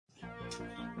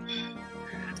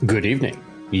Good evening.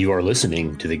 You are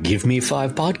listening to the Give Me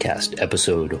 5 podcast,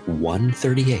 episode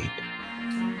 138.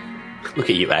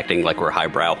 Look at you acting like we're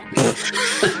highbrow.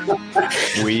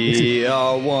 We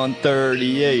are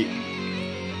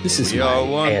 138. This is We are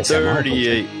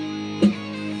 138.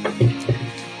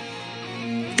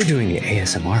 We're doing the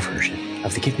ASMR version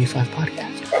of the Give Me 5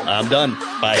 podcast. I'm done.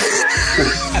 Bye.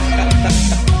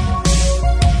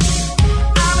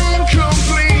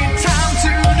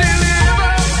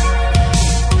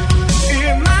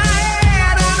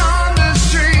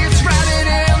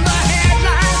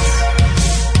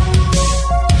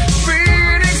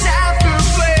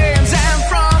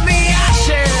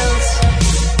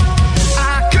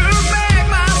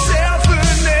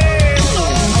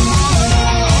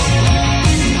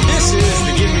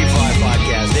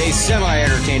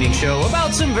 Semi-entertaining show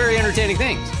about some very entertaining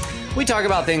things. We talk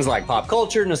about things like pop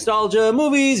culture, nostalgia,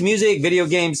 movies, music, video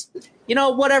games,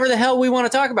 whatever the hell we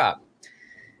want to talk about.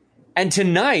 And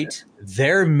tonight,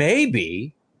 there may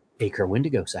be a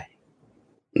Kirwin sighting.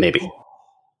 Maybe.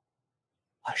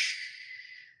 Hush.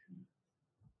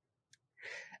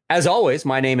 As always,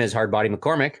 my name is Hardbody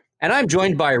McCormick, and I'm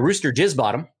joined by Rooster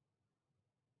Jizzbottom.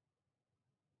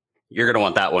 You're going to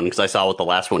want that one because I saw what the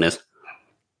last one is.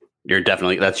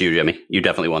 That's you, Jimmy. You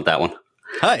definitely want that one.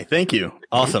 Hi, thank you.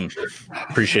 Awesome.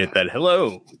 Appreciate that.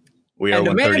 Hello. We are and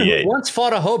 138. Man who once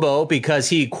fought a hobo because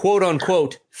he, quote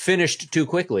unquote, finished too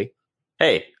quickly.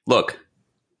 Hey, look.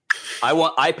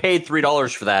 I paid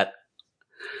 $3 for that.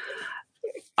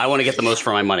 I want to get the most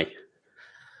for my money.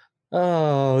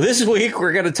 Oh, this week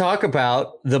we're going to talk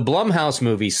about the Blumhouse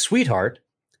movie Sweetheart,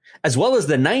 as well as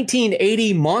the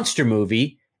 1980 monster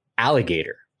movie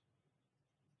Alligator.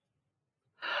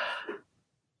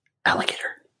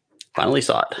 Alligator. Finally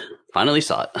saw it.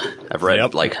 I've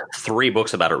read like 3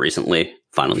 books about it recently.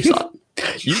 Finally saw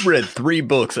it. You read 3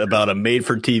 books about a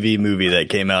made-for-TV movie that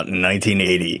came out in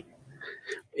 1980.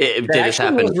 Did this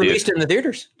happen? Was released in the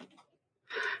theaters.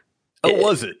 Oh,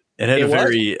 was it? It had it a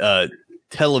very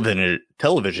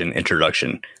television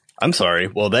introduction. I'm sorry.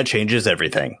 Well, that changes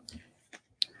everything.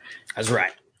 That's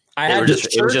right. I had to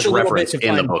search a little bit to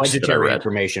find budgetary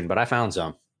information, but I found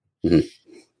some. Mm-hmm.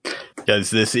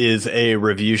 Guys, this is a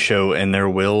review show, and there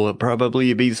will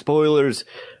probably be spoilers.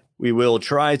 We will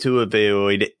try to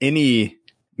avoid any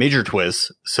major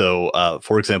twists. So,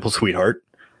 for example, Sweetheart.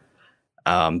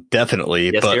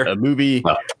 Definitely. Yes, but dear. A movie,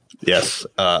 yes,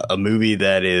 a movie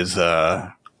that is,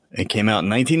 it came out in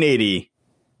 1980.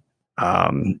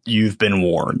 You've been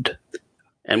warned.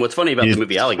 And what's funny about the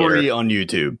movie Alligator free on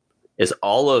YouTube is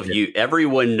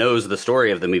everyone knows the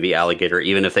story of the movie Alligator,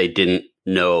 even if they didn't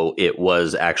know it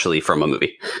was actually from a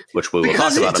movie, which we will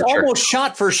talk about. It's almost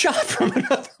shot for shot from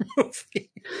another movie.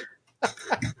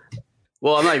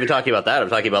 Well, I'm not even talking about that. I'm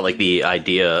talking about like the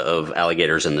idea of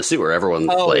alligators in the sewer. Everyone's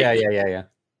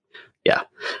yeah.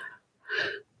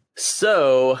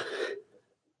 So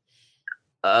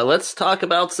let's talk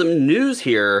about some news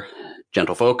here,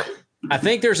 gentlefolk. I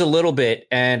think there's a little bit,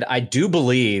 and I do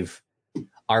believe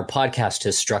our podcast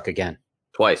has struck again.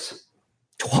 Twice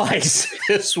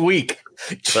this week.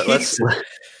 But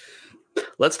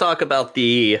let's talk about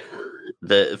the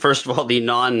first of all, the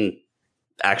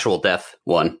non-actual death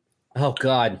one. Oh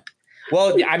God.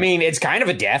 Well, I mean, it's kind of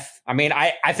a death. I mean,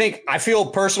 I think I feel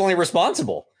personally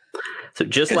responsible. So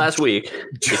just last week,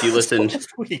 if you listened,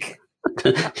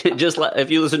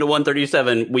 if you listen to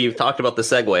 137, we've talked about the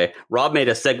Segway. Rob made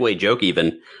a Segway joke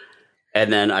even.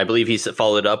 And then I believe he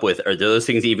followed up with, are those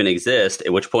things even exist?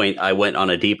 At which point I went on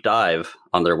a deep dive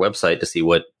on their website to see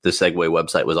what the Segway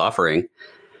website was offering.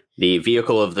 The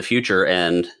vehicle of the future.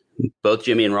 And both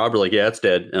Jimmy and Rob were like, yeah, it's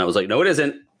dead. And I was like, no, it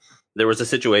isn't. There was a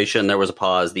situation. There was a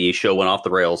pause. The show went off the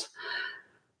rails.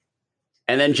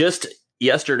 And then just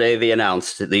yesterday, they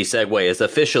announced the Segway is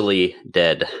officially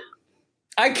dead.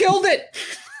 I killed it.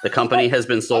 The company has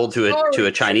been sold to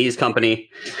a Chinese company.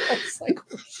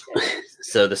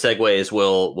 So the Segways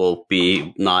will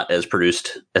be not as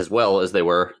produced as well as they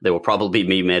were. They will probably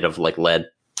be made of like lead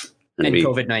and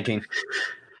COVID-19.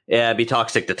 Yeah, be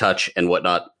toxic to touch and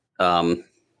whatnot, and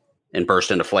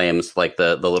burst into flames like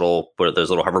those little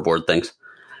hoverboard things.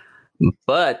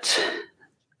 But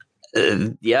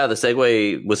the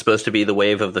Segway was supposed to be the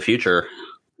wave of the future.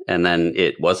 And then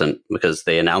it wasn't, because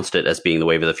they announced it as being the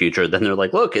wave of the future. Then they're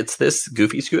like, look, it's this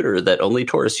goofy scooter that only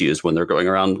tourists use when they're going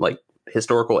around like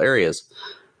historical areas.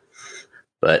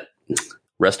 But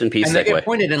rest in peace, and Segway. They get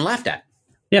pointed and laughed at.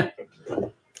 Yeah.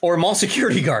 Or mall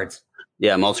security guards.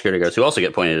 Yeah, mall security guards who also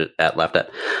get pointed at, laughed at.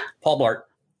 Paul Blart.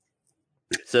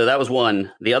 So that was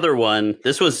one. The other one,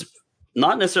 this was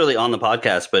not necessarily on the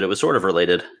podcast, but it was sort of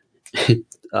related.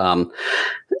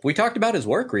 We talked about his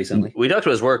work recently. We talked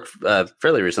about his work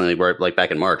fairly recently, like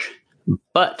back in March.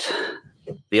 But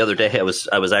the other day, I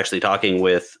was actually talking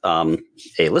with a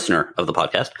listener of the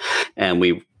podcast, and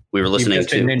we were listening You've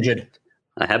just been ninja'd.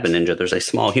 I have been ninja. There's a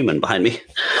small human behind me.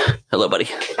 Hello, buddy.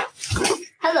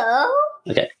 Hello.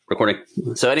 Okay, recording.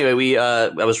 So anyway,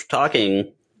 I was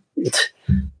talking.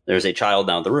 There's a child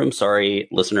now in the room. Sorry,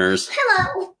 listeners.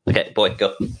 Hello. Okay, boy,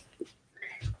 go.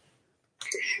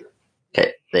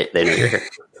 Okay, they know you're here.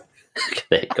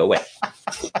 Okay, go away.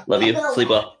 Love you. Sleep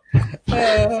well.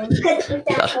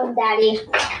 Good phone, Daddy.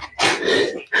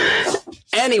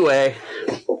 Anyway,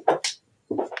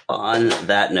 on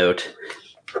that note,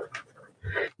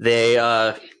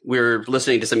 we were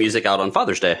listening to some music out on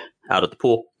Father's Day out at the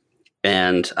pool,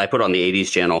 and I put on the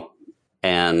 80s channel,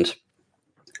 and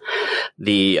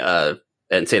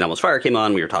and St. Elmo's Fire came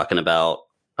on. We were talking about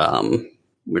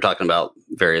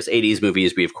various 80s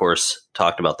movies. We of course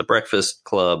talked about The Breakfast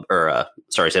Club, or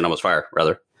St. Elmo's Fire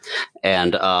rather,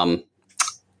 and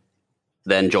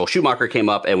then Joel Schumacher came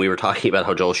up, and we were talking about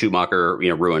how Joel Schumacher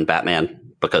ruined Batman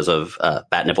because of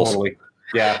Bat Nipples. Totally.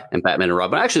 Yeah, and Batman and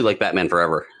Robin. I actually like Batman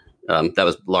Forever. That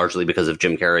was largely because of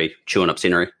Jim Carrey chewing up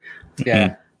scenery.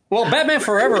 Yeah. Well, Batman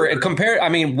Forever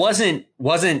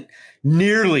wasn't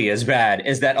nearly as bad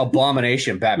as that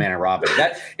abomination Batman and Robin.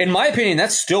 That, in my opinion,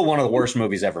 that's still one of the worst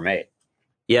movies ever made.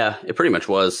 Yeah, it pretty much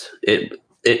was. It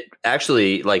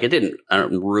actually, like, it didn't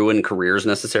ruin careers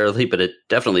necessarily, but it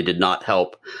definitely did not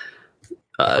help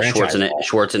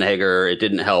Schwarzenegger. It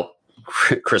didn't help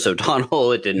Chris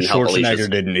O'Donnell. It didn't help Schwarzenegger.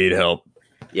 Didn't need help.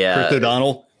 Yeah, Chris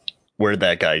O'Donnell. Where'd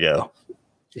that guy go?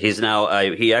 He's now.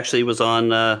 He actually was on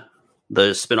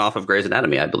the spinoff of Grey's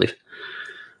Anatomy, I believe.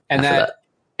 And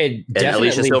it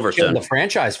definitely killed the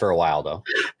franchise for a while, though.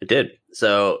 It did.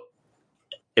 So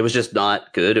it was just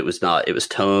not good. It was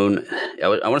tone. I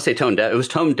want to say tone deaf. It was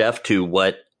tone deaf to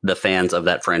what the fans of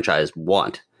that franchise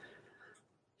want.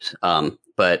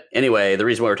 But anyway, the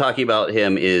reason why we're talking about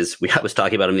him is I was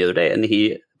talking about him the other day, and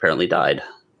he apparently died.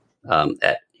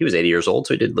 He was 80 years old,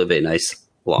 so he did live a nice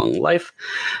long life.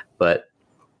 But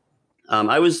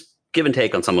I was give and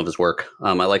take on some of his work.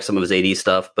 I like some of his 80s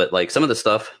stuff, but like some of the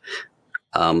stuff,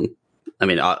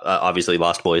 obviously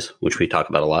Lost Boys, which we talk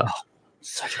about a lot. Oh,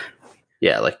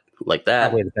 yeah, like that.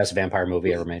 Probably the best vampire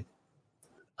movie ever made.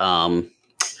 But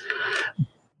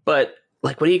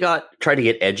like when he tried to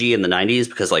get edgy in the 90s,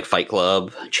 because like Fight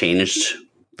Club changed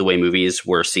the way movies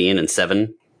were seen, in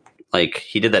Seven, like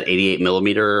he did that 88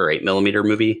 millimeter or 8 millimeter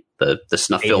movie, the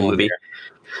snuff film movie.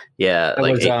 Yeah, that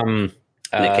was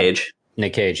Nick Cage.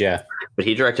 Nick Cage, yeah. But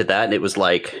he directed that, and it was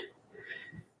like,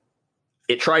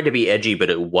 it tried to be edgy, but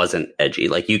it wasn't edgy.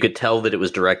 Like you could tell that it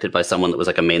was directed by someone that was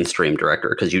like a mainstream director,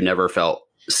 because you never felt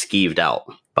skeeved out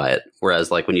by it. Whereas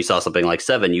like when you saw something like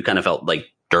Seven, you kind of felt like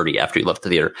dirty after you left the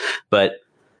theater. But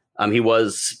he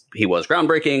was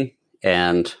groundbreaking,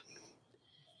 and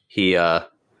he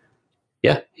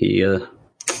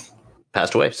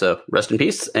passed away. So rest in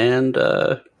peace, and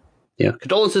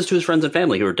condolences to his friends and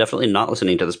family who are definitely not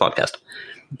listening to this podcast.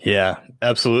 Yeah,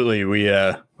 absolutely. We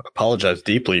apologize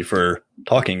deeply for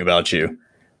talking about you.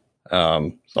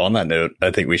 So on that note,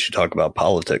 I think we should talk about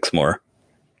politics more.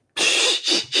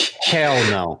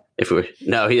 Hell no. I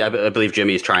believe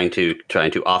Jimmy's trying to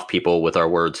off people with our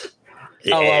words.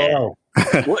 Yeah. Oh.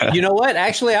 Well, you know what?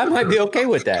 Actually, I might be okay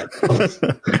with that.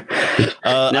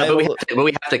 But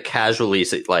we have to casually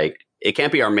say, like, it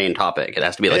can't be our main topic. It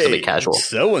has to be like something casual.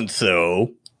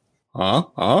 So. Huh?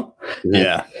 Mm-hmm.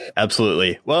 Yeah,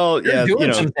 absolutely. Well, You're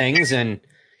doing some things, and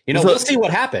we'll see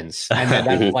what happens. And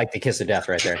that's like the kiss of death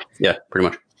right there. Yeah, pretty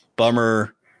much.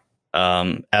 Bummer.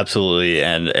 Absolutely,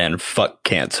 and fuck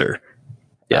cancer.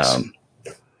 Yes.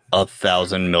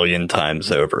 1,000 million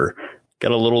times over.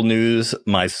 Got a little news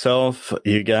myself,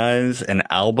 you guys. An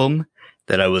album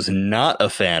that I was not a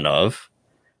fan of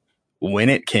when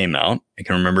it came out. I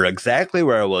can remember exactly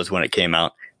where I was when it came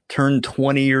out. Turned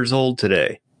 20 years old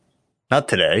today. Not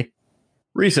today.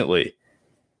 Recently.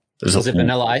 Was it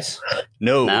Vanilla Ice?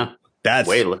 No. That's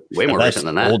way more recent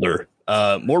than that. Older.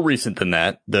 More recent than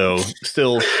that, though.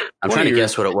 Still. I'm trying to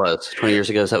guess what it was. 20 years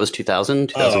ago, so that was 2000,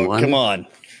 2001? Oh, come on.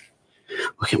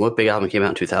 Okay, what big album came out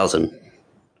in 2000?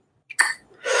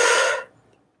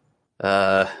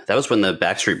 That was when the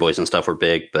Backstreet Boys and stuff were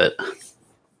big, but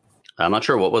I'm not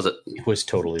sure. What was it? It was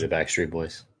totally the Backstreet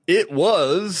Boys. It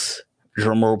was,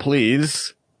 drumroll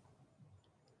please.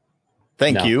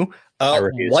 Thank you.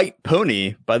 White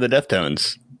Pony by the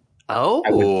Deftones.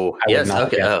 Oh, yes.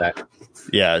 Okay.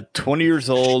 Yeah, 20 years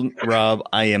old, Rob.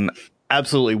 I am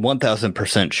absolutely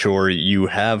 1,000% sure you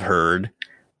have heard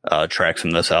tracks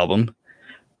from this album.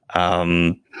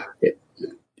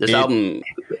 This album,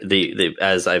 the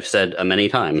as I've said many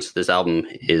times, this album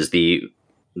is the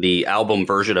album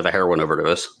version of a heroin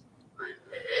overdose.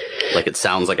 Like, it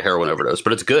sounds like a heroin overdose,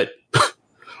 but it's good.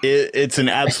 It's an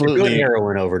absolutely good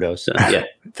heroin overdose. Yeah,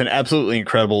 it's an absolutely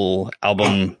incredible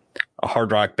album, a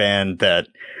hard rock band that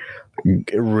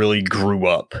really grew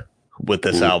up with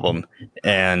this album,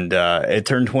 and it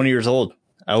turned 20 years old.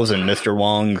 I was in Mr.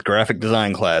 Wong's graphic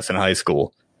design class in high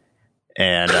school,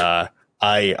 and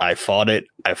I fought it.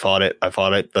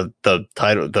 The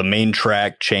title, the main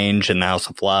track, Change in the House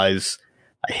of Flies,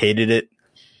 I hated it,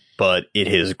 but it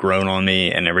has grown on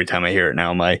me, and every time I hear it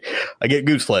now, I get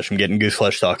goose flesh. I'm getting goose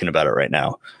flesh talking about it right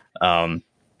now.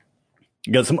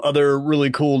 Got some other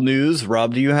really cool news.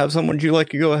 Rob, do you have some? Would you like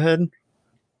to go ahead?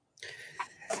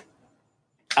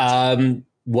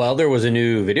 Well, there was a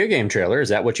new video game trailer. Is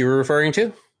that what you were referring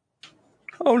to?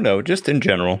 Oh, no, just in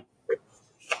general.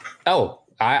 Oh,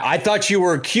 I thought you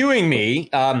were cueing me.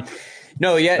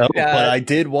 No, yet. No, but I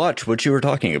did watch what you were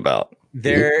talking about.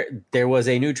 There was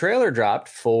a new trailer dropped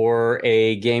for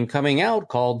a game coming out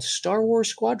called Star Wars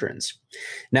Squadrons.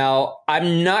 Now,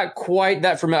 I'm not quite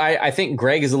that familiar. I think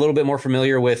Greg is a little bit more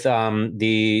familiar with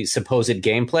the supposed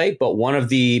gameplay, but one of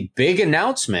the big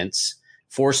announcements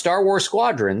for Star Wars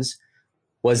Squadrons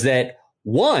was that,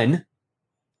 one,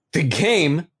 the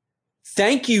game,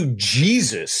 thank you,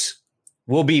 Jesus,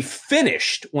 will be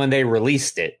finished when they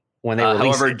released it.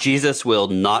 However, Jesus will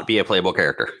not be a playable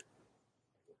character.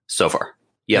 So far,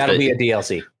 that'll be a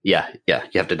DLC. Yeah. You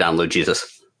have to download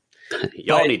Jesus.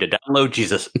 Y'all need to download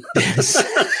Jesus.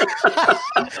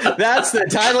 That's the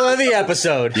title of the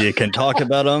episode. You can talk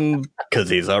about him because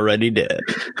he's already dead.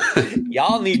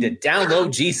 Y'all need to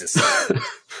download Jesus.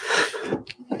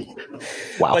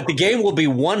 Wow. But the game will be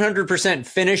 100%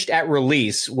 finished at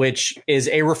release, which is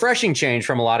a refreshing change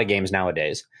from a lot of games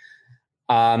nowadays.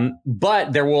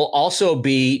 But there will also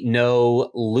be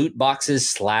no loot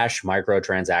boxes /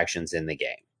 microtransactions in the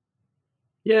game.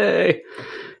 Yay.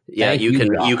 Yeah,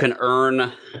 you can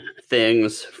earn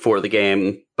things for the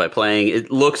game by playing.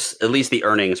 It looks, at least the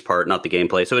earnings part, not the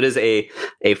gameplay. So it is a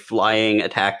flying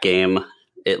attack game.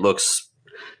 It looks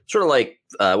sort of like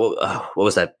what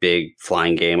was that big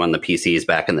flying game on the PCs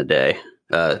back in the day?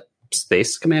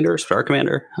 Space Commander, Star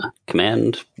Commander,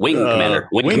 Wing Commander.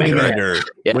 Yeah, Wing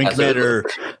Commander.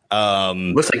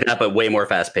 Looks like that, but way more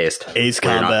fast paced. Ace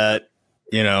Combat.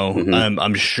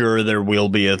 I'm sure there will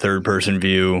be a third person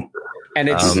view. And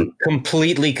it's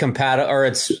completely compatible, or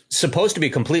it's supposed to be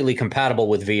completely compatible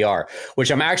with VR,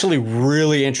 which I'm actually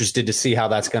really interested to see how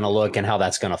that's going to look and how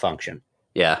that's going to function.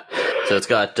 Yeah. So it's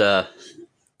got,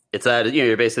 it's that,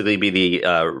 you basically be the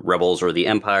rebels or the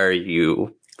Empire.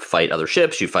 You fight other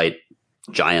ships, you fight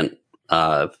giant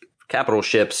capital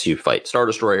ships, you fight Star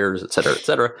Destroyers, et cetera, et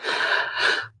cetera.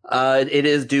 It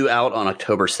is due out on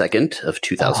October 2nd of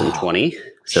 2020.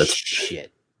 So it's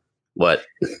shit. What?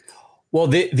 Well,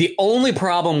 the only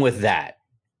problem with that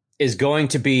is going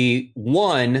to be,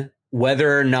 one,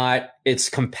 whether or not it's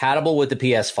compatible with the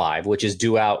PS5, which is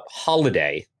due out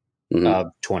holiday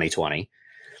of 2020.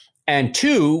 And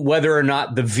two, whether or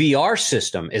not the VR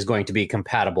system is going to be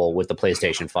compatible with the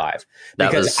PlayStation 5.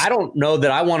 Because I don't know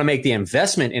that I want to make the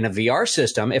investment in a VR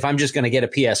system if I'm just going to get a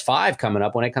PS5 coming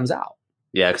up when it comes out.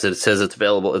 Yeah, because it says it's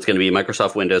available. It's going to be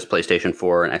Microsoft Windows, PlayStation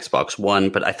 4, and Xbox One.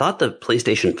 But I thought the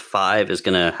PlayStation 5 is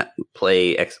going to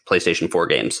play PlayStation 4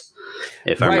 games,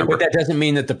 if I remember. But that doesn't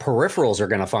mean that the peripherals are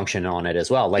going to function on it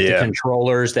as well, like the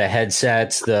controllers, the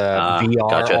headsets, the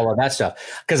VR, all of that stuff.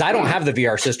 Because I don't have the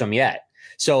VR system yet.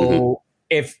 So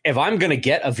if I'm going to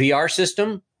get a VR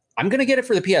system, I'm going to get it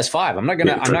for the PS5. I'm not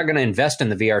going to invest in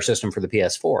the VR system for the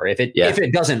PS4 if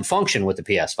it doesn't function with the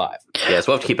PS5. Yeah,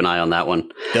 so we'll have to keep an eye on that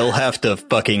one. They'll have to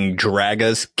fucking drag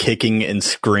us kicking and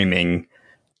screaming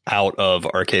out of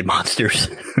Arcade Monsters.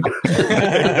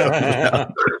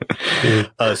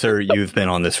 Sir, you've been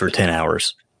on this for 10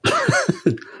 hours.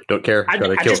 Don't care.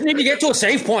 I just need to get to a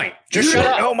save point. Just shut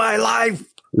up. Know my life.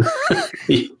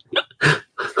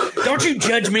 Don't you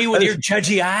judge me with your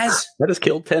judgy eyes. That has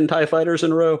killed 10 TIE fighters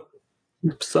in a row.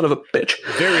 Son of a bitch.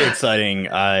 Very exciting.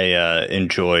 I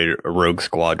enjoyed Rogue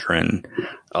Squadron.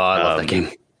 Oh, I love that game.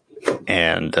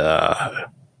 And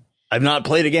I've not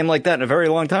played a game like that in a very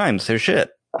long time. So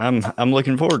shit. I'm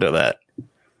looking forward to that.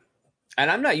 And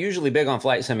I'm not usually big on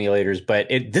flight simulators, but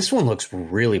this one looks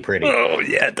really pretty. Oh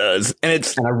yeah, it does.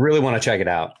 And I really want to check it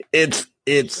out. It's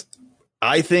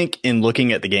I think in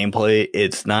looking at the gameplay,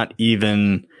 it's not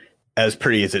even as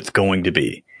pretty as it's going to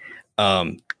be.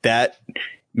 That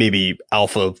maybe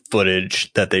alpha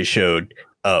footage that they showed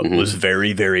was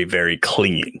very, very, very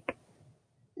clean.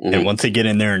 And once they get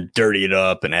in there and dirty it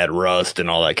up and add rust and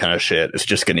all that kind of shit, it's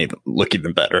just going to look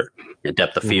even better.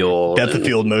 Depth of field. Depth of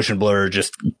field, motion blur,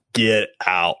 just get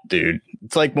out, dude.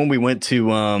 It's like when we went to,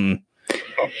 what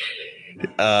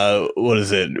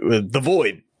is it? The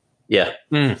Void. Yeah.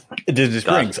 Disney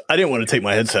Springs. I didn't want to take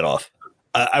my headset off.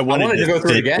 I wanted to go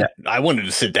through it again. I wanted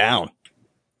to sit down.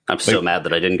 I'm so mad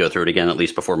that I didn't go through it again, at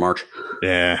least before March.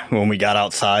 Yeah. When we got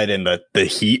outside and the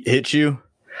heat hit you,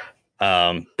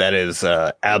 that is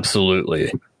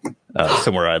absolutely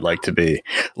somewhere I'd like to be.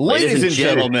 Ladies and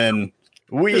gentlemen,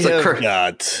 we have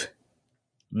got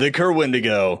the Kirwin to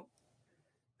go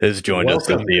has joined us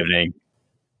this evening.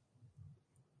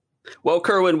 Well,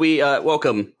 Kirwin, we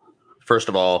welcome, first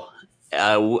of all.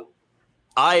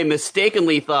 I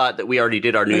mistakenly thought that we already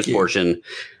did our news portion.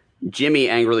 Jimmy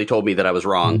angrily told me that I was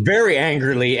wrong. Very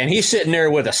angrily, and he's sitting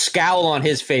there with a scowl on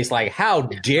his face like, how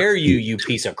dare you, you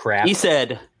piece of crap. He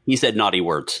said naughty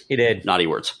words. He did. Naughty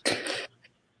words.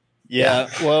 Yeah,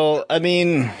 well, I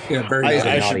mean,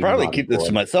 I should probably keep this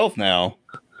to myself now,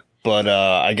 but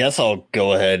I guess I'll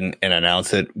go ahead and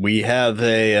announce it. We have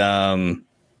a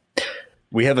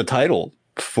title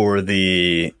for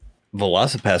the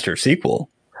Velocipaster sequel.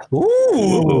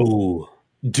 Ooh.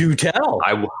 Do tell.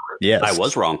 Yes. I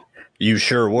was wrong. You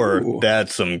sure were. Ooh.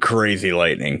 That's some crazy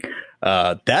lightning.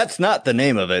 That's not the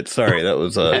name of it. Sorry, that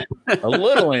was a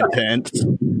little intense.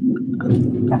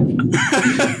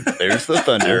 There's the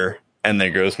thunder, and there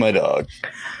goes my dog.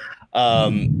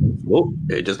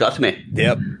 It just got to me.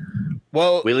 Yep.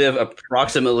 Well, we live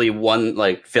approximately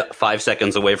 5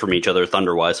 seconds away from each other,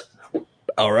 thunder-wise.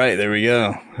 All right, there we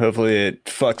go. Hopefully it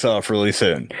fucks off really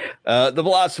soon. The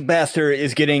Velocipaster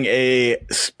is getting a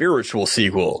spiritual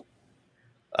sequel.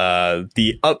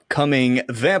 The upcoming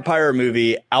vampire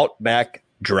movie Outback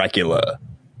Dracula.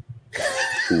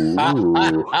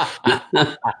 Wow.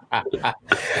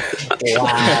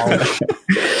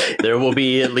 There will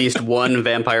be at least one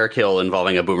vampire kill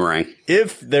involving a boomerang.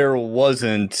 If there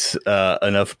wasn't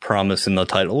enough promise in the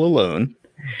title alone,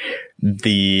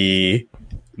 the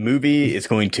movie is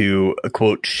going to,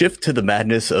 quote, shift to the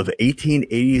madness of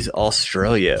 1880s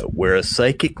Australia, where a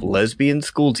psychic lesbian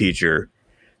schoolteacher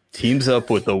teams up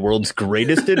with the world's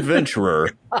greatest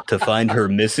adventurer to find her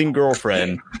missing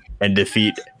girlfriend and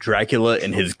defeat Dracula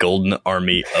and his golden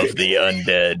army of the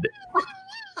undead.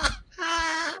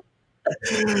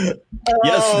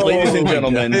 Yes, ladies and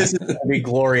gentlemen. This is going to be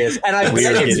glorious. And I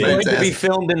bet it's going to be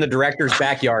filmed in the director's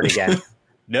backyard again.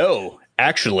 No,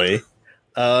 actually.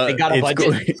 They got a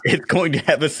budget. It's going to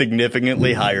have a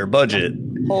significantly higher budget.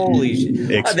 Holy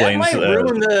shit. That might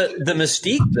ruin the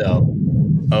mystique, though.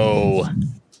 Oh.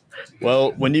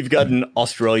 Well, when you've got an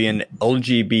Australian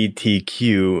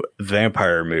LGBTQ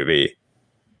vampire movie,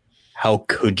 how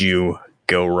could you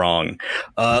go wrong?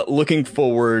 Looking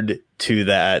forward to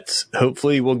that.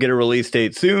 Hopefully we'll get a release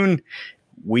date soon.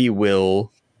 We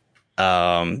will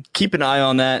keep an eye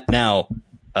on that. Now,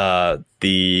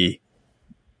 the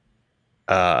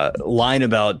line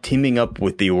about teaming up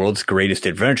with the world's greatest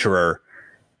adventurer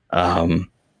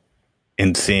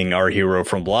and seeing our hero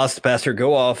from Velocipaster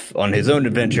go off on his own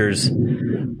adventures,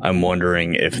 I'm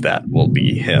wondering if that will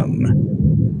be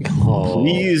him. Oh.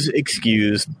 Please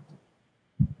excuse.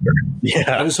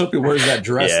 Yeah, I just hope he wears that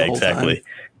dress. Yeah, the whole exactly. Time.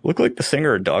 Looked like the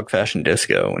singer of Dog Fashion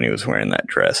Disco when he was wearing that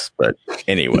dress. But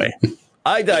anyway,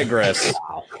 I digress.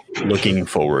 Looking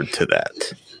forward to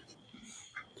that.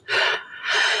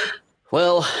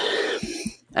 Well,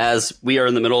 as we are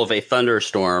in the middle of a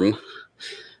thunderstorm,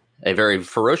 a very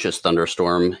ferocious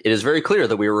thunderstorm, it is very clear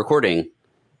that we are recording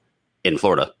in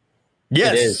Florida.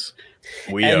 Yes, it is.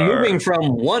 We are moving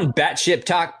from one batshit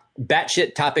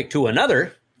topic to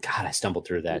another. God, I stumbled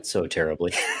through that so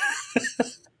terribly.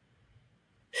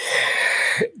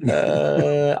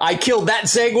 I killed that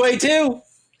segue too.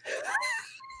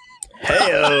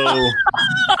 Hey-o.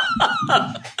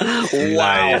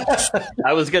 Wow.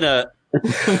 I was gonna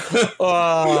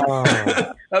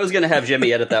have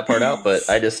Jimmy edit that part out, but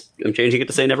I'm changing it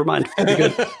to say never mind.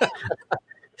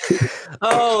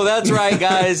 Oh, that's right,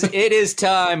 guys. It is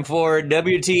time for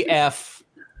WTF.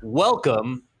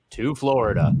 Welcome to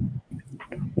Florida.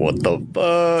 What the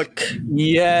fuck?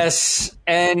 Yes,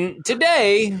 and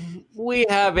today we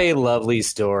have a lovely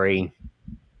story.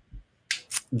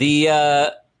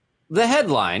 The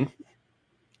headline.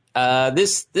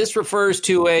 This refers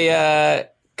to a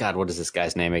God. What is this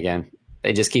guy's name again?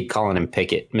 They just keep calling him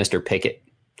Pickett, Mr. Pickett.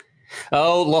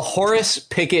 Oh, LaHorace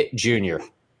Pickett Jr.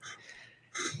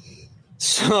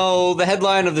 So the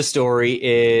headline of the story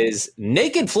is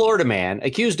naked Florida man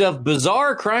accused of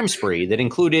bizarre crime spree that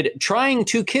included trying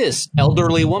to kiss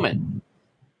elderly woman.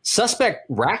 Suspect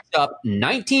racked up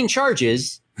 19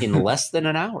 charges in less than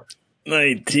an hour.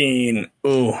 19.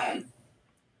 Ooh.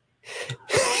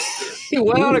 He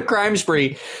went on a crime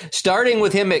spree, starting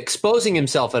with him exposing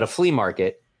himself at a flea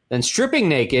market, then stripping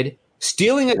naked,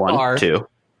 stealing a car, 2,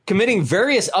 committing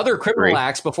various other criminal 3.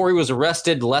 acts before he was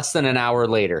arrested less than an hour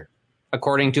later,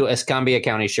 according to Escambia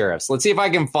County Sheriffs. Let's see if I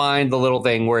can find the little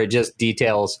thing where it just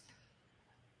details.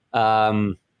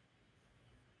 Okay,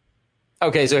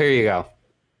 so here you go.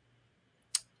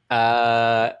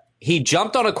 He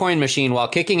jumped on a coin machine while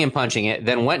kicking and punching it,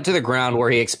 then went to the ground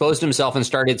where he exposed himself and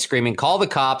started screaming, "Call the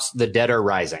cops, the dead are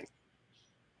rising."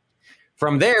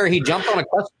 From there, he jumped on a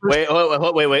customer.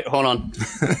 Wait, hold on.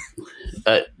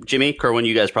 Jimmy, Kirwin,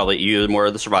 you guys you're more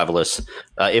of the survivalists.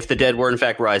 If the dead were in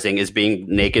fact rising, is being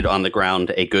naked on the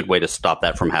ground a good way to stop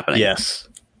that from happening? Yes.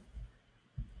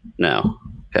 No.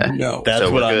 Okay. No.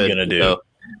 That's what I'm going to do. So,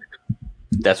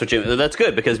 that's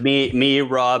good because me,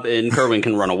 Rob, and Kirwin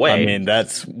can run away. I mean,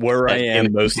 that's where I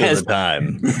am most of the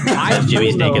time.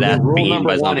 Jimmy's naked ass Rule being number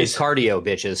by one zombies. is cardio,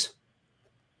 bitches.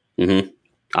 Mm-hmm.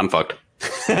 I'm fucked.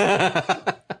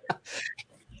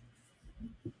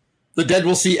 The dead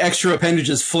will see extra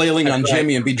appendages flailing on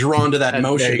Jimmy and be drawn to that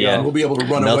motion. you go. And we'll be able to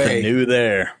run Nothing away. new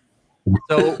there.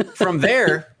 So from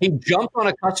there, he jumped on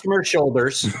a customer's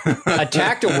shoulders,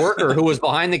 attacked a worker who was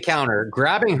behind the counter,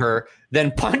 grabbing her,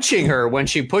 then punching her when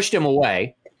she pushed him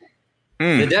away.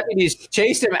 The deputies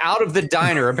chased him out of the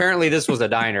diner. Apparently, this was a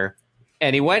diner.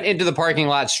 And he went into the parking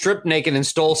lot, stripped naked, and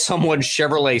stole someone's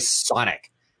Chevrolet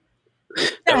Sonic.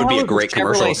 That would be a great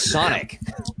Chevrolet commercial. Sonic.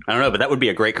 I don't know, but that would be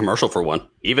a great commercial for one.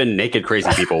 Even naked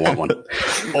crazy people want one.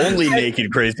 Only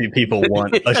naked crazy people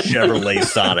want a Chevrolet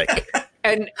Sonic.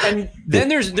 And then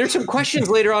there's some questions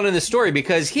later on in the story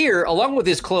because here, along with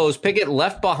his clothes, Pickett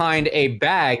left behind a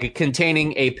bag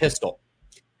containing a pistol.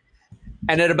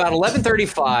 And at about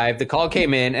 11:35, the call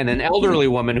came in, and an elderly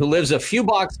woman who lives a few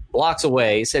blocks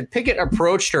away said Pickett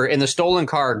approached her in the stolen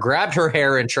car, grabbed her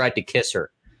hair, and tried to kiss her,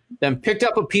 then picked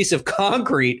up a piece of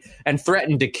concrete and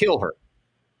threatened to kill her.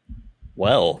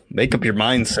 Well, make up your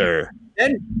mind, sir.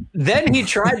 Then he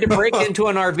tried to break into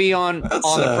an RV on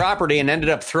the property and ended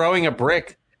up throwing a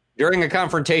brick during a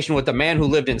confrontation with the man who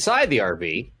lived inside the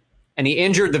RV, and he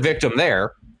injured the victim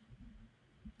there.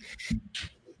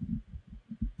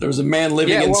 There was a man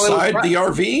living inside the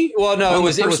RV? Well, no, it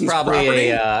was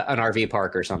probably property? an RV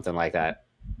park or something like that.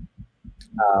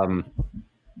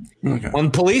 Okay. When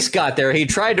police got there, he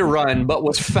tried to run, but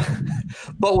was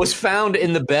found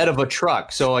in the bed of a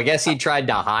truck. So I guess he tried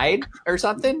to hide or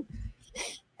something.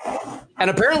 And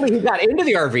apparently he got into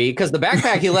the RV because the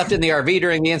backpack he left in the RV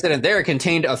during the incident there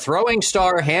contained a throwing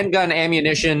star handgun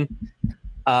ammunition,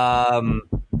 a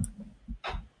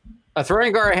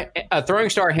throwing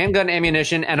star handgun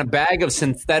ammunition, and a bag of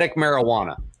synthetic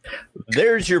marijuana.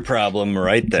 There's your problem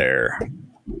right there.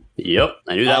 Yep,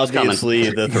 I knew that was coming. Obviously,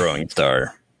 the throwing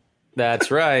star. That's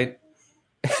right.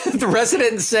 The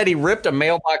resident said he ripped a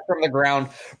mailbox from the ground,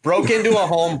 broke into a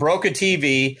home, broke a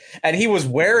TV, and he was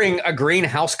wearing a green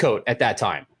house coat at that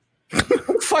time. Where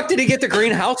the fuck did he get the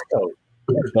green house coat?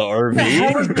 The RV? What the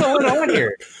hell is going on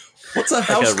here? What's a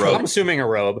house coat? I'm assuming a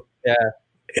robe. Yeah.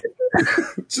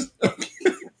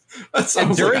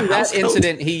 And during that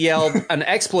incident, he yelled an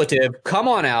expletive, "Come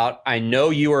on out. I know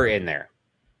you are in there."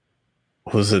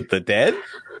 Was it the dead?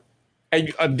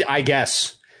 I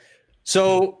guess.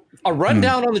 So a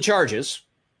rundown on the charges.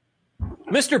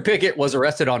 Mr. Pickett was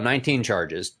arrested on 19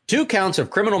 charges, 2 counts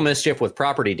of criminal mischief with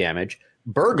property damage,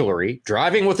 burglary,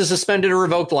 driving with a suspended or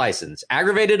revoked license,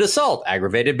 aggravated assault,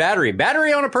 aggravated battery,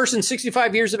 battery on a person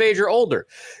 65 years of age or older,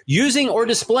 using or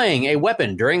displaying a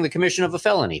weapon during the commission of a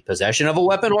felony, possession of a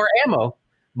weapon or ammo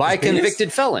by a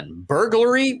convicted felon,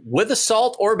 burglary with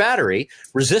assault or battery,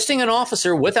 resisting an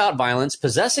officer without violence,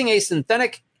 possessing a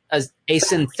synthetic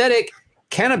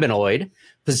cannabinoid,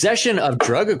 possession of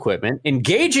drug equipment,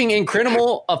 engaging in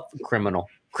criminal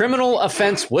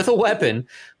offense with a weapon,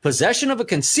 possession of a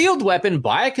concealed weapon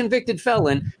by a convicted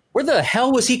felon. Where the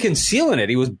hell was he concealing it?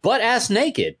 He was butt-ass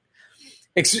naked.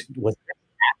 It was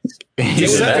in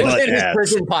his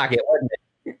prison pocket, wasn't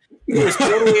it? It was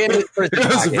totally in his prison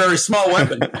pocket. It was a very small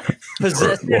weapon.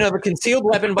 Possession of a concealed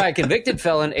weapon by a convicted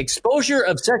felon, exposure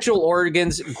of sexual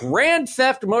organs, grand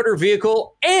theft motor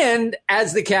vehicle, and,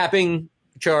 as the capping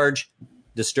charge,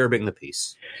 disturbing the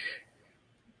peace.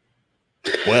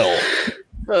 Well,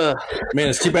 man,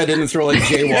 it's too bad they didn't throw like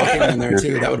jaywalking in there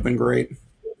too. That would have been great.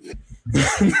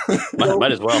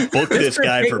 Might as well. book this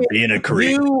guy for being a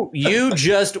creep. You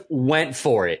just went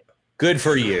for it. Good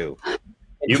for you.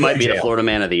 You might be the Florida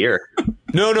Man of the Year.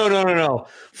 No.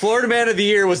 Florida Man of the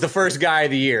Year was the first guy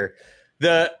of the year.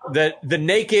 the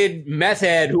naked meth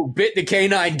head who bit the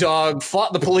canine dog,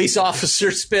 fought the police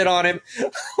officer, spit on him. I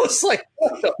was like,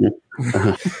 what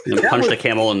the? Punched a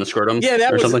camel in the scrotum. Yeah,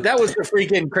 that was something. that was the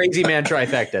freaking crazy man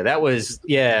trifecta. That was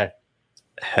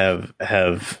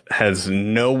Has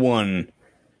no one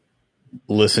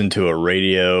listened to a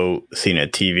radio, seen a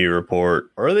TV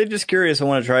report, or are they just curious and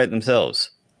want to try it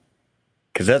themselves?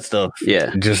 Because that stuff,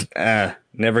 just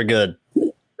never good.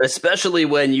 Especially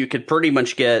when you could pretty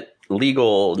much get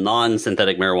legal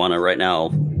non-synthetic marijuana right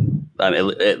now,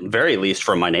 at very least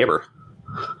from my neighbor.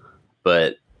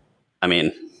 But I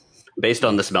mean, based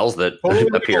on the smells that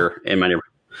appear in my neighbor,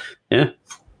 yeah.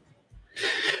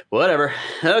 Whatever.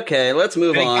 Okay, let's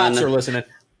move on. Cops are listening.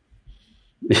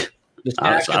 Just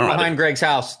behind Greg's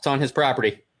house. It's on his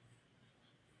property.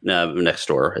 No, next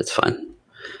door. It's fine.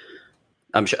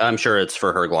 I'm sure it's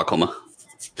for her glaucoma.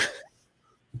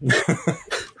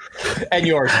 And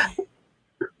yours.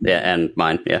 Yeah, and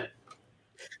mine. Yeah.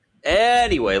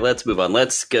 Anyway, let's move on.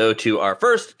 Let's go to our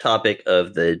first topic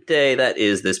of the day. That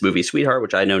is this movie, Sweetheart,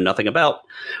 which I know nothing about.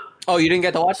 Oh, you didn't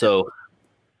get to watch it? So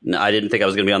no, I didn't think I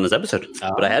was going to be on this episode,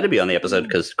 but I had to be on the episode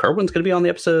because Kirwin's going to be on the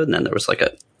episode, and then there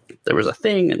was a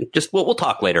thing, and just we'll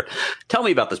talk later. Tell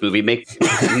me about this movie. Make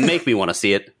me want to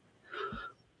see it,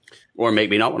 or make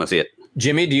me not want to see it.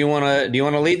 Jimmy, do you want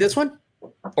to lead this one,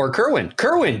 or Kirwin?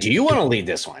 Kirwin, do you want to lead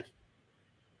this one?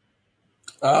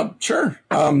 Sure.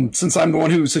 Since I'm the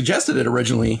one who suggested it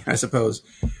originally, I suppose.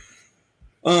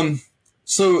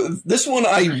 So this one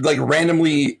I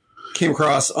randomly came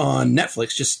across on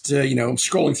Netflix, just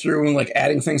scrolling through and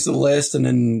adding things to the list, and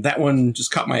then that one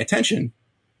just caught my attention,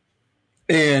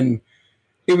 and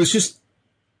it's just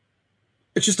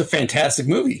a fantastic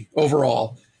movie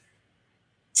overall.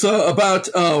 So about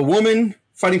a woman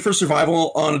fighting for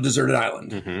survival on a deserted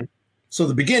island. Mm-hmm. So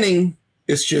the beginning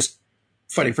is just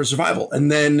fighting for survival, and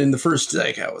then in the first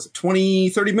 20,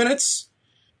 30 minutes,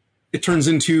 it turns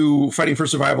into fighting for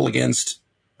survival against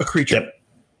a creature. Yep.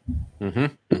 Mm-hmm.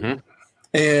 Mm-hmm.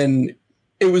 And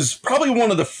it was probably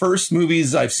one of the first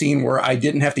movies I've seen where I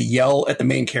didn't have to yell at the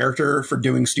main character for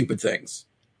doing stupid things.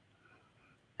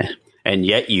 And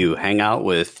yet you hang out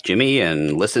with Jimmy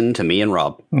and listen to me and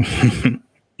Rob.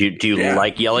 Do you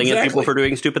like yelling at people for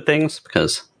doing stupid things?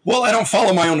 Well, I don't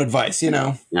follow my own advice,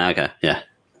 Okay, yeah.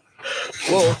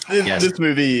 Well, this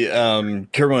movie,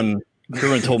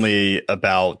 Kirwin told me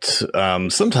about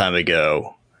some time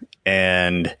ago,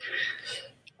 and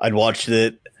I'd watched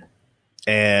it,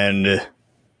 and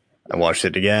I watched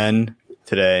it again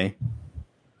today.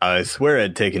 I swear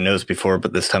I'd taken notes before,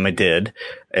 but this time I did.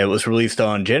 It was released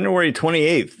on January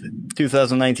 28th,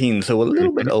 2019, so a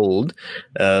little bit old.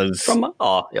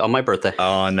 On my birthday.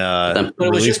 But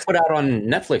it was just put out on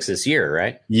Netflix this year,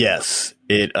 right? Yes.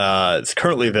 It's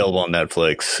currently available on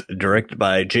Netflix, directed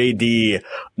by J.D.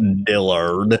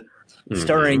 Dillard,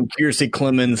 starring Kiersey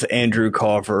Clemens, Andrew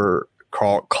Crawford,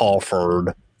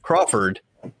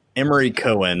 Emery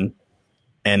Cohen,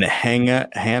 and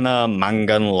Hannah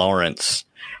Mangan Lawrence.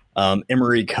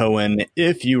 Emery Cohen,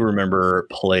 if you remember,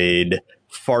 played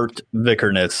Fart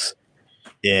Vickerness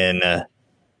in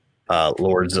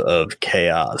Lords of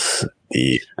Chaos,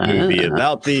 the movie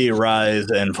about the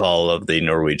rise and fall of the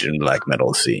Norwegian black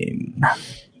metal scene.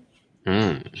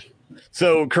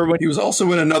 So, Kirwin, he was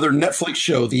also in another Netflix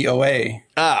show, The OA.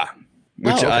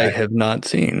 Which I have not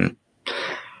seen.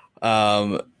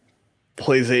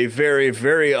 Plays a very,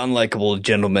 very unlikable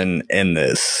gentleman in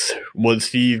this. Was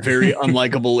he very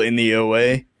unlikable in the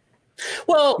OA?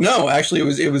 Well, no, actually,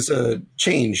 it was a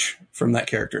change from that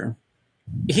character.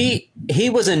 He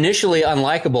was initially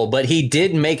unlikable, but he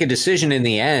did make a decision in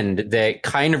the end that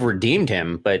kind of redeemed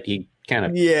him. But he kind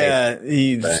of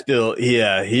he's still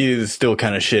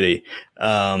kind of shitty.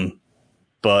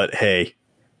 But hey,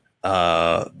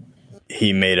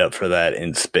 he made up for that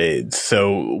in spades.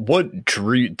 So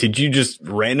did you just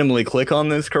randomly click on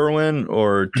this, Kirwin,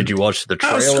 or did you watch the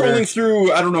trailer? I was scrolling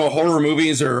through, horror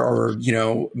movies or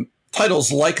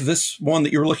titles like this one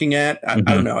that you were looking at. I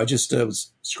don't know. I just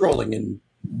was scrolling and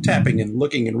tapping and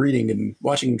looking and reading and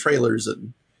watching trailers.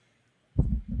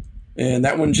 And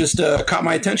that one just caught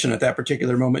my attention at that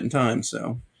particular moment in time.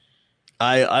 So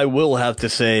I will have to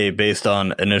say, based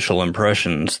on initial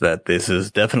impressions, that this is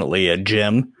definitely a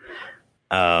gem.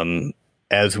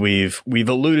 As we've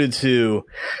alluded to,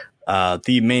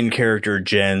 the main character,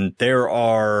 Jen, there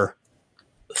are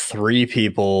three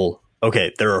people.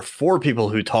 Okay, there are four people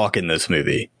who talk in this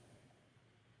movie.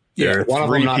 There are one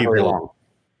three of them not people. Very long.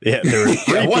 Yeah, there are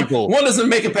three people. One doesn't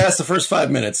make it past the first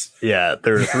 5 minutes. Yeah,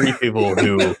 there are three people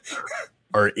who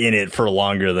are in it for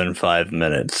longer than 5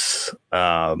 minutes,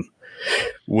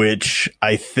 which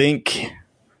I think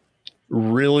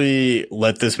really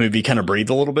let this movie kind of breathe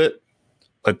a little bit.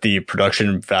 Let the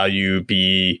production value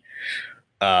be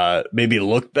maybe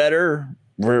look better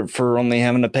for only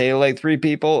having to pay like 3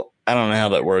 people. I don't know how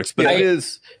that works, but it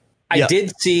is. Yeah. I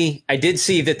did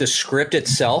see that the script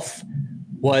itself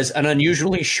was an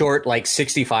unusually short, like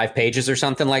 65 pages or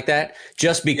something like that,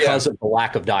 just because of the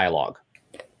lack of dialogue.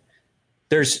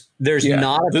 There's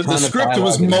not a ton the script of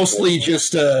was mostly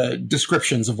just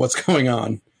descriptions of what's going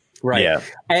on. Right. Yeah.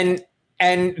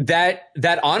 And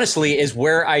that honestly is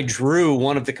where I drew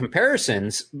one of the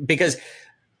comparisons because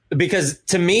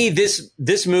to me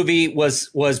this movie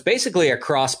was basically a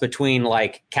cross between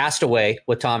like Castaway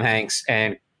with Tom Hanks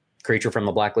and Creature from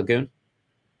the Black Lagoon.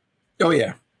 Oh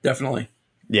yeah, definitely.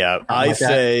 Yeah, I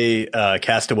say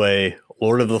Castaway,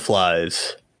 Lord of the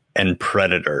Flies, and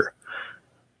Predator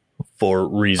for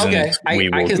reasons we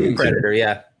will I can see do. Predator.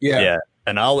 Yeah.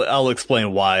 And I'll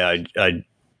explain why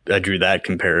I drew that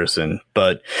comparison.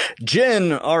 But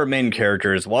Jen, our main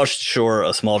character, is washed ashore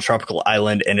a small tropical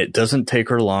island, and it doesn't take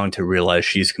her long to realize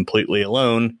she's completely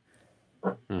alone.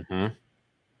 Mm-hmm.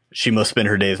 She must spend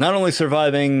her days not only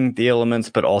surviving the elements,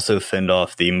 but also fend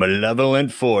off the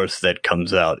malevolent force that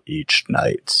comes out each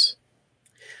night.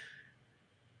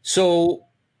 So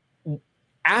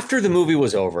after the movie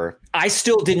was over, I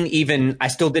still didn't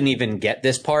even get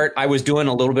this part. I was doing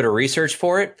a little bit of research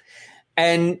for it.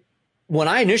 And when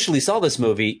I initially saw this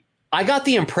movie, I got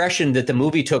the impression that the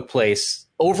movie took place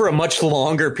over a much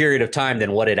longer period of time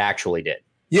than what it actually did.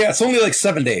 Yeah, it's only like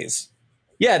 7 days.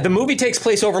 Yeah, the movie takes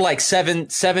place over like seven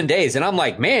days. And I'm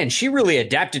like, man, she really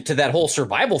adapted to that whole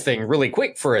survival thing really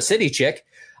quick for a city chick.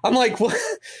 I'm like, well,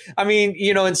 I mean,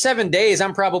 in 7 days,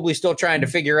 I'm probably still trying to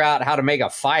figure out how to make a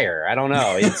fire. I don't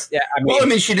know.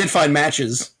 She did find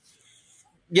matches.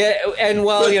 Yeah, and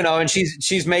and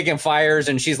she's making fires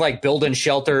and she's like building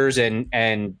shelters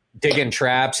and digging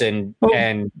traps and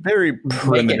very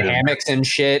primitive. making hammocks and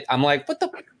shit. I'm like, what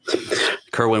the?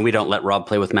 Kirwin, we don't let Rob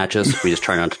play with matches. We just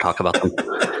try not to talk about them.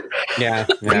 Yeah.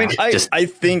 I mean, I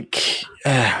think,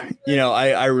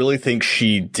 I really think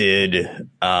she did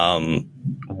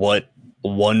what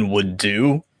one would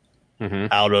do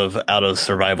out of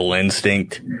survival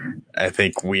instinct. I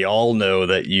think we all know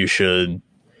that you should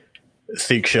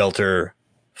seek shelter,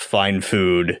 find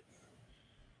food,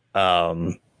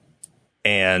 and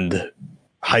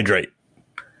hydrate.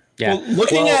 Yeah. Well,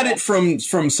 looking at it from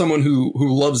someone who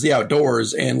loves the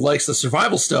outdoors and likes the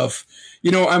survival stuff,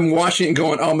 I'm watching and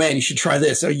going, oh man, you should try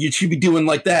this. Or you should be doing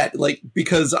like that,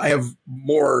 because I have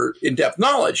more in-depth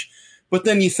knowledge. But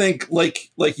then you think,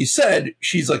 like you said,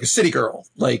 she's like a city girl,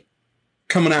 like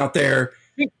coming out there.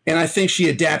 And I think she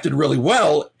adapted really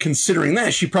well, considering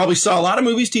that she probably saw a lot of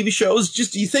movies, TV shows.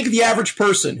 Just you think of the average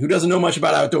person who doesn't know much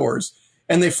about outdoors,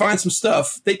 and they find some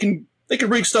stuff, they can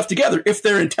bring stuff together if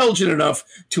they're intelligent enough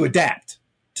to adapt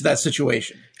to that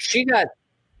situation.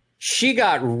 She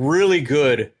got really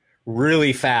good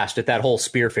really fast at that whole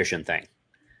spearfishing thing.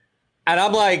 And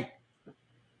I'm like,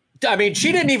 I mean,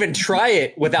 she didn't even try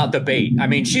it without the bait. I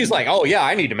mean, she's like, oh yeah,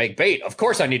 I need to make bait. Of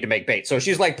course I need to make bait. So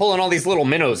she's like pulling all these little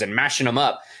minnows and mashing them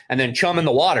up and then chumming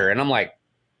the water. And I'm like,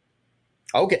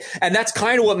 okay. And that's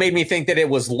kind of what made me think that it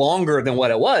was longer than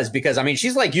what it was, because I mean,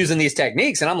 she's like using these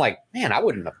techniques and I'm like, man, I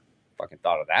wouldn't have fucking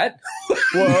thought of that.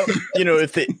 Well,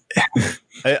 if they,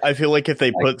 I feel like if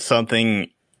they put something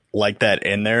like that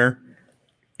in there,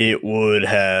 it would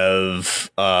have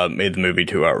made the movie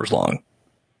 2 hours long.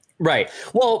 Right.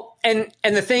 Well, and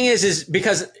the thing is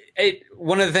because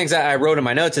one of the things that I wrote in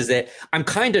my notes is that I'm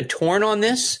kind of torn on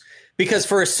this, because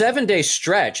for a 7-day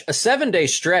stretch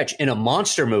in a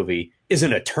monster movie is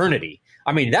an eternity.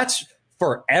 I mean, that's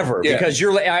forever, because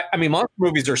monster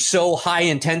movies are so high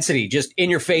intensity, just in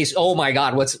your face. Oh my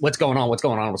God, what's going on? What's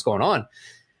going on? What's going on?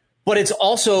 But it's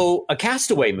also a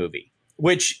Castaway movie,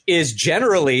 which is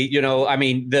generally,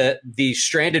 the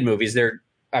stranded movies,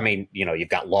 you've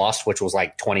got Lost, which was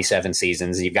like 27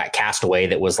 seasons. You've got Castaway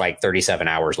that was like 37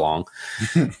 hours long.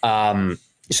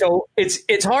 So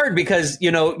it's hard because,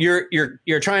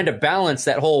 you're trying to balance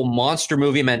that whole monster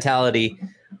movie mentality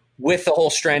with the whole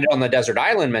stranded on the desert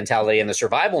island mentality and the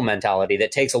survival mentality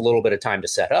that takes a little bit of time to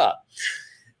set up.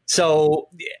 So,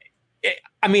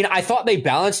 I thought they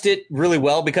balanced it really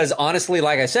well, because honestly,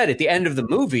 like I said, at the end of the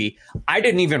movie, I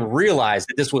didn't even realize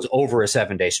that this was over a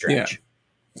 7-day stretch.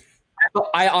 Yeah.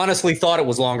 I honestly thought it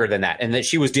was longer than that, and that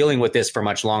she was dealing with this for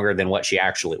much longer than what she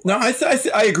actually was. No,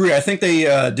 I agree. I think they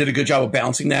did a good job of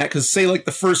balancing that, because say like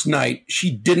the first night,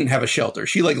 she didn't have a shelter.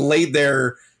 She like laid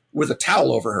there with a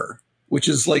towel over her, which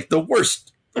is like the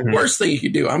worst thing you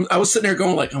could do. I was sitting there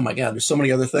going like, oh my God, there's so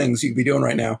many other things you could be doing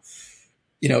right now.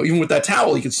 even with that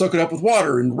towel, you can soak it up with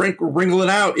water and wrinkle it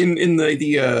out in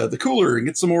the cooler and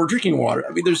get some more drinking water.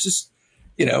 I mean, there's just,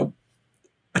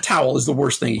 a towel is the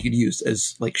worst thing you could use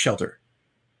as like shelter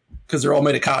because they're all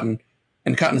made of cotton,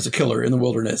 and cotton is a killer in the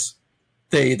wilderness.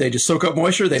 They just soak up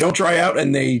moisture. They don't dry out,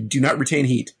 and they do not retain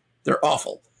heat. They're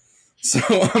awful. So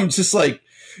I'm just like,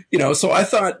 so I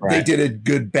thought they did a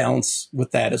good balance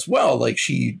with that as well. Like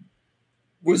she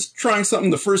was trying something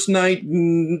the first night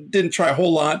and didn't try a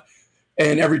whole lot.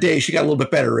 And every day she got a little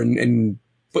bit better.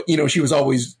 But she was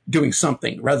always doing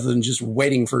something rather than just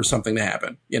waiting for something to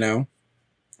happen,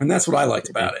 And that's what I liked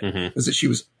about it, is that she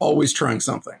was always trying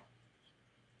something.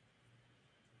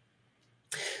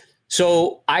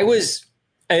 So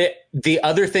the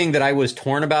other thing that I was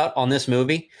torn about on this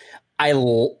movie,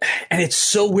 and it's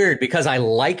so weird because I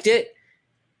liked it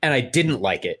and I didn't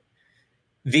like it.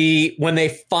 When they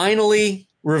finally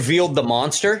revealed the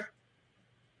monster,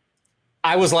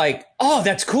 I was like, oh,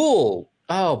 that's cool.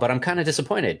 Oh, but I'm kind of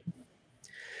disappointed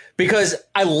because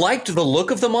I liked the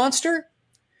look of the monster,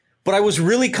 but I was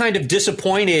really kind of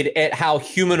disappointed at how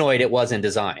humanoid it was in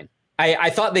design.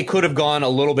 I thought they could have gone a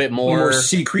little bit more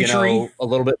sea creature-y? a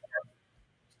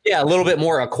little bit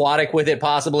more aquatic with it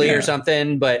possibly or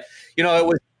something. But, it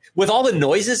was with all the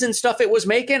noises and stuff it was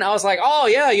making. I was like, oh,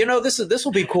 yeah, this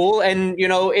will be cool. And,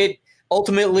 it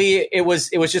ultimately it was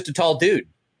just a tall dude.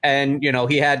 And,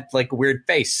 he had like a weird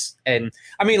face. And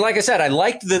I mean, like I said, I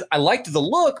liked the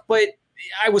look, but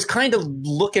I was kind of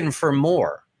looking for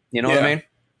more. You know what I mean?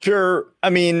 Sure.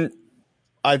 I mean,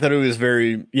 I thought it was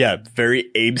very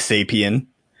Abe Sapien,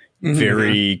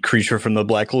 very Creature from the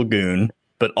Black Lagoon,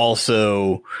 but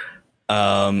also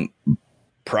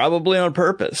probably on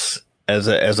purpose as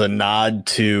a nod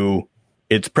to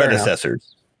its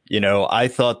predecessors. I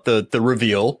thought the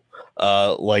reveal,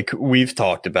 like we've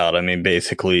talked about, I mean,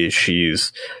 basically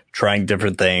she's trying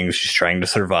different things. She's trying to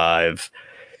survive.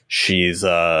 She's,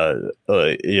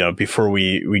 before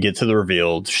we get to the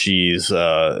reveal, she's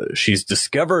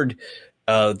discovered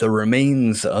the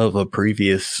remains of a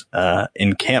previous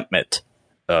encampment.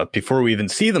 Before we even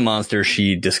see the monster,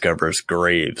 she discovers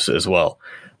graves as well.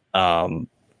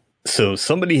 So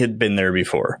somebody had been there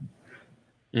before,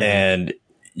 and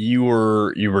you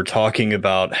were talking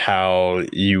about how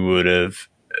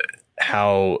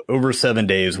over 7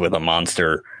 days with a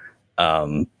monster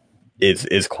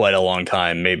is quite a long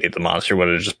time. Maybe the monster would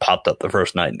have just popped up the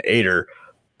first night and ate her,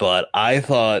 but I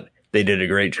thought they did a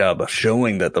great job of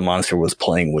showing that the monster was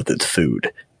playing with its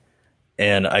food.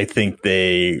 And I think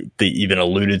they even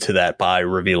alluded to that by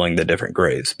revealing the different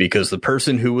graves, because the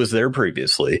person who was there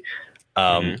previously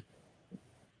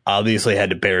obviously had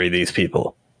to bury these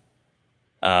people.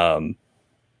 Probably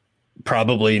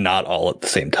not all at the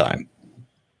same time.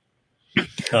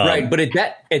 Right. But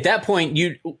at that point,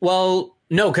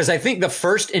 no, because I think the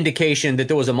first indication that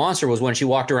there was a monster was when she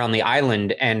walked around the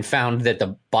island and found that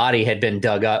the body had been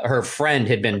dug up. Her friend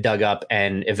had been dug up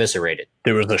and eviscerated.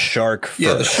 There was a shark first.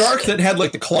 Yeah, the shark that had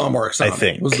like the claw marks on I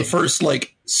think. it was the first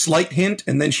like slight hint,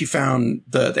 and then she found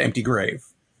the empty grave,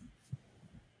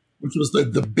 which was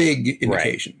the big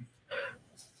indication. Right.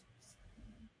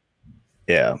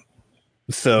 Yeah.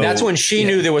 So that's when she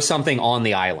knew there was something on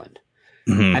the island.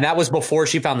 And that was before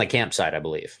she found the campsite, I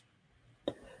believe.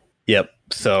 Yep.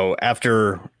 So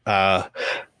after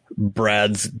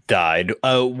Brad's died,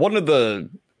 one of the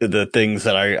things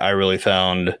that I really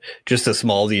found, just a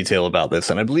small detail about this,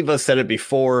 and I believe I said it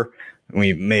before,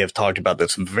 we may have talked about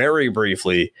this very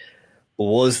briefly,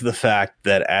 was the fact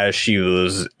that as she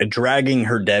was dragging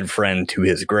her dead friend to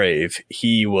his grave,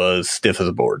 he was stiff as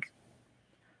a board.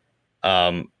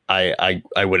 I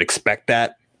would expect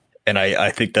that, and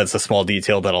I think that's a small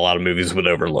detail that a lot of movies would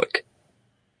overlook.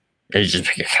 He's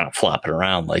just kind of flopping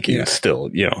around like he's still,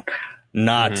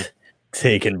 not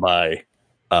taken by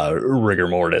rigor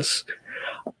mortis.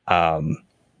 Did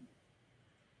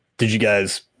you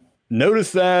guys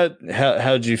notice that?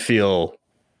 How did you feel?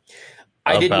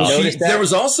 I didn't notice that. There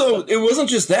was also, it wasn't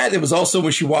just that. It was also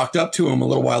when she walked up to him a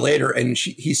little while later and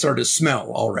he started to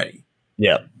smell already.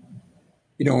 Yeah.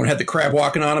 When had the crab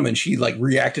walking on him and she like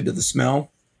reacted to the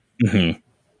smell.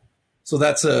 So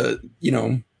that's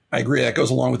I agree. That goes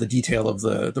along with the detail of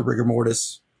the rigor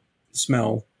mortis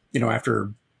smell,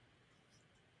 after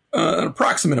an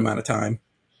approximate amount of time,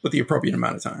 but the appropriate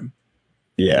amount of time.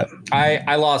 Yeah.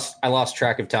 I lost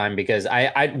track of time because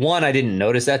I didn't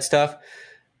notice that stuff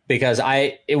because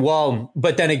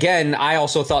but then again, I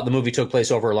also thought the movie took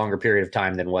place over a longer period of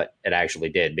time than what it actually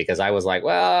did, because I was like,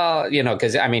 well,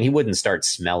 because I mean, he wouldn't start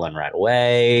smelling right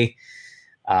away.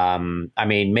 I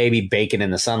mean, maybe baking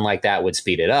in the sun like that would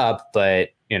speed it up, but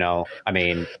You know, I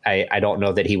mean, I don't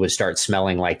know that he would start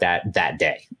smelling like that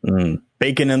day.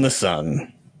 Bacon in the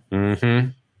sun. Mm-hmm.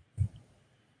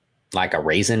 Like a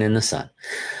raisin in the sun.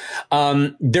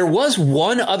 There was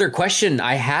one other question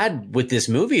I had with this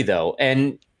movie, though,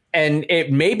 and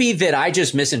it may be that I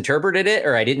just misinterpreted it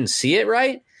or I didn't see it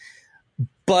right,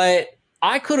 but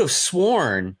I could have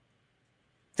sworn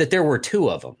that there were two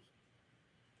of them.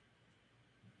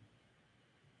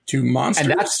 Two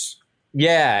monsters?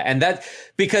 And that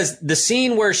because the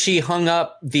scene where she hung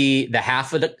up the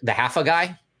half a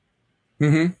guy,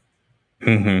 and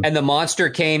the monster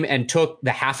came and took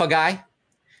the half a guy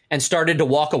and started to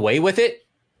walk away with it,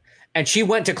 and she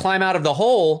went to climb out of the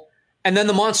hole, and then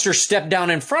the monster stepped down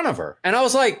in front of her, and I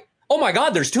was like, "Oh my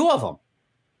God, there's two of them."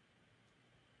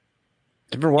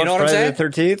 Ever watch Friday the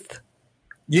 13th?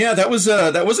 Yeah, that was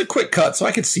a quick cut, so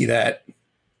I could see that,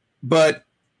 but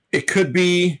it could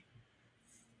be.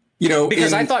 You know,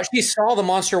 because I thought she saw the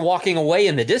monster walking away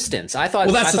in the distance. I thought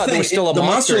there was still a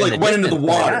monster. The monster went into the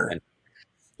water.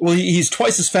 Well, he's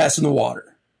twice as fast in the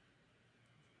water.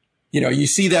 You know, you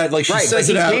see that she says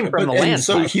it out, came from the land.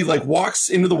 So he walks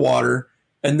into the water,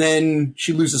 and then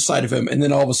she loses sight of him, and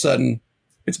then all of a sudden,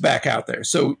 it's back out there.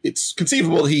 So it's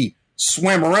conceivable that he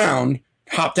swam around,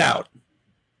 hopped out.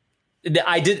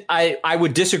 I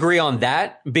would disagree on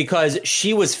that because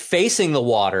she was facing the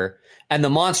water. And the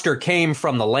monster came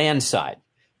from the land side.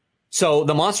 So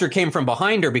the monster came from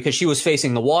behind her because she was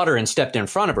facing the water and stepped in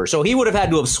front of her. So he would have had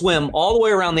to have swum all the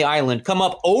way around the island, come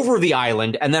up over the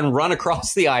island, and then run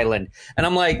across the island. And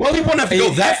I'm like, well, he wouldn't have to go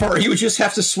that far. He would just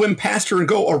have to swim past her and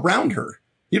go around her.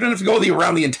 You don't have to go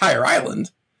around the entire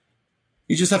island.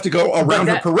 You just have to go around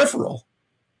her peripheral.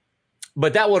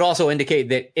 But that would also indicate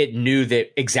that it knew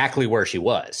that exactly where she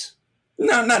was.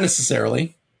 No, not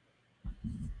necessarily.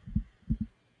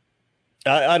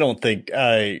 I don't think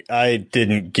I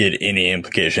didn't get any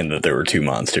implication that there were two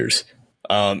monsters.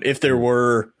 If there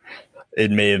were,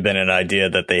 it may have been an idea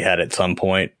that they had at some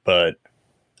point, but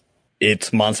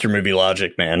it's monster movie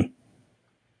logic, man.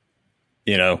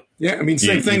 You know? Yeah, I mean,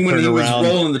 same thing when he was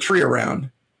rolling the tree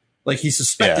around. Like, he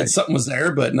suspected something was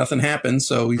there, but nothing happened,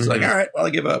 so he's like, all right, well,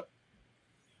 I give up.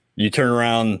 You turn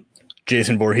around,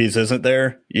 Jason Voorhees isn't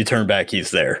there. You turn back, he's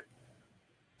there.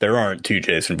 There aren't two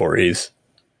Jason Voorhees.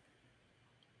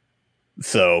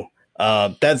 So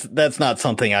that's not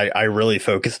something I really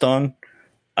focused on.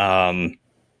 I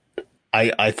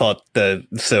thought the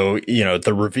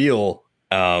reveal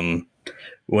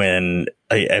when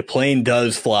a plane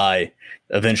does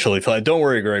eventually fly. Don't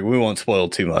worry, Greg, we won't spoil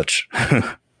too much.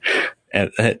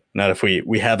 And not if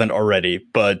we haven't already,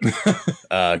 but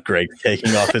Greg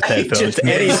taking off his headphones and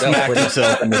he smacked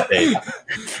himself in the face.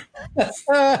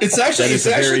 It's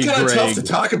actually kind of tough to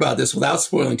talk about this without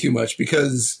spoiling too much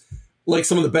because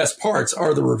some of the best parts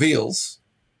are the reveals.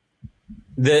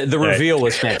 The reveal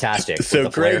was fantastic. So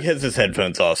Greg has his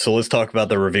headphones off. So let's talk about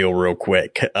the reveal real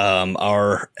quick.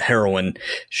 Our heroine,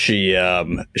 she,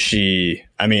 I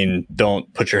mean,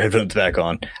 don't put your headphones back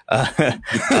on.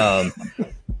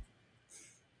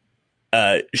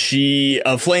 A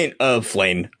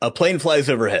plane flies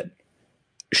overhead.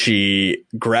 She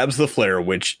grabs the flare,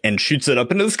 and shoots it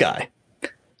up into the sky,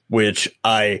 which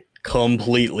I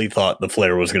completely thought the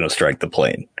flare was going to strike the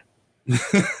plane.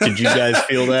 Did you guys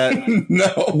feel that?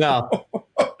 No.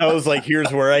 I was like,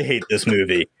 here's where I hate this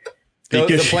movie. The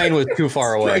plane was too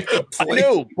far away. I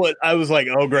know, but I was like,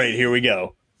 oh, great, here we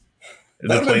go.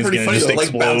 The plane's going to just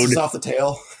explode. Bounces off the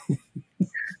tail.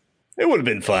 It would have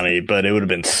been funny, but it would have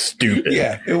been stupid.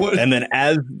 Yeah, it would. And then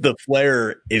as the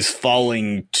flare is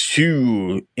falling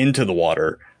into the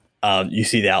water, you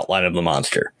see the outline of the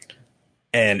monster.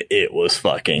 And it was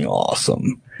fucking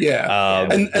awesome. Yeah.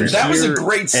 And that was a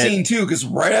great scene, too, because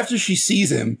right after she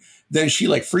sees him, then she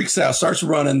freaks out, starts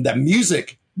running. That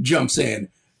music jumps in.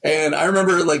 And I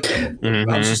remember I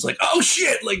was just like, oh,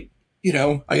 shit. I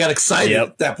got excited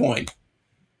at that point.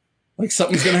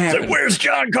 Something's going to happen. Where's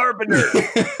John Carpenter?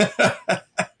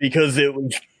 Because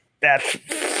that's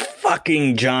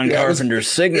fucking John Carpenter's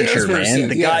signature, man.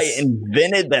 The guy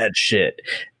invented that shit.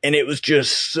 And it was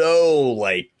just so,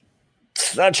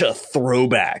 such a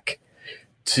throwback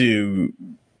to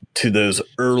those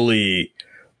early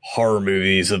horror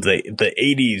movies of the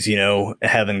 80s,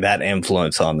 having that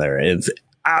influence on there. It's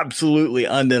absolutely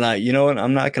undeniable. You know what?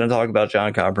 I'm not going to talk about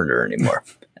John Carpenter anymore,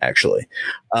 actually.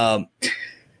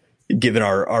 Given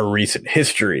our recent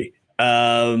history.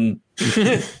 But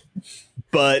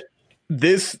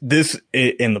this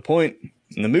in the point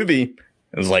in the movie,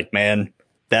 it was like, man,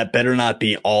 that better not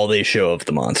be all they show of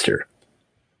the monster,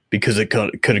 because it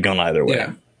could have gone either way.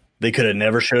 Yeah. They could have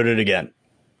never showed it again,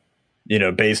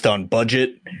 based on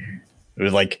budget It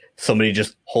was like somebody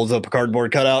just holds up a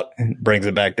cardboard cutout and brings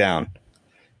it back down.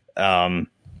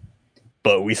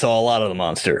 But we saw a lot of the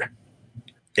monster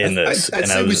in this, I'd and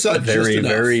say I we was saw very, just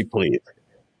enough. very pleased.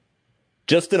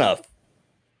 Just enough.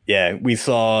 Yeah, we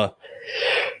saw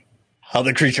how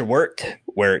the creature worked,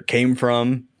 where it came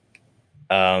from,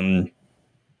 how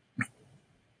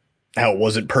it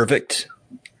wasn't perfect.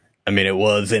 I mean, it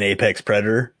was an apex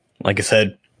predator. Like I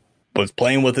said, was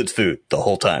playing with its food the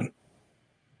whole time.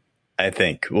 I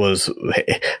think was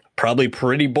probably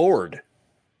pretty bored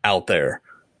out there.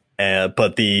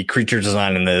 But the creature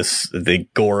design in this, the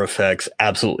gore effects,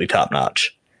 absolutely top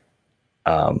notch.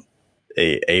 A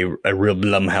real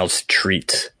Blumhouse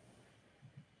treat.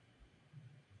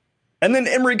 And then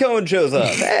Emery Cohen shows up.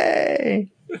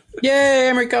 Hey! Yay,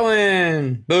 Emery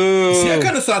Cohen! Boo! See, I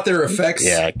kind of thought their effects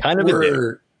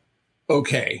were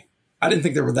okay. I didn't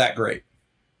think they were that great.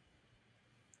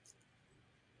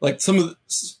 Like some of the...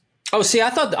 Oh, see, I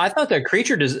thought the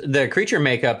creature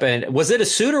makeup, and was it a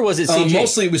suit or was it CG?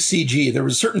 Mostly it was CG. There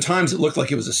was certain times it looked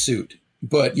like it was a suit,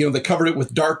 but they covered it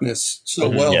with darkness so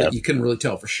well that you couldn't really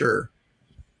tell for sure.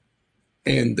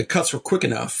 And the cuts were quick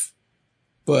enough,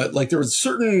 but like there was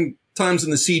certain times in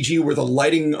the CG where the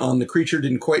lighting on the creature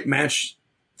didn't quite match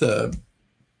the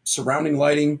surrounding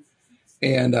lighting,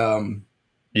 and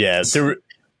there were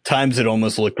times it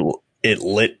almost looked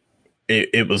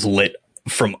it was lit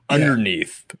from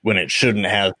underneath when it shouldn't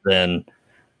have been.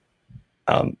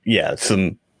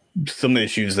 Some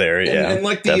issues there. And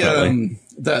like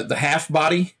the half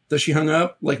body that she hung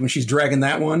up, like when she's dragging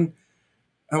that one,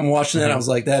 I'm watching that. I was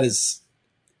like, that is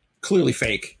clearly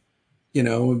fake,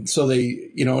 so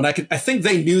they, and I think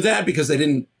they knew that because they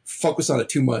didn't focus on it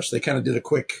too much. They kind of did a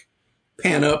quick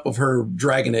pan up of her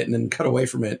dragging it and then cut away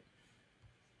from it.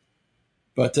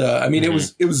 But, I mean, it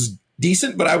was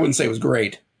decent, but I wouldn't say it was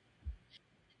great.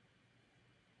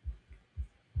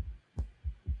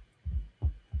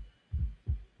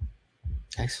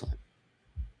 Excellent.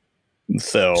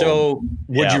 So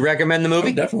would you recommend the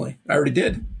movie? Oh, definitely. I already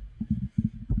did.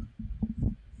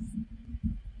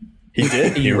 He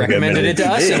did. You recommended it to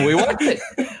us, and we watched it.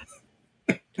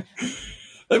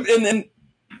 And then,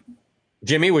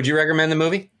 Jimmy, would you recommend the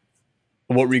movie?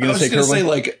 What were you going to say, Kirwin? Say,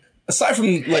 like, aside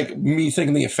from like me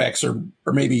thinking the effects are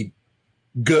maybe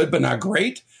good but not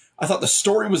great, I thought the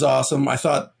story was awesome. I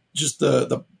thought just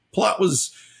the plot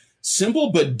was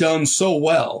simple but done so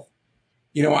well.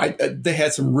 They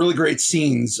had some really great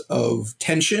scenes of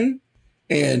tension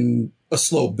and a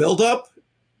slow buildup.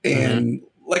 And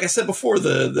like I said before,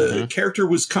 the character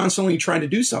was constantly trying to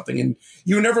do something. And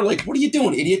you were never like, what are you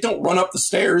doing, idiot? Don't run up the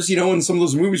stairs, in some of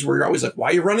those movies where you're always like,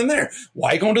 why are you running there? Why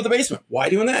are you going to the basement? Why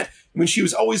doing that? I mean, she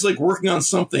was always like working on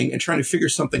something and trying to figure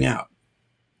something out.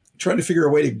 Trying to figure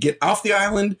a way to get off the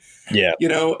island,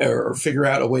 or figure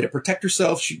out a way to protect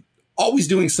herself. She always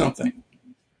doing something.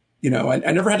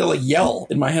 I never had to like yell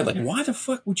in my head, like, why the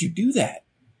fuck would you do that?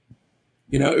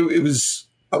 It was,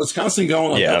 I was constantly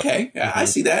going like, okay, I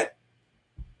see that,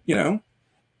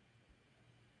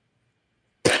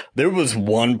 There was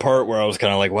one part where I was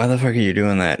kind of like, why the fuck are you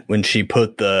doing that? When she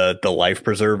put the life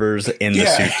preservers in the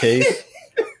suitcase.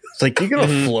 It's like, you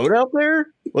gonna float out there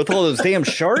with all those damn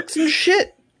sharks and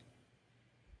shit?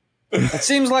 It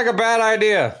seems like a bad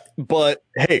idea. But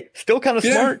hey, still kind of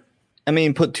smart. I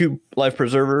mean, put 2 life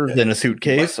preservers in a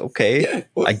suitcase. Okay,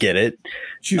 I get it.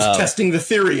 She was testing the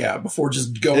theory out before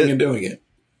just going and doing it.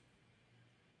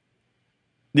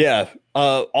 Yeah.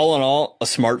 All in all, a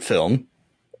smart film.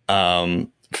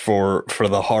 For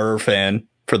the horror fan,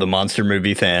 for the monster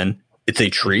movie fan, it's a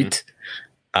treat.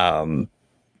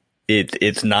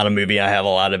 It's not a movie I have a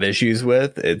lot of issues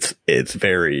with. It's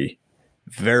very,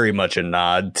 very much a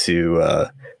nod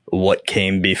to what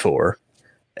came before,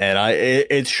 and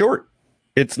it's short.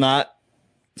 It's not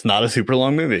a super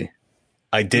long movie.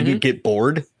 I didn't get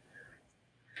bored.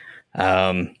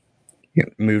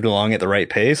 Moved along at the right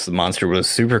pace. The monster was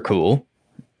super cool,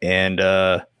 and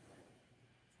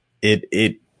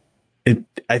it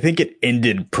I think it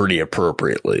ended pretty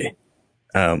appropriately.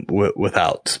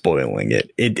 Without spoiling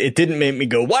it. It didn't make me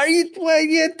go, why are you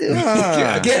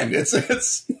again,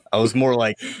 it's I was more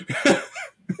like,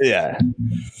 yeah,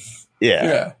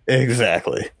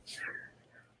 exactly.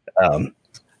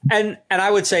 And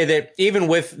I would say that even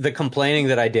with the complaining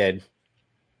that I did,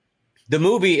 the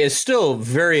movie is still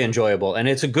very enjoyable and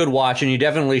it's a good watch, and you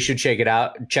definitely should check it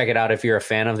out if you're a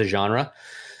fan of the genre.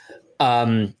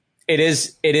 It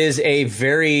is a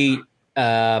very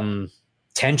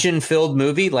tension-filled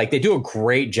movie. Like, they do a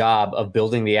great job of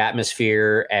building the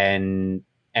atmosphere and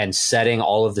setting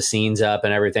all of the scenes up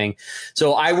and everything.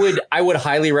 So I would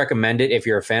highly recommend it if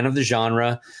you're a fan of the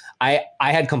genre. I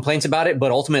had complaints about it,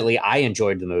 but ultimately I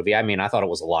enjoyed the movie. I mean, I thought it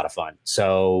was a lot of fun.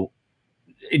 So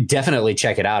definitely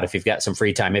check it out if you've got some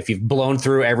free time. If you've blown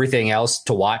through everything else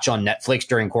to watch on Netflix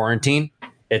during quarantine,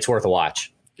 it's worth a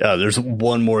watch. There's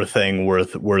one more thing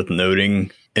worth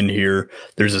noting in here.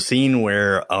 There's a scene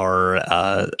where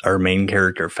our main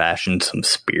character fashioned some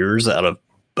spears out of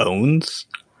bones.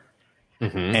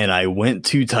 Mm-hmm. And I went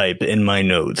to type in my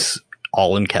notes,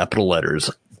 all in capital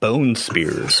letters, bone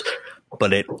spears,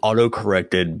 but it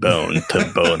auto-corrected bone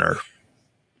to boner.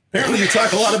 Apparently you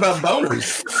talk a lot about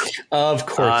boners. Of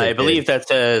course. I believe that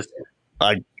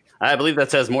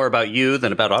says more about you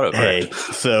than about autocorrect. Hey,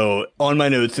 so on my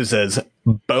notes it says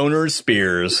boner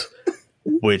spears,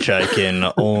 which I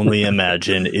can only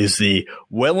imagine is the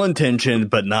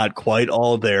well-intentioned but not quite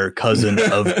all there cousin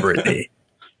of Brittany.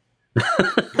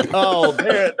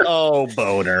 Boner.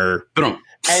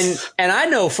 And I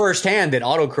know firsthand that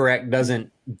autocorrect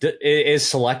is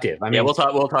selective. I mean, yeah, we'll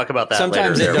talk about that.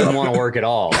 Sometimes later. it doesn't want to work at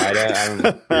all.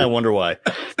 I wonder why.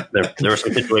 There were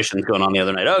some situations going on the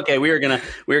other night. Okay, we are gonna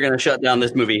shut down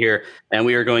this movie here, and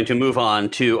we are going to move on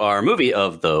to our movie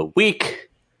of the week.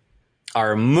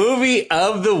 Our movie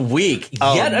of the week.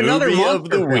 Yet another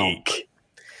monster film.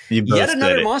 Yet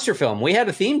another monster film. We had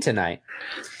a theme tonight.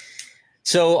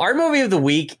 So our movie of the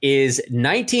week is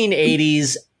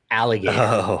 1980's Alligator.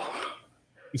 Oh.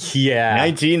 Yeah.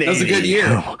 1980. That was a good year.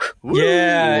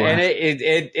 Yeah, and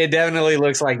it definitely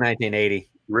looks like 1980.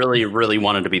 Really, really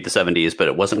wanted to be the 70s, but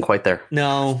it wasn't quite there.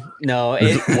 No. One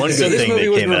good thing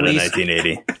that came out of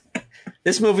 1980.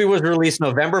 This movie was released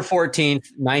November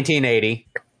 14th, 1980.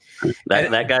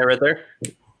 That guy right there?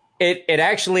 It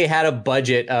actually had a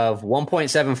budget of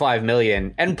 $1.75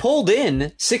 million and pulled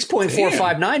in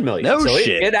 $6.459 million. No so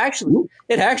shit. It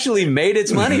actually made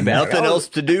its money back. Nothing else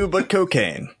to do but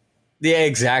cocaine. Yeah,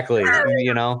 exactly.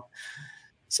 You know.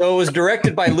 So it was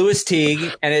directed by Louis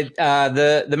Teague, and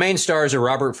the main stars are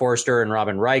Robert Forster and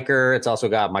Robin Riker. It's also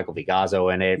got Michael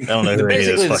Vigazzo in it. I don't know who any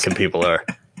of those fucking people are.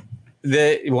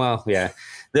 The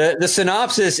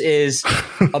synopsis is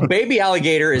a baby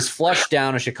alligator is flushed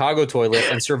down a Chicago toilet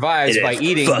and survives by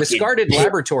eating discarded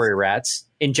laboratory rats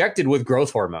injected with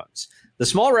growth hormones. The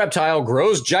small reptile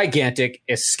grows gigantic,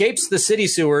 escapes the city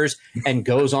sewers, and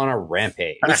goes on a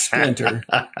rampage. Splinter.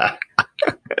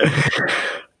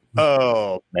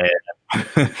 Oh, man.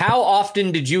 How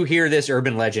often did you hear this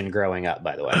urban legend growing up,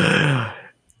 by the way?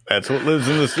 That's what lives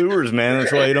in the sewers, man.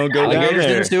 That's why you don't go down Alligators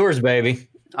there. in the sewers, baby.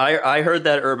 I heard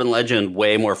that urban legend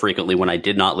way more frequently when I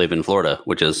did not live in Florida,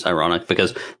 which is ironic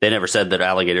because they never said that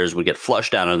alligators would get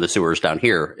flushed down into the sewers down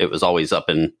here. It was always up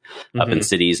in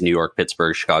cities, New York,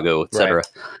 Pittsburgh, Chicago, etc. Right.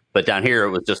 But down here, it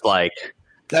was just like...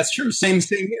 That's true. Same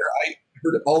here. I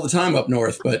heard it all the time up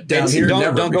north, but down here,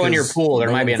 don't go in your pool.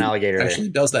 There might be an alligator actually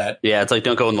there. Does that. Yeah, it's like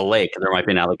don't go in the lake. There might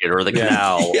be an alligator or the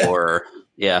canal or...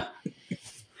 Yeah.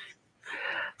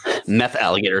 Meth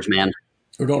alligators, man.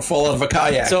 Or don't fall out of a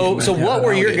kayak. So what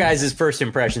were your guys' first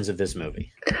impressions of this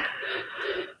movie?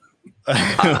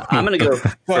 I'm going to go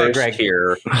first Greg.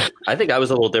 Here. I think I was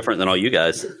a little different than all you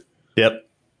guys. Yep.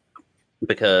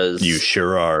 Because you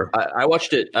sure are. I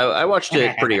watched it. I watched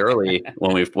it pretty early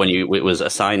it was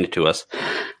assigned to us,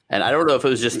 and I don't know if it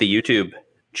was just the YouTube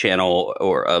channel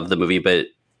or of the movie, but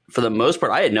for the most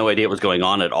part, I had no idea what was going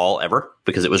on at all ever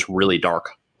because it was really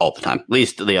dark all the time. At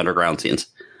least the underground scenes,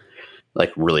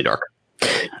 like really dark.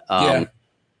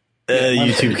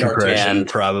 YouTube compression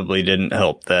probably didn't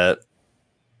help that.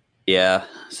 Yeah,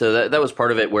 so that was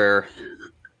part of it where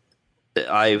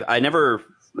I never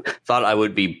thought I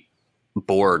would be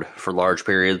bored for large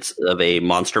periods of a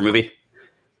monster movie,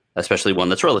 especially one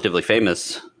that's relatively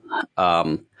famous.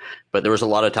 But there was a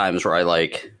lot of times where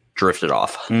I drifted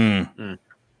off, and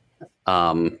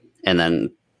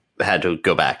then had to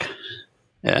go back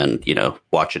and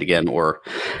watch it again, or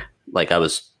I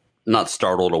was not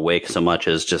startled awake so much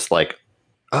as just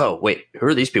oh wait, who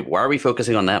are these people? Why are we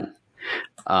focusing on them?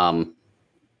 And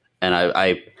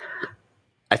I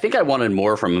think I wanted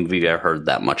more from a movie I heard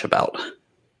that much about.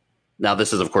 Now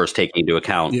this is of course taking into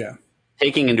account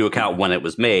when it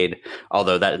was made,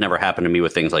 although that never happened to me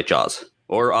with things like Jaws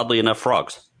or oddly enough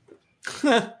Frogs.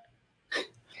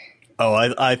 Oh,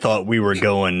 I thought we were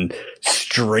going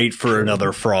straight for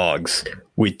another Frogs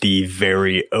with the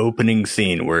very opening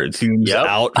scene where it zooms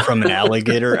out from an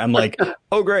alligator. I'm like,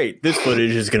 oh, great. This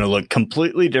footage is going to look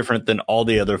completely different than all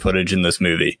the other footage in this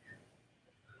movie.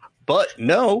 But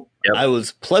no, I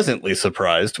was pleasantly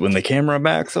surprised when the camera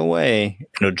backs away.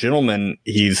 Gentleman,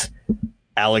 he's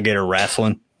alligator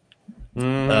wrestling,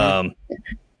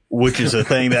 which is a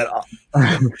thing that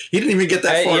he didn't even get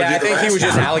that far. I think he was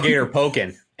just alligator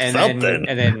poking. And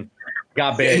then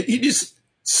got bit. He just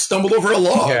stumbled over a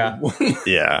log.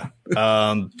 Yeah.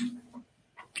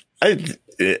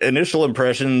 Initial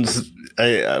impressions,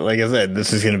 like I said,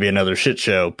 this is going to be another shit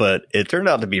show, but it turned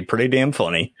out to be pretty damn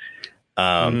funny.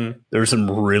 There were some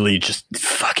really just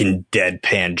fucking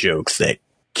deadpan jokes that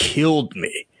killed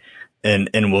me.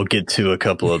 And we'll get to a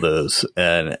couple of those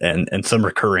and some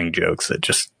recurring jokes that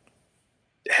just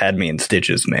had me in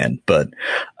stitches, man. But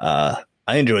I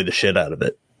enjoyed the shit out of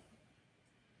it.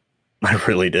 I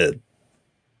really did.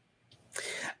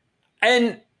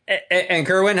 And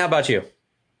Kirwin, how about you?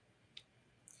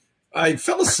 I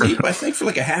fell asleep, I think, for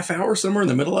like a half hour somewhere in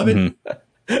the middle of it.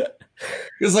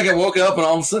 It was like I woke up and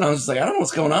all of a sudden I was just like, I don't know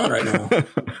what's going on right now.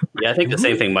 Yeah, I think the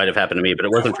same thing might have happened to me, but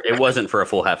it wasn't for a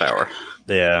full half hour.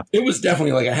 Yeah, it was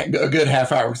definitely like a good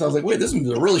half hour because I was like, wait, this is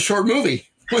a really short movie.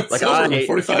 Like,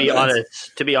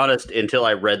 to be honest, until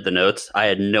I read the notes, I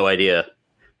had no idea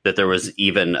that there was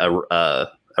even a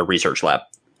research lab.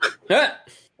 Yeah.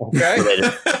 Okay.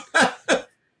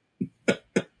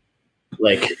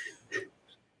 Like,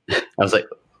 I was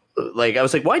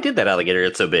like, why did that alligator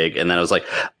get so big? And then I was like,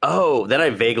 oh, then I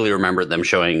vaguely remembered them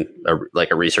showing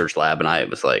a research lab, and I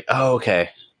was like, oh, okay,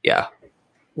 yeah.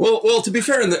 Well, to be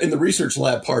fair, in the research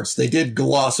lab parts, they did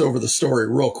gloss over the story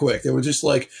real quick. They were just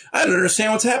like, I don't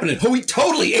understand what's happening. Oh, we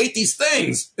totally ate these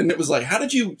things. And it was like, how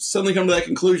did you suddenly come to that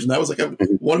conclusion? That was like a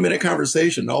 1 minute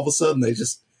conversation. All of a sudden, they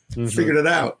just figured it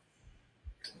out.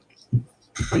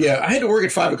 But yeah, I had to work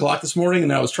at 5 o'clock this morning,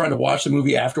 and I was trying to watch the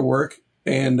movie after work,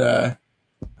 and I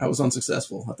was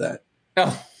unsuccessful at that.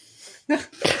 Oh.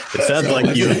 It sounds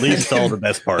like you at least saw the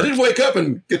best part. I did wake up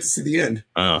and get to see the end.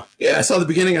 Oh. Yeah, I saw the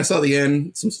beginning. I saw the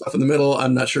end. Some stuff in the middle.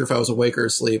 I'm not sure if I was awake or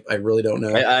asleep. I really don't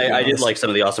know. I did like some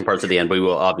of the awesome parts at the end, but we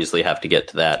will obviously have to get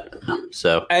to that.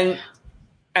 So and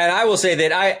I will say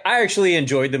that I actually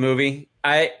enjoyed the movie.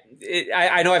 I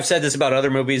know I've said this about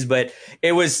other movies, but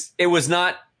it was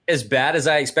not as bad as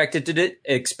I expected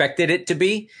it to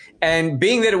be. And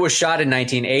being that it was shot in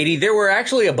 1980, there were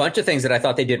actually a bunch of things that I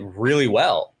thought they did really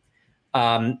well.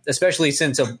 Especially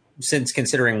since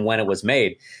considering when it was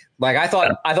made. Like I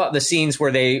thought the scenes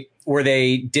where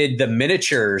they did the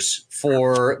miniatures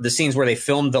for the scenes where they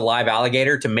filmed the live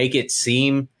alligator to make it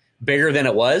seem bigger than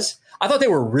it was, I thought they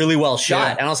were really well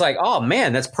shot. Yeah. And I was like, oh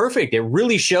man, that's perfect. It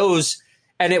really shows,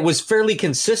 and it was fairly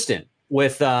consistent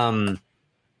with how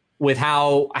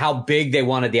big they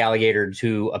wanted the alligator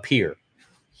to appear.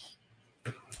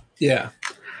 Yeah.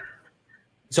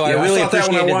 So I really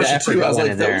appreciated that when I watched it too. I was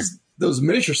like, those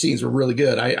miniature scenes were really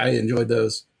good. I enjoyed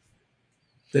those.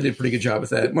 They did a pretty good job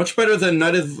with that. Much better than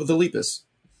Night of the Lepus.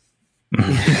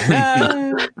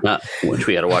 Which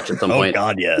we had to watch at some point. Oh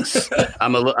God, yes.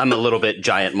 I'm a little bit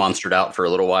giant monstered out for a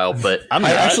little while, but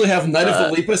I actually have Night of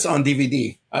the Lepus on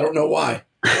DVD. I don't know why.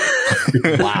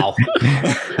 Wow.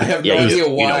 I have no idea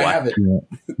why I have it.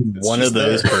 One of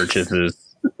those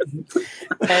purchases.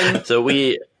 And so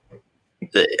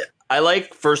I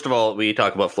like, first of all, we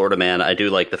talk about Florida Man. I do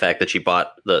like the fact that she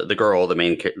bought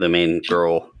the main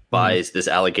girl buys this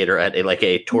alligator at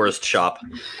a tourist shop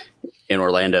in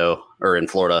Orlando or in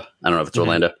Florida. I don't know if it's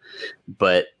Orlando,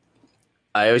 but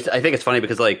I think it's funny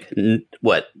because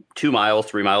 3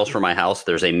 miles from my house,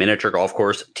 there's a miniature golf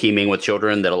course teeming with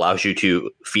children that allows you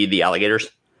to feed the alligators.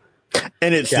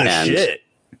 And it's shit.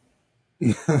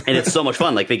 And it's so much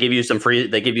fun. Like they give you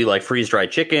freeze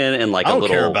dried chicken and like I don't a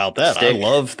little care about that. stick. I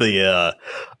love the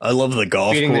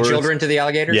golf feeding course. the children to the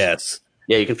alligators. Yes.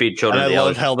 Yeah, you can feed children. And I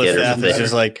love how the staff is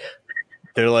just like,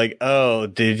 they're like, oh,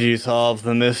 did you solve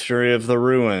the mystery of the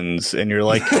ruins? And you're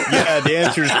like, yeah, the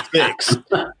answer's 6.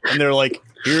 And they're like,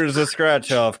 here's a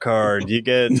scratch off card. You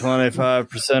get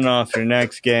 25% off your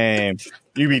next game.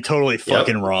 You'd be totally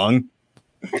fucking wrong.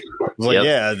 Like,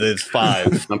 yeah, it's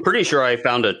 5. I'm pretty sure I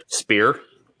found a spear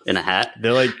in a hat.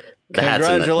 They're like,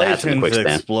 congratulations,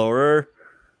 explorer.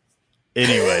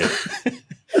 Anyway.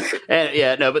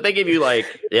 And but they give you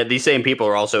these same people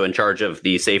are also in charge of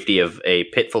the safety of a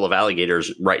pit full of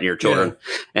alligators right near children.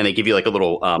 And they give you like a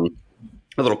little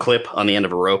clip on the end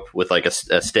of a rope with like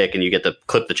a stick, and you get to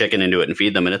clip the chicken into it and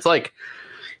feed them. And it's like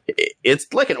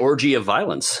an orgy of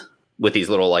violence with these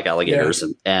little like alligators. Yeah.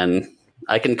 And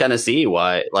I can kind of see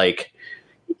why, like,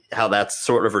 how that's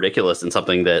sort of ridiculous and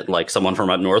something that like someone from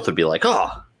up north would be like, oh,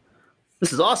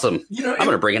 this is awesome. I'm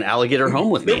going to bring an alligator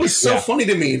home with me. It was so funny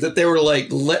to me that they were like,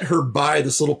 let her buy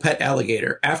this little pet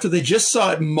alligator after they just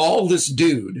saw it maul this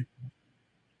dude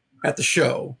at the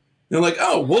show. They're like,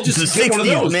 oh, we'll just get one of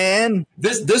those. Man.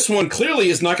 This one clearly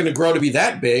is not going to grow to be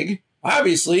that big.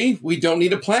 Obviously, we don't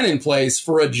need a plan in place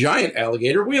for a giant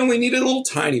alligator. We only need a little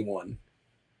tiny one.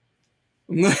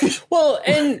 Well,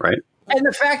 and right. And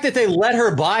the fact that they let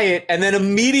her buy it, and then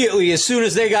immediately, as soon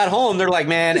as they got home, they're like,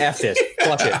 "Man, F this,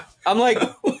 flush it." I'm like,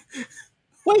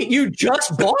 "Wait, you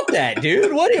just bought that,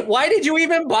 dude? Why did you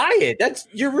even buy it?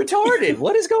 You're retarded.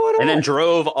 What is going on?" And then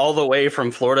drove all the way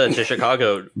from Florida to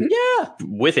Chicago. Yeah,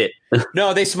 with it.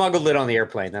 No, they smuggled it on the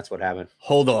airplane. That's what happened.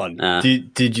 Hold on.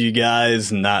 Did you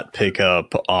guys not pick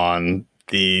up on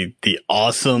the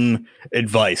awesome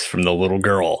advice from the little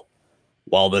girl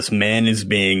while this man is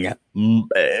being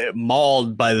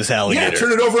mauled by this alligator? Yeah,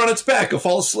 turn it over on its back. It'll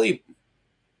fall asleep.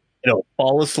 It'll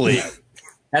fall asleep.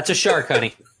 That's a shark,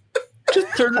 honey.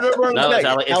 Just turn it over on its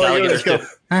back. It's alligators too.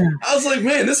 I was like,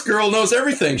 man, this girl knows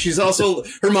everything. She's also,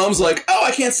 her mom's like, oh,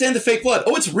 I can't stand the fake blood.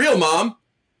 Oh, it's real, Mom.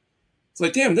 It's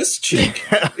like, damn, this chick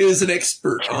is an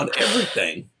expert on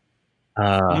everything.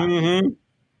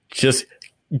 Just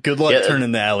good luck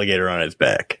turning the alligator on its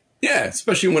back. Yeah,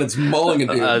 especially when it's mauling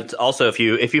a dude. Also, if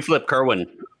you flip Kirwin,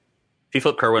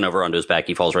 over onto his back,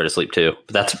 he falls right asleep too.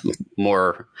 But that's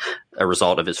more a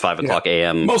result of his 5 o'clock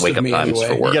a.m. wake up times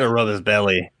for work. You got to rub his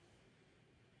belly.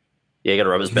 Yeah, you got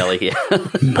to rub his belly. Yeah.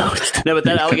 No, but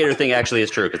that alligator thing actually is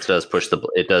true. It does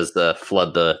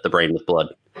flood the brain with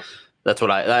blood. That's what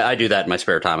I do that in my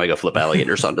spare time. I go flip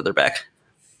alligators onto their back.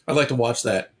 I'd like to watch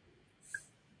that.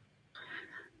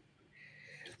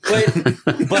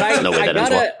 But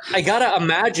I gotta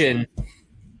imagine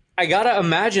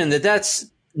that that's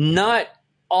not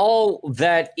all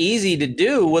that easy to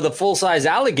do with a full size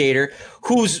alligator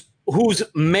whose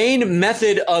main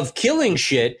method of killing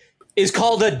shit is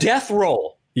called a death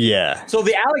roll. Yeah. So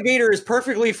the alligator is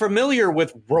perfectly familiar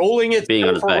with rolling its being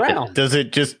on his back. around. Does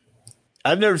it just?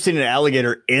 I've never seen an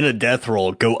alligator in a death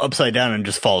roll go upside down and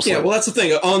just fall asleep. Yeah, well, that's the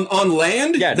thing. On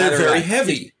land, they're very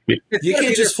heavy. You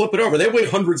can't just flip it over. They weigh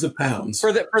hundreds of pounds.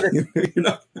 For the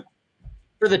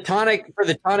tonic,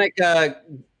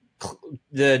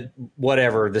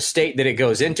 the state that it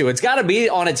goes into, it's got to be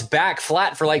on its back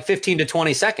flat for like 15 to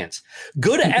 20 seconds.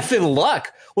 Good effing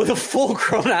luck with a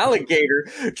full-grown alligator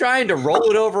trying to roll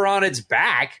it over on its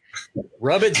back,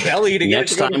 rub its belly to get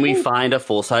Next time we find a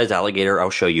full-size alligator,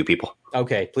 I'll show you people.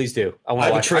 Okay, please do. I want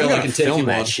to watch. I'm going to film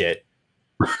that shit.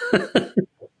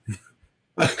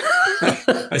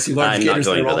 I see large I'm not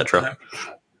going to that trail.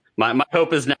 My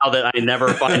hope is now that I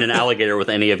never find an alligator with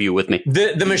any of you with me.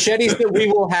 The machetes that we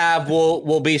will have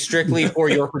will be strictly for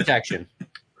your protection.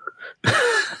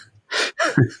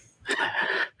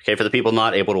 Okay, for the people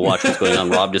not able to watch what's going on,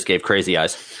 Rob just gave crazy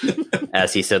eyes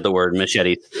as he said the word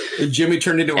machete. And Jimmy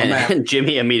turned into a map. And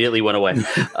Jimmy immediately went away.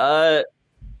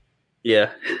 Yeah.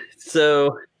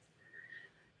 So,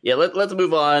 yeah, let's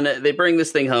move on. They bring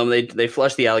this thing home. They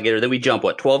flush the alligator. Then we jump,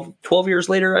 12 years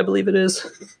later, I believe it is.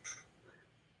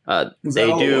 They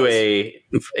do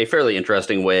a fairly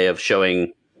interesting way of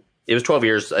showing. It was 12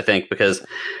 years, I think, because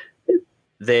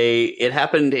it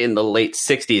happened in the late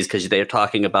 60s because they're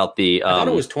talking about the. I thought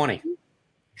it was 20.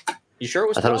 You sure it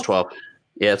was 12? I thought it was 12.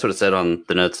 Yeah, that's what it said on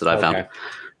the notes that I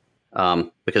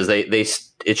found. Because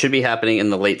it should be happening in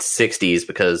the late 60s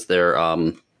because they're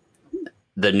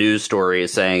the news story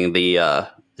is saying the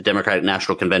Democratic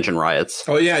National Convention riots.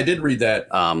 Oh yeah, I did read that.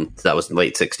 That was the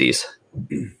late 60s.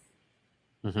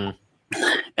 Mm-hmm.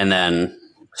 And then,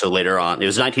 so later on, it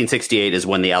was 1968 is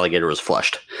when the alligator was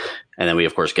flushed. And then we,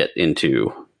 of course, get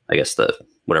into, I guess,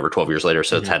 12 years later.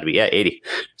 So it's had to be 80.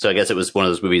 So I guess it was one of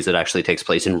those movies that actually takes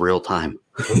place in real time.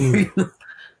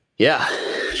 Yeah.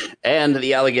 And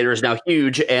the alligator is now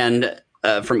huge. And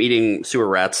from eating sewer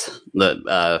rats,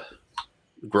 the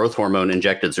growth hormone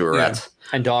injected sewer rats.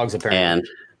 And dogs, apparently.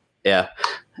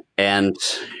 And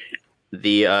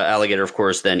the alligator, of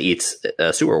course, then eats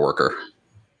a sewer worker.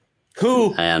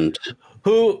 A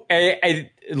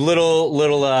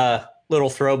little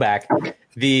throwback.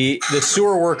 The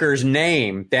sewer worker's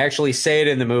name, they actually say it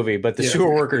in the movie, but the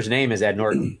sewer worker's name is Ed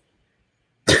Norton.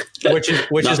 Which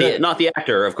is not the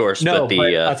actor, of course. No,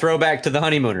 but a throwback to the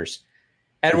Honeymooners.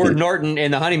 Edward Norton in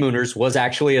the Honeymooners was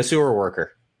actually a sewer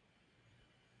worker.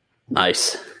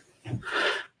 Nice.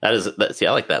 See,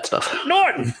 I like that stuff.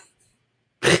 Norton.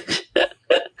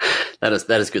 That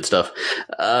is good stuff.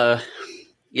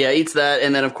 Eats that,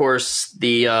 and then of course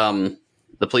the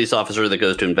police officer that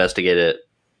goes to investigate it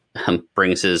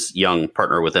brings his young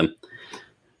partner with him,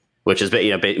 which is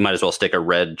you might as well stick a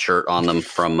red shirt on them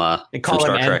from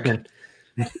Star Trek. Ensign.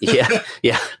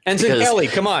 Yeah. Ensign Kelly,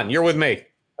 come on, you're with me.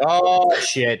 Oh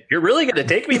shit! You're really going to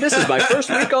take me? This is my first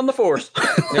week on the Force.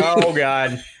 Oh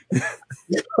god.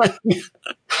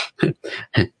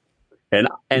 And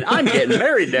I'm getting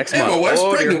married next month. My wife's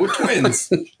pregnant with twins.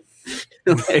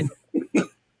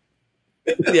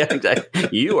 Yeah, exactly.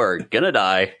 You are gonna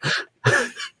die.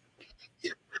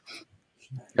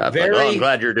 God, Very, I'm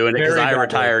glad you're doing it because very I bad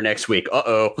retire next week.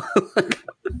 Uh-oh.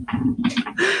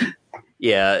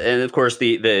 Yeah, and of course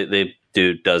the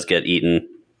dude does get eaten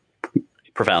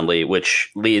profoundly,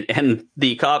 and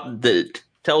the cop that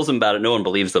tells him about it, no one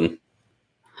believes them.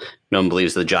 No one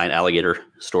believes the giant alligator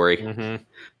story. Mm-hmm.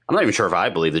 I'm not even sure if I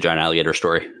believe the giant alligator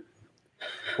story.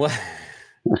 What?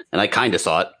 And I kind of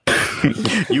saw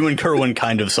it. You and Kirwin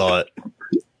kind of saw it.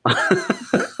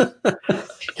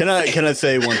 Can I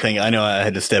say one thing? I know I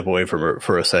had to step away from her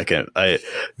for a second. I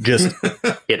just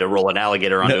He had to roll an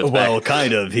alligator onto his back. well,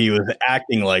 kind of. He was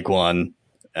acting like one.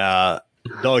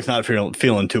 Dog's not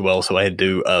feeling too well, so I had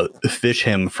to fish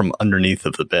him from underneath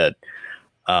of the bed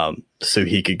so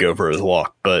he could go for his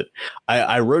walk. But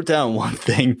I wrote down one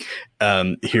thing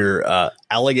here.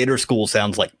 Alligator school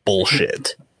sounds like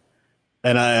bullshit.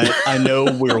 And I know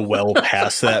we're well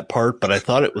past that part, but I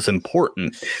thought it was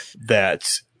important that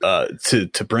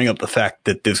to bring up the fact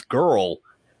that this girl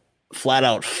flat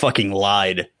out fucking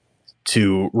lied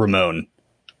to Ramon,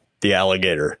 the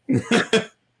alligator.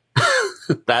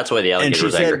 That's why the alligator And she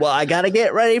was said, angry. well, I got to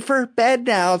get ready for bed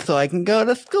now so I can go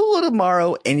to school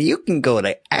tomorrow. And you can go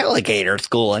to alligator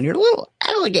school on your little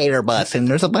alligator bus. And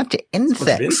there's a bunch of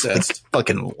insects. Incest.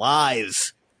 Fucking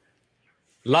lies.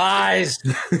 Lies.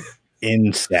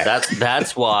 Insects.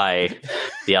 That's why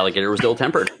the alligator was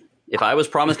ill-tempered. If I was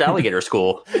promised alligator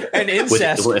school And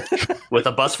incest. with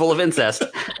a bus full of incest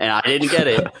and I didn't get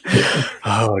it,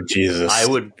 Oh, Jesus. I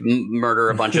would murder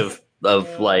a bunch of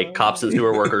like cops and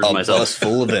sewer workers a myself. bus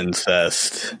full of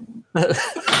incest.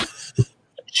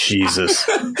 Jesus.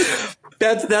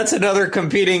 That's another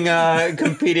competing show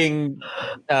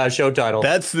title.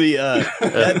 That's the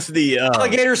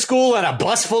Alligator School and a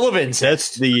bus full of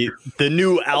insects. that's the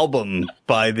new album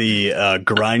by the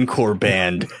grindcore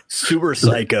band Sewer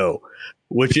Psycho,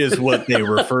 which is what they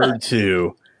referred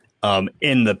to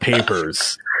in the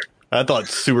papers. I thought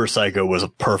Sewer Psycho was a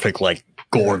perfect like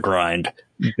gore grind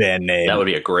band name. That would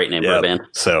be a great name for a band.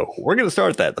 So we're gonna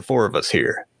start that, the four of us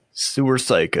here. Sewer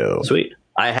Psycho. Sweet.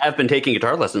 I have been taking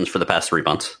guitar lessons for the past 3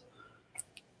 months.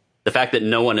 The fact that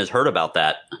no one has heard about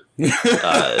that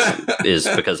is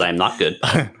because I'm not good.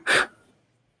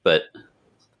 But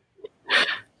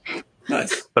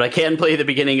Nice. I can play the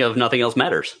beginning of Nothing Else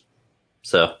Matters.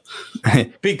 So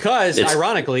Because, It's-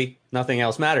 ironically, nothing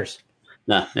else matters.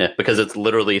 because it's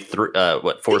literally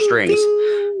 4 strings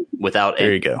without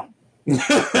There a, you go.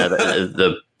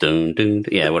 the dun, dun,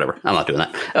 yeah, whatever. I'm not doing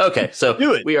that. Okay, so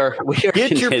Do it. we are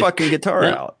Get your fucking guitar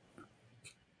Yeah. out.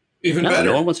 Even No, better.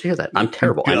 no one wants to hear that. I'm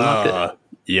terrible. I'm not good.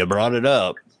 You brought it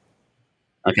up.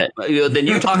 Okay, then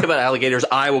you talk about alligators.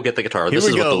 I will get the guitar. Here This we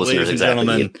is what go, the listeners ladies and exactly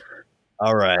gentlemen. need.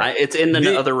 All right. It's in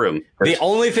the other room. The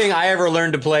only thing I ever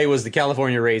learned to play was the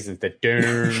California Raisins. The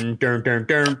dun dun dun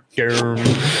dun dun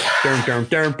dun dun dun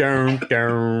dun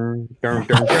dun dun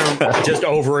dun dun, just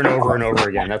over and over and over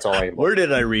again. That's all I. Where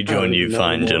did I rejoin you,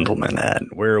 fine gentlemen, at?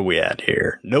 Where are we at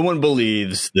here? No one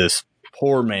believes this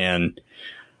poor man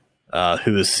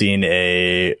who has seen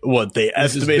what they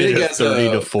This is estimated big a as 30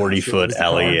 a- to 40 foot what's the car?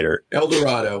 alligator. El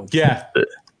Dorado. Yeah,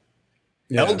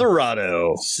 Yeah. El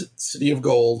Dorado. City of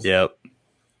Gold. Yep.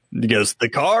 He goes, the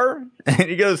car? And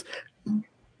he goes,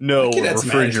 no, Kid had some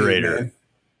refrigerator.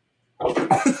 attitude,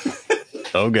 man.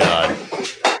 Oh, God.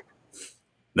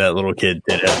 That little kid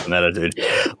did have some attitude.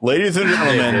 Ladies and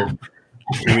gentlemen,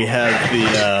 we have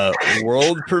the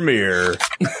world premiere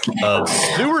of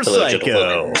Sewer Hello, Psycho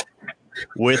gentlemen.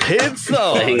 with his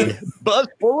song, Bus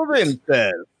Full of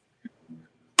Incest.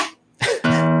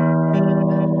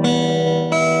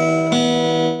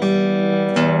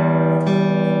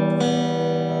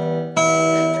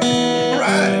 All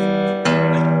right.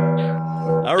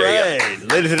 All There you right,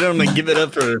 ladies and gentlemen, give it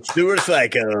up for Sewer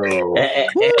Psycho.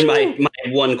 And my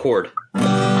one chord.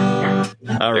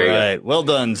 All There you right, well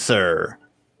done, sir.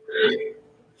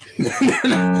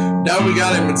 Now we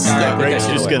got him. It's stuck. Greg's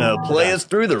just gonna play us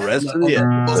through the rest of the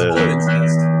episode.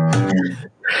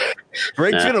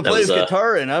 Greg's gonna That play his was,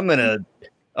 guitar, and I'm gonna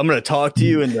talk to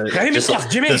you in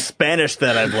the Spanish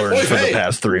that I've learned Oy for the vey.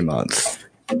 past 3 months.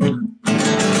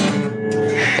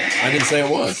 I didn't say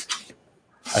it was.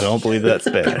 I don't believe that's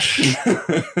Spanish.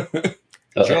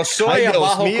 yo soy Ay, Dios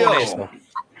abajo mío. con eso.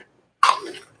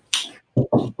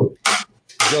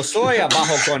 Yo soy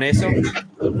abajo con eso.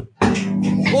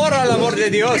 Por el amor de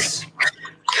Dios.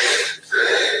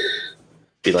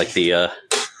 Be like the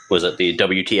was it the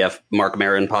WTF Mark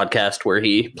Maron podcast where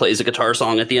he plays a guitar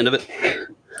song at the end of it?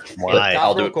 Why?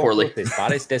 I'll do it Con poorly. cortes,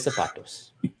 pares de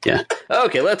zapatos. Yeah.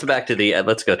 Okay, let's go back to the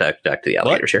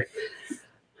alligators here.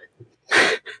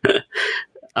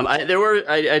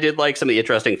 I did like some of the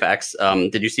interesting facts.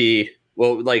 Did you see?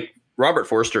 Well, like Robert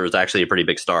Forster is actually a pretty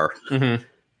big star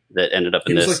that ended up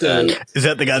in He was this. like Is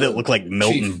that the guy that looked like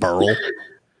Milton Chief. Berle?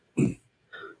 No,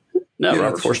 Yeah, Robert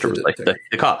that's Forster just was like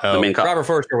the cop, the Oh. main cop. Robert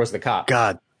Forster was the cop.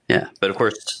 God. Yeah, but of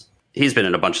course he's been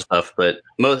in a bunch of stuff. But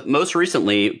most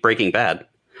recently, Breaking Bad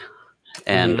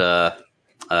and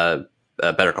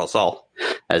Better Call Saul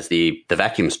as the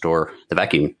vacuum store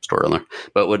owner.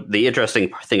 But what the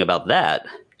interesting thing about that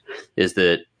is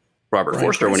that Robert Bryan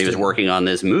Forster, when he was Cranston. working on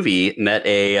this movie, met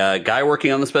a guy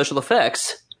working on the special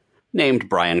effects named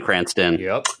Bryan Cranston.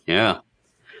 Yep. Yeah.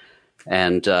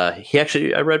 And I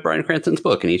read Bryan Cranston's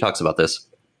book, and he talks about this.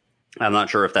 I'm not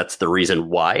sure if that's the reason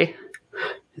why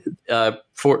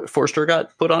Forster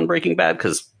got put on Breaking Bad,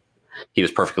 because he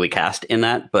was perfectly cast in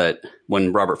that. But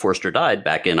when Robert Forster died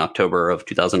back in October of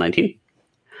 2019,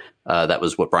 that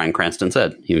was what Bryan Cranston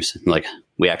said. He was like,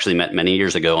 "We actually met many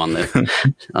years ago on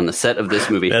the set of this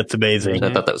movie." That's amazing. So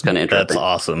I thought that was kind of interesting. That's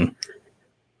awesome.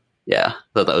 Yeah, I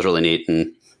thought that was really neat.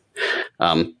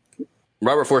 And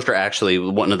Robert Forster, actually,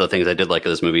 one of the things I did like of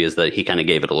this movie is that he kind of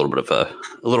gave it a little bit of a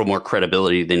little more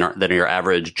credibility than your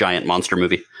average giant monster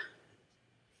movie.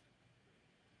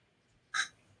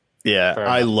 Yeah, Fair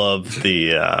I enough. love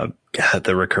the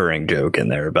recurring joke in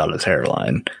there about his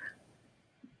hairline.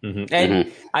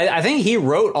 And I think he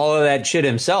wrote all of that shit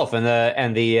himself, and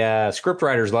the script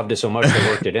writers loved it so much they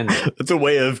worked it in there. It's a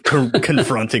way of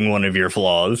confronting one of your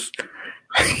flaws.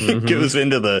 He goes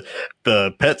into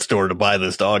the pet store to buy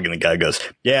this dog, and the guy goes,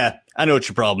 "Yeah, I know what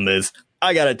your problem is.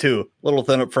 I got it too. Little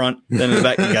thin up front." Then in the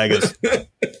back, the guy goes,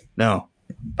 "No,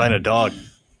 find a dog."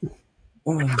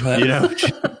 You know.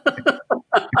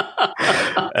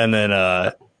 And then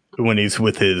when he's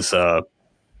with his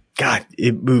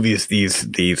movies,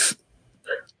 these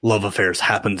love affairs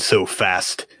happen so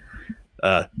fast.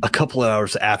 A couple of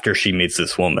hours after she meets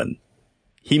this woman,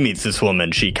 he meets this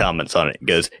woman. She comments on it and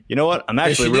goes, "You know what? I'm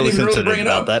actually she really didn't really sensitive bring it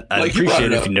about up. that. I'd Like, you brought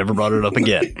appreciate it it up." if you never brought it up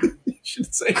again." You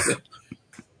should say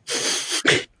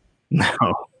that. No.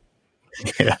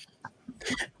 Yeah.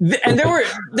 And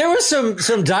there was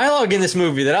some dialogue in this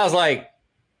movie that I was like,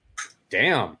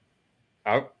 damn.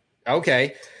 Oh,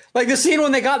 okay. Like the scene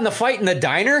when they got in the fight in the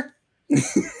diner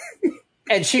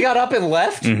and she got up and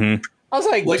left. I was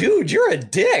like, dude, you're a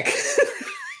dick.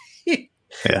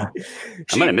 Yeah.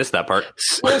 I might have missed that part.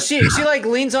 Well, she like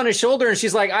leans on his shoulder and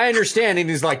she's like, I understand. And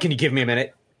he's like, can you give me a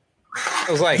minute? I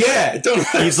was like, Yeah, don't.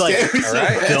 He's like, scare me so all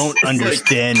right. fast. "Don't It's like,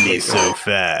 understand me so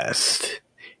fast.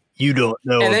 You don't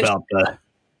know And then about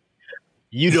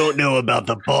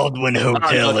the Baldwin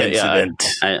Hotel Okay, yeah, incident."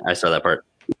 I saw that part.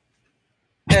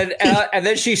 and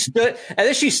then she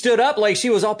stood up like she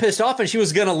was all pissed off and she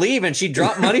was gonna leave and she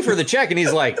dropped money for the check and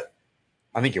he's like,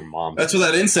 I think your mom. That's where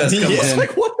that incest comes It's in.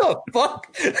 like, what the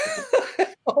fuck?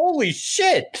 Holy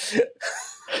shit.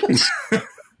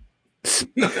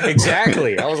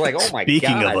 Exactly. I was like, oh my Speaking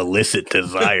god. of illicit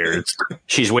desires,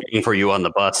 She's waiting for you on the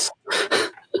bus.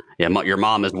 Yeah, your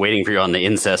mom is waiting for you on the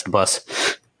incest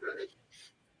bus.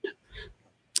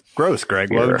 gross,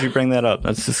 Greg. Why would you bring that up?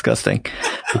 That's disgusting.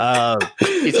 He's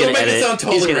It'll going make it sound to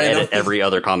totally random. edit every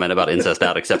other comment about incest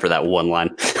out except for that one line.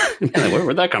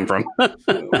 Where'd that come from?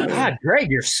 God,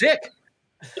 Greg, you're sick.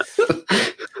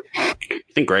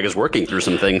 I think Greg is working through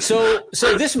some things. So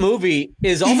this movie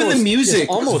is Even almost the music is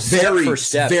almost was step very, for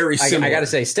step. very I similar got to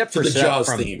say, step to for the step Jaws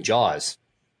from theme. Jaws.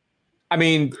 I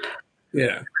mean,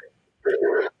 Yeah,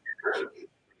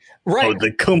 right,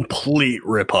 The complete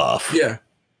ripoff. yeah.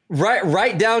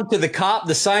 right down to the cop,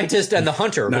 the scientist, and the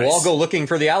hunter who Nice. all go looking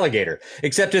for the alligator.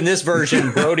 Except in this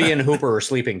version, Brody and Hooper are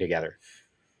sleeping together.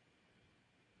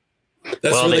 That's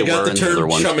Well, where they they got were the in the other term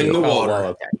ones, chumming too. the Oh, water. well,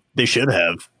 okay. They should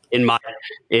have. In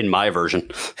my version.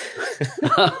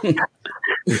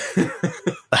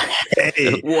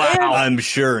 Hey, Wow. I'm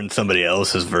sure in somebody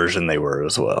else's version they were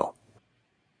as well.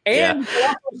 And they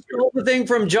also stole the thing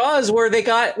from Jaws where they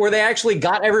actually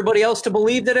got everybody else to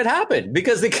believe that it happened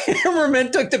because the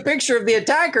cameraman took the picture of the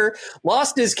attacker,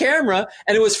 lost his camera,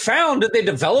 and it was found that they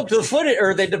developed the footage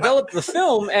or they developed the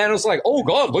film, and it was like, oh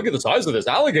god, look at the size of this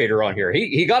alligator on here.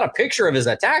 He got a picture of his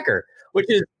attacker, which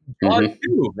is Jaws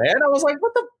 2, man. I was like,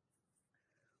 what a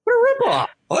ripoff.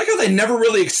 I like how they never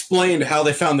really explained how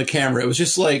they found the camera. It was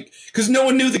just like, because no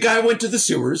one knew the guy went to the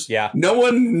sewers. Yeah. No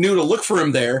one knew to look for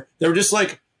him there. They were just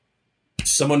like,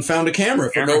 someone found a camera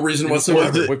for no reason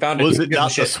whatsoever. We found it. Was it Good not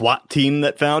the shit. SWAT team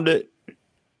that found it?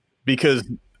 Because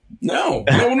No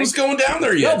one was going down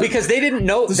there yet. No, because they didn't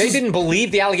know. They didn't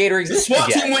believe the alligator the existed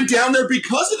SWAT yet. team went down there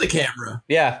because of the camera.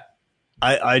 Yeah.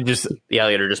 I just The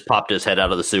alligator just popped his head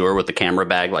out of the sewer with the camera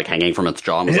bag like hanging from its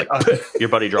jaw and was like, your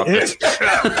buddy dropped this.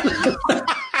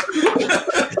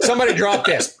 Somebody dropped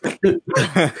this.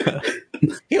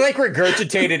 He like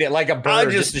regurgitated it like a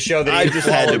bird just to show that he just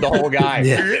swallowed the whole guy.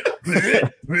 Yeah.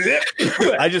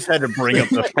 I just had to bring up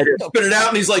the Spit it out,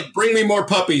 and he's like, "Bring me more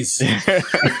puppies."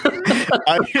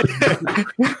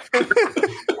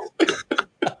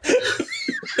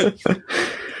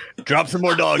 Drop some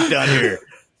more dogs down here.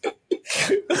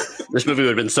 This movie would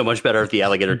have been so much better if the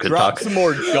alligator could Drop talk. some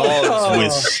more dogs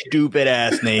with stupid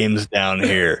ass names down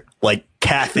here, like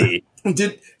Kathy.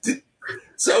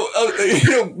 So,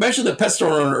 mentioned the pet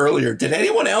store owner earlier. Did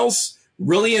anyone else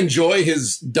really enjoy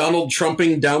his Donald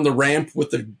Trumping down the ramp with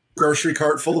the grocery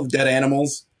cart full of dead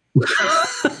animals?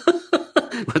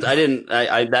 But I didn't.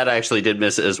 That I actually did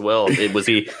miss it as well. Was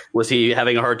he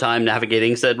having a hard time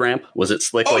navigating said ramp? Was it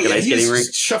slick like an ice skating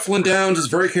rink? Shuffling down just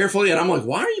very carefully, and I'm like,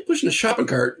 why are you pushing a shopping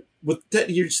cart with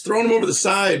that? You're just throwing them over the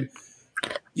side.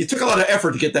 You took a lot of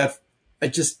effort to get that.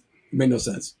 It just made no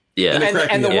sense. Yeah,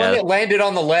 and the one that landed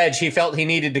on the ledge, he felt he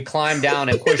needed to climb down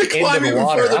and push into the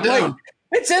water. I'm like,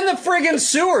 it's in the friggin'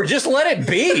 sewer. Just let it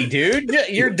be, dude.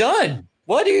 You're done.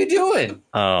 What are you doing?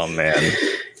 Oh man.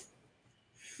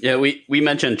 Yeah, we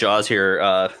mentioned Jaws here.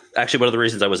 Actually, one of the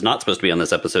reasons I was not supposed to be on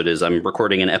this episode is I'm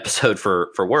recording an episode for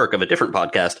work of a different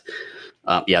podcast.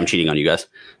 Yeah, I'm cheating on you guys.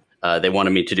 They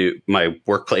wanted me to do, my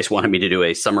workplace wanted me to do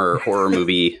a summer horror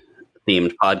movie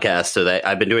themed podcast. So that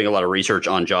I've been doing a lot of research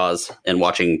on Jaws and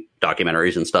watching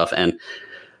documentaries and stuff. And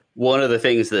one of the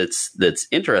things that's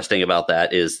interesting about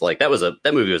that is like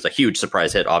that movie was a huge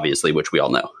surprise hit, obviously, which we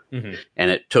all know. Mm-hmm. And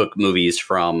it took movies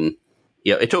from.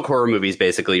 Yeah, it took horror movies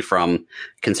basically from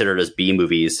considered as B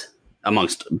movies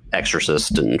amongst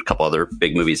Exorcist and a couple other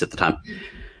big movies at the time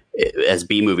as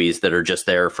B movies that are just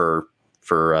there for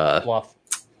fluff.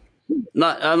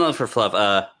 Not for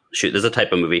fluff. Shoot, there's a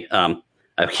type of movie. I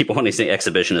keep wanting to say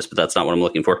exhibitionist, but that's not what I'm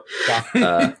looking for.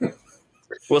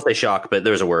 We'll say shock, but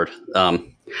there's a word.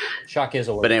 Shock is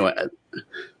a word. But anyway,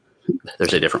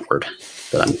 there's a different word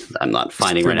that I'm not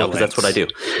finding right now because that's what I do.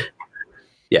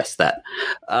 Yes, that.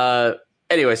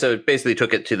 Anyway, so it basically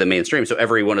took it to the mainstream. So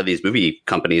every one of these movie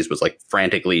companies was like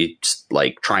frantically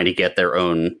like trying to get their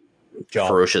own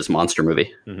ferocious monster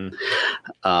movie.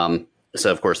 Mm-hmm.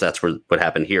 So of course that's what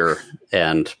happened here,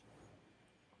 and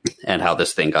how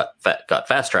this thing got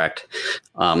fast tracked.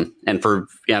 And for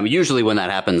usually when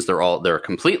that happens, they're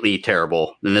completely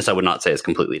terrible. And this I would not say is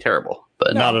completely terrible,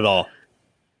 but not at all.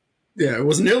 Yeah, it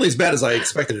wasn't nearly as bad as I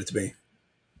expected it to be.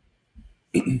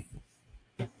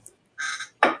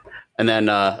 And then,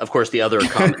 of course, the other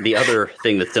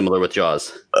thing that's similar with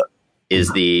Jaws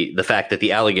is the fact that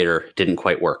the alligator didn't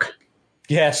quite work.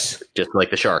 Yes. Just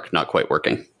like the shark, not quite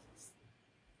working.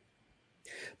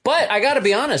 But I got to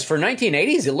be honest, for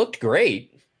 1980s, it looked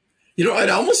great. You know, I'd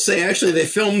almost say, actually, they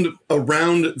filmed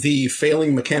around the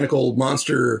failing mechanical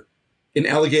monster in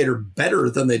Alligator better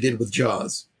than they did with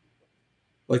Jaws.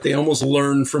 Like, they almost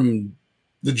learned from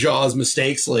the Jaws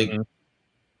mistakes, like... Mm-hmm.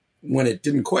 When it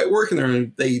didn't quite work,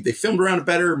 and they filmed around it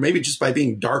better, maybe just by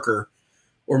being darker,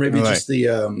 or maybe just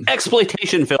the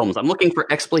exploitation films. I'm looking for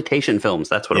exploitation films.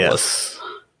 That's what it was.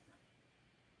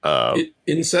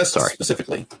 Incest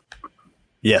specifically.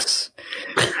 Yes.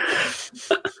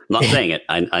 Not saying it.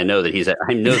 I know that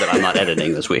I know that I'm not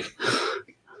editing this week.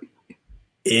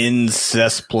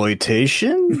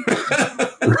 Incestploitation?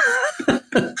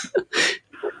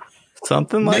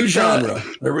 Something like new that. Genre.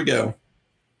 There we go.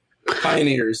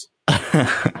 Pioneers.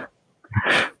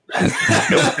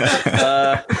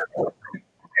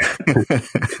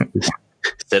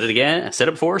 Said it again. Said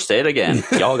it before. Say it again.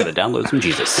 Y'all got to download some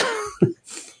Jesus.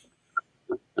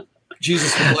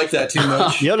 Jesus would like that too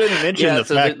much. Y'all didn't mention the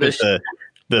fact that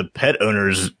the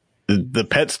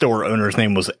pet store owner's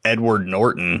name was Edward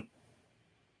Norton.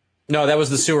 No, that was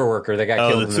the sewer worker that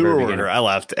got killed. The sewer worker. I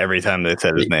laughed every time they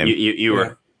said his name.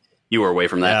 You were away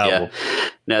from that. Yeah.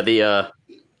 Now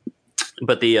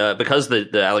because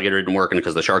the alligator didn't work and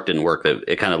because the shark didn't work,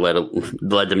 it kind of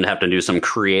led them to have to do some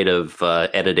creative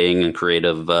editing and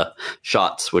creative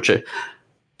shots, to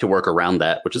work around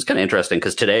that, which is kind of interesting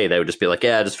because today they would just be like,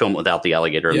 yeah, just film it without the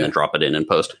alligator and then drop it in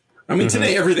post. I mean,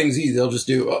 today everything's easy. They'll just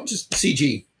do just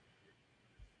CG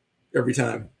every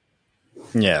time.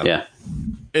 Yeah. Yeah.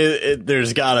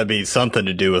 There's got to be something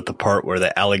to do with the part where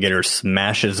the alligator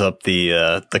smashes up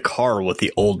the car with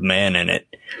the old man in it.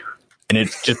 And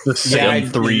it's just the same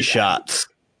three shots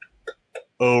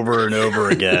over and over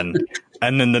again.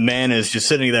 And then the man is just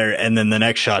sitting there. And then the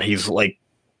next shot, he's like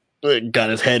got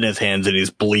his head in his hands and he's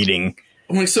bleeding.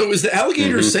 I'm like, so is the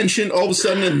alligator sentient all of a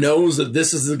sudden and knows that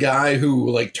this is the guy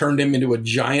who like turned him into a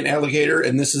giant alligator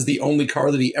and this is the only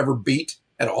car that he ever beat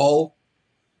at all?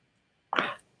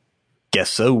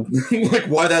 Guess so. Like,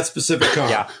 why that specific car?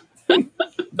 Yeah.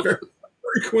 Very, very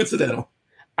coincidental.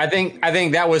 I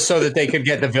think that was so that they could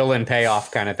get the villain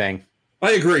payoff kind of thing.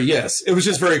 I agree. Yes, it was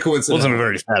just very coincidental. Wasn't a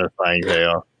very satisfying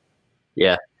payoff.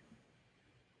 Yeah.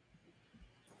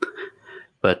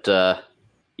 But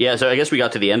yeah, so I guess we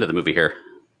got to the end of the movie here,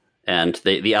 and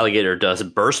the alligator does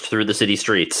burst through the city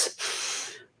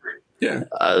streets. Yeah,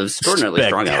 extraordinarily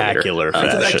strong alligator. Spectacular so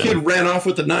that fashion. kid ran off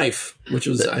with the knife, which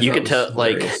was you could tell,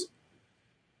 like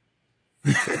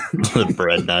The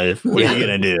bread knife. What are you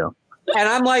gonna do? And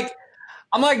I'm like,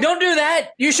 don't do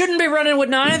that. You shouldn't be running with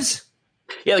knives.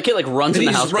 Yeah, the kid like runs in he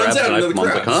the just house, runs grabs out the into knife. the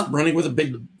Mom's crowd, like, huh? running with a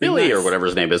big Billy knife. or whatever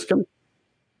his name is. Come.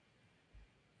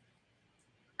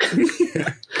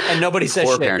 And nobody says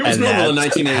Poor shit. parent. It was And normal in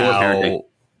that's 1980. how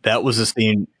that was a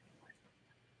scene.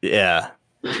 Yeah.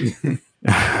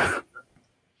 I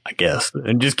guess.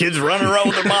 And just kids running around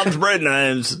with their mom's bread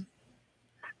knives.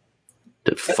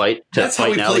 To fight That's how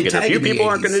we an played alligator. tag If you in the people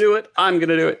aren't 80s. going to do it, I'm going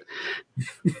to do it.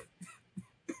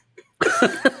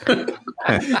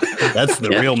 That's the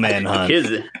real manhunt. Kids.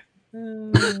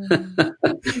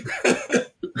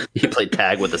 He played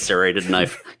tag with a serrated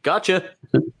knife. Gotcha.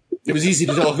 It was easy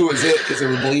to tell who was it because they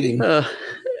were bleeding.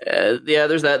 Yeah,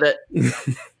 there's that.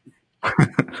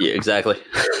 Yeah, exactly.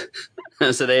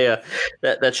 So they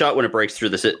that shot when it breaks through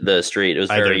the street. It was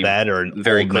Either very that or an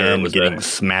very old clear. It man was getting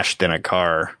smashed in a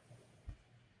car.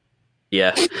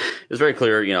 Yeah, it was very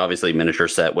clear. You know, obviously miniature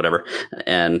set, whatever,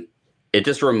 and it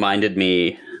just reminded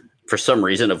me for some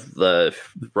reason of the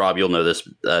Rob. You'll know this.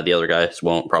 The other guys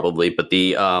won't probably, but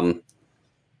the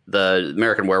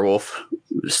American Werewolf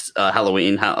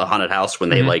Halloween haunted house when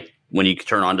they when you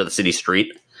turn onto the city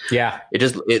street. Yeah,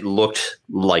 it looked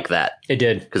like that. it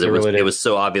did Because really it was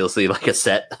so obviously like a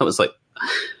set. I was like,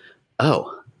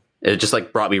 oh, it just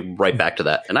like brought me right back to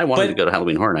that. And I wanted to go to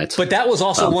Halloween Horror Nights. But that was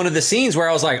also one of the scenes where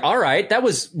I was like, all right, that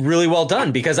was really well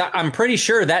done, because I'm pretty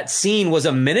sure that scene was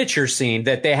a miniature scene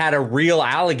that they had a real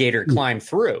alligator climb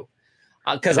through.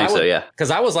 Because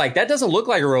I was like, that doesn't look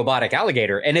like a robotic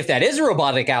alligator. And if that is a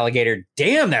robotic alligator,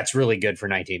 damn, that's really good for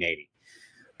 1980.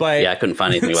 But yeah, I couldn't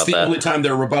find anything It's about the that. only time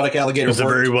their robotic alligator It was a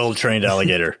worked. very well trained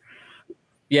alligator.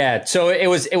 yeah, so it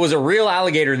was a real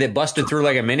alligator that busted through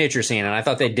like a miniature scene, and I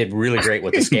thought they did really great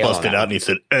with the He scale. busted out and he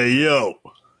said, "Hey yo."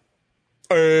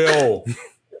 Ayo.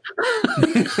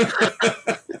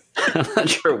 I'm not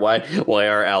sure why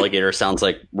our alligator sounds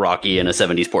like Rocky in a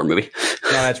 70s porn movie.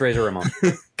 No, that's Razor Ramon.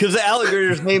 Because the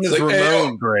alligator's name is Like, Ramon,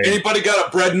 hey, Greg. anybody got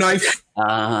a bread knife?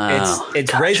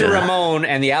 It's gotcha. Razor Ramon,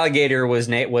 and the alligator was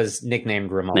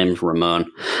nicknamed Ramon. Named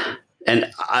Ramon.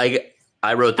 And I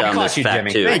wrote down caught this you, fact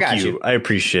Jimmy. too. I Thank got you. you. I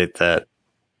appreciate that.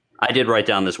 I did write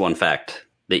down this one fact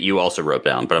that you also wrote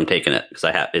down, but I'm taking it because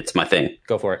it's my thing.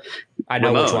 Go for it. I know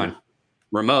Ramon. which one.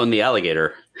 Ramon, the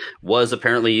alligator, was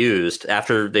apparently used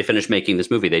after they finished making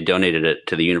this movie. They donated it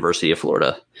to the University of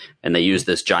Florida, and they used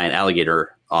this giant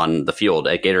alligator on the field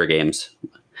at Gator games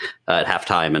at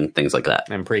halftime and things like that.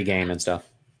 And pregame and stuff.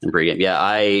 And pregame, yeah,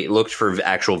 I looked for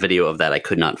actual video of that. I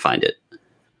could not find it,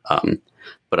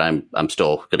 but I'm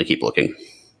still going to keep looking.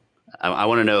 I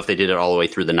want to know if they did it all the way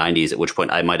through the 90s, at which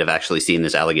point I might have actually seen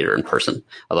this alligator in person.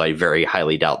 Although I very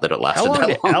highly doubt that it lasted How long that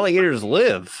did long. alligators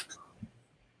live?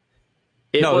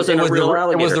 It wasn't a real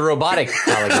alligator. It was the robotic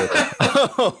alligator.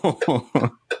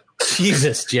 Oh,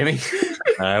 Jesus, Jimmy.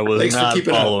 I was Thanks for not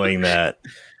keeping up. following that.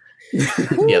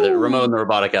 Yeah, the Ramon, the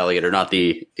robotic alligator, not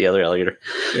the other alligator.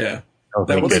 Yeah. Oh,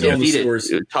 That thank was goodness. on the Feed stores.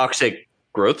 it toxic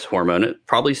growth hormone. It's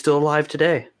probably still alive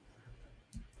today.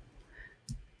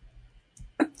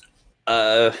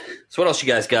 So what else you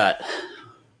guys got?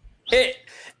 It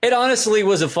honestly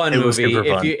was a fun It was movie. super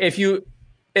fun.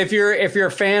 If you're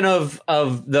a fan of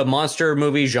the monster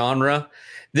movie genre,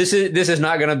 this is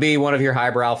not going to be one of your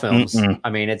highbrow films. Mm-mm. I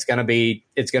mean, it's going to be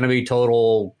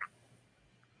total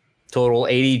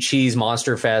 80 cheese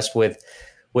monster fest with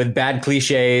bad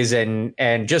cliches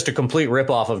and just a complete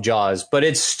ripoff of Jaws, but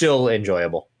it's still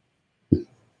enjoyable.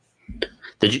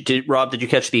 Rob, did you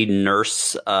catch the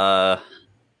nurse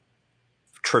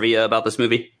trivia about this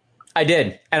movie? I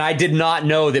did, and I did not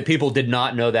know that people did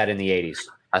not know that in the 80s.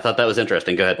 I thought that was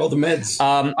interesting. Go ahead. Oh, the meds.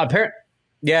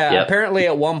 Yep. Apparently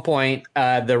at one point,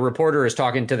 the reporter is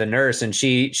talking to the nurse, and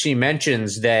she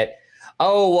mentions that,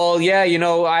 oh, well, yeah,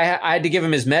 I had to give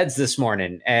him his meds this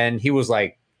morning. And he was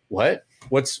like, what?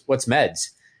 What's meds?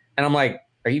 And I'm like,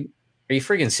 are you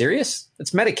freaking serious?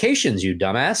 It's medications, you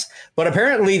dumbass. But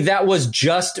apparently that was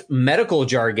just medical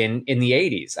jargon in the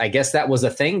 80s. I guess that was a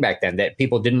thing back then, that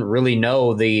people didn't really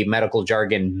know the medical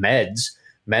jargon meds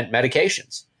meant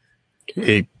medications.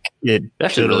 It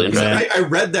That's should really have interesting. been. I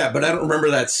read that, but I don't remember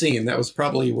that scene. That was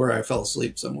probably where I fell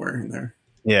asleep somewhere in there.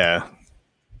 Yeah.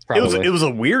 Probably. It was a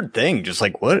weird thing. Just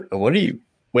like, what are you?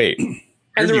 Wait,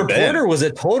 And the Pretty bad. reporter was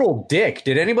a total dick.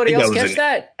 Did anybody else catch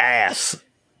that? Ass.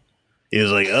 He was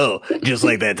like, "Oh, just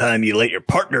like that time you let your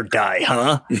partner die,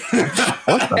 huh?" And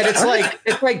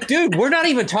it's like, dude, we're not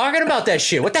even talking about that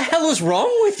shit. What the hell is wrong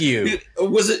with you?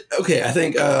 Was it okay? I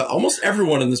think almost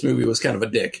everyone in this movie was kind of a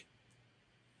dick.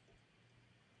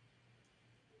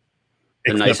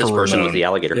 The Except nicest for person Ramon. was the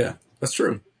alligator. Yeah, that's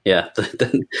true. Yeah,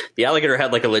 the alligator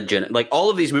had like a legit, like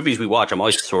all of these movies we watch. I'm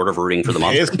always sort of rooting for the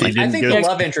monster. Yes, he I didn't think go- the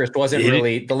love interest wasn't He didn't-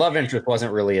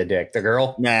 really a dick. The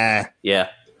girl, Nah, Yeah,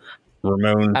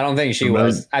 Ramon. I don't think she Ramon.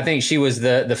 was. I think she was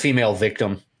the female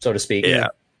victim, so to speak. Yeah,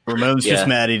 Ramon's Yeah. just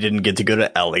mad he didn't get to go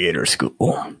to alligator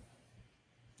school.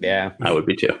 Yeah, I would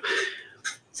be too.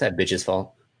 it's that bitch's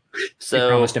fault. They So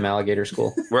promised him alligator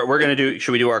school we're gonna do.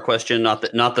 Should we do our question? Not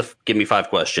the give me 5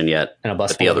 question yet. and a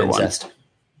bus but the full of other one. incest.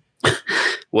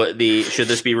 Should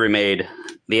this be remade?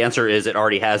 The answer is it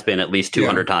already has been at least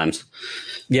 200 times.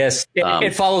 Yes,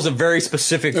 it follows a very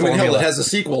specific I mean, formula. hell, it has a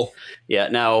sequel. Yeah.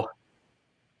 Now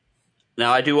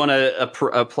I do want to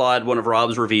applaud one of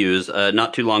Rob's reviews.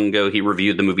 Not too long ago, he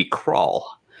reviewed the movie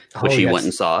Crawl, which he yes. went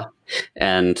and saw,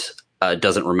 and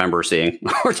doesn't remember seeing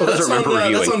or doesn't That's remember on,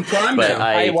 reviewing. that's on Prime But now.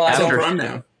 I, well, It's on after, Prime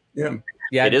now. Yeah.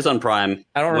 Yeah, it is on Prime.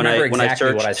 I don't When remember when I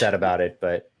exactly what I searched- said about it,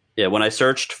 but Yeah, when I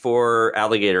searched for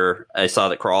Alligator, I saw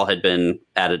that Crawl had been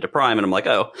added to Prime, and I'm like,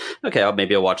 oh, okay,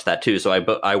 maybe I'll watch that too. So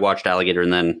I watched Alligator,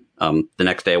 and then the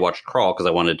next day I watched Crawl because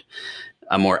I wanted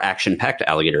a more action-packed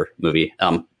Alligator movie.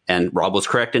 And Rob was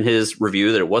correct in his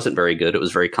review that it wasn't very good. It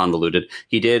was very convoluted.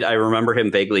 I remember him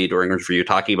vaguely during his review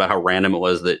talking about how random it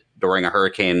was that during a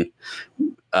hurricane,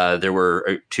 there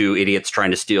were 2 idiots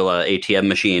trying to steal a ATM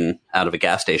machine out of a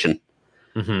gas station,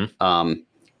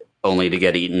 only to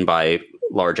get eaten by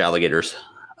large alligators.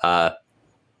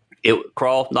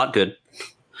 Crawl, not good.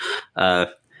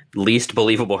 Least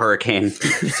believable hurricane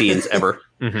scenes ever,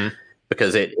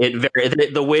 because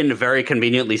the wind very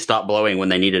conveniently stopped blowing when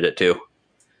they needed it to.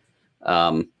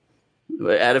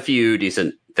 Had a few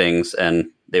decent things, and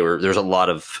there's a lot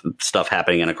of stuff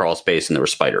happening in a crawl space, and there were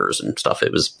spiders and stuff.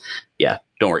 It was, yeah,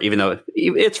 don't worry. Even though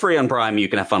it's free on Prime, you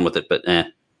can have fun with it, but eh.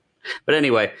 But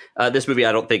anyway, this movie,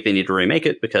 I don't think they need to remake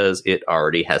it because it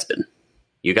already has been.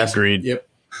 You guys? Agreed. Yep.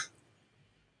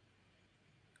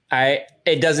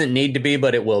 it doesn't need to be,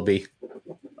 but it will be.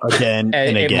 Again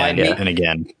and It again might be. and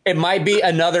again. It might be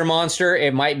another monster.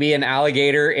 It might be an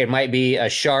alligator. It might be a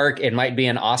shark. It might be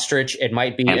an ostrich. It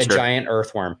might be Hamster. a giant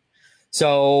earthworm.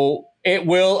 So it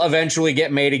will eventually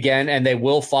get made again, and they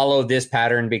will follow this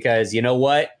pattern because you know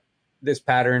what? This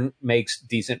pattern makes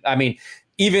decent. I mean,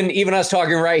 even us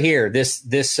talking right here, this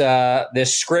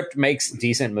script makes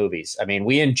decent movies. I mean,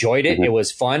 we enjoyed it. Mm-hmm. It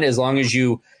was fun as long as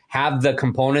you have the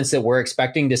components that we're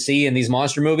expecting to see in these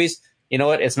monster movies. You know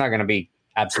what? It's not going to be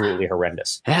absolutely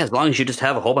horrendous. Yeah, as long as you just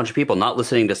have a whole bunch of people not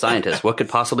listening to scientists, what could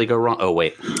possibly go wrong? Oh,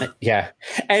 wait. Yeah.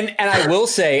 And I will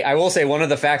say one of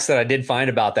the facts that I did find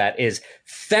about that is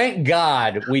thank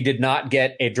God we did not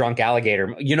get a drunk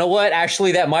alligator. You know what?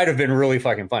 Actually, that might have been really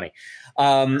fucking funny.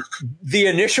 The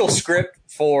initial script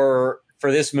for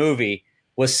this movie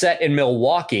was set in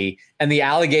Milwaukee, and the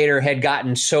alligator had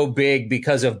gotten so big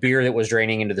because of beer that was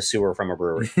draining into the sewer from a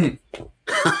brewery.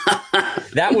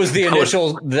 That was the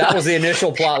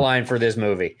initial plot line for this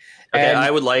movie. Okay, And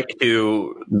I would like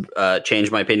to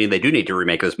change my opinion. They do need to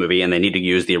remake this movie, and they need to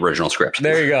use the original script.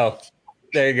 there you go.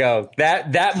 There you go.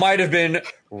 That might have been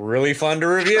really fun to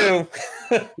review.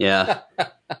 Yeah.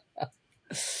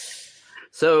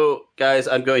 So, guys,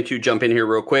 I'm going to jump in here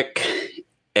real quick.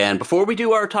 And before we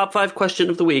do our top 5 question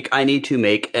of the week, I need to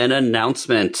make an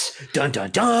announcement. Dun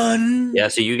dun dun. Yeah,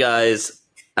 so you guys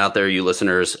out there, you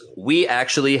listeners, we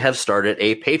actually have started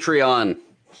a Patreon.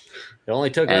 It only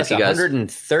took And us if you guys-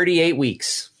 138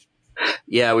 weeks.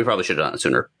 Yeah, we probably should have done it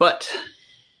sooner. But,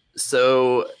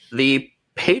 so the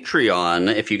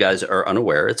Patreon, if you guys are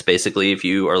unaware, it's basically if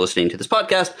you are listening to this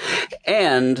podcast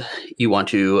and you want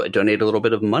to donate a little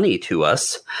bit of money to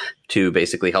us to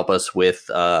basically help us with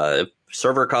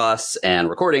server costs and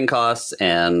recording costs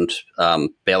and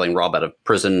bailing Rob out of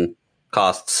prison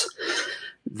costs,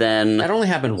 then That only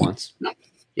happened once.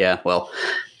 yeah, well,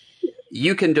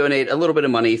 you can donate a little bit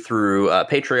of money through I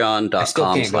still can't go to your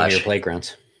patreon.com/.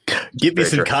 playgrounds. Give me Very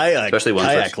some true. kayak Especially once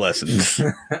kayak lessons.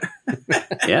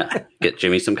 Yeah, get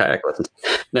Jimmy some kayak lessons.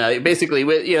 No, basically,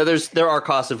 there are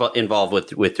costs involved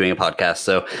with doing a podcast.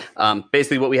 So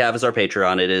basically what we have is our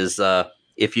Patreon. It is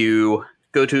if you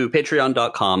go to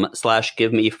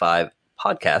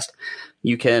patreon.com/giveme5podcast,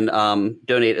 you can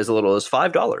donate as little as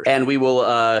 $5. And we will,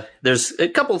 there's a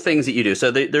couple things that you do.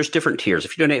 So there's different tiers.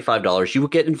 If you donate $5, you will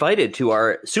get invited to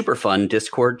our super fun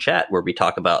Discord chat where we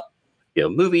talk about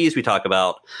movies. We talk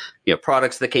about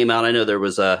products that came out. I know there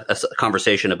was a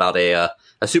conversation about a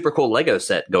super cool Lego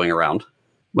set going around,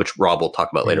 which Rob will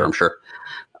talk about later, I'm sure.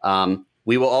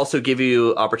 We will also give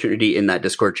you opportunity in that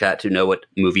Discord chat to know what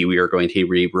movie we are going to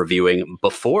be reviewing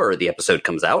before the episode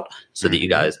comes out, so that you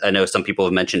guys, I know some people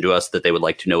have mentioned to us that they would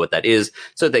like to know what that is,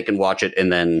 so they can watch it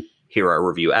and then hear our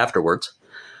review afterwards.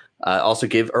 Also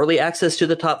give early access to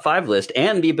the top 5 list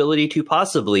and the ability to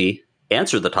possibly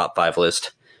answer the top 5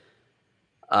 list.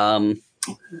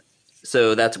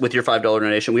 So that's with your $5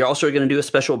 donation. We're also going to do a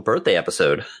special birthday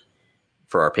episode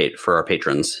for our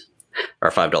patrons.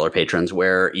 Our $5 patrons,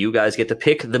 where you guys get to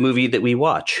pick the movie that we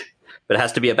watch, but it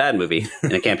has to be a bad movie,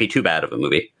 and it can't be too bad of a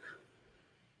movie.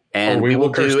 And we will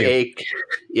do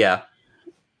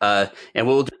and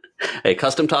we'll do a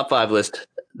custom top 5 list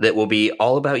that will be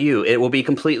all about you. It will be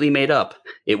completely made up.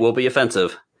 It will be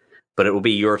offensive, but it will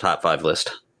be your top 5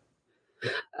 list.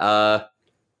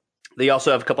 They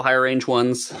also have a couple higher range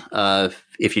ones.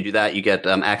 If you do that, you get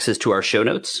access to our show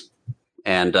notes.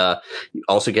 And you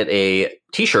also get a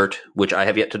t-shirt, which I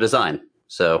have yet to design.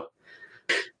 So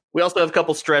we also have a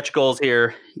couple stretch goals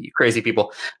here, you crazy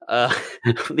people.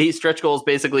 These stretch goals,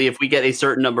 basically, if we get a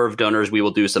certain number of donors, we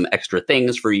will do some extra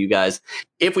things for you guys.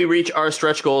 If we reach our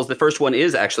stretch goals, the first one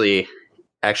is actually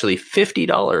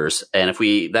 $50.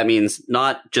 And that means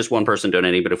not just one person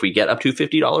donating, but if we get up to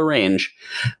 $50 range,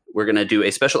 we're going to do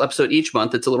a special episode each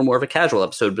month. It's a little more of a casual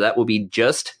episode, but that will be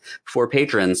just for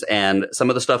patrons. And some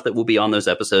of the stuff that will be on those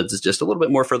episodes is just a little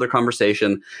bit more further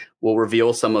conversation. We'll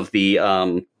reveal some of the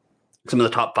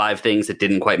top 5 things that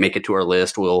didn't quite make it to our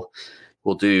list. We'll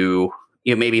do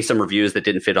maybe some reviews that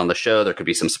didn't fit on the show. There could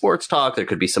be some sports talk. There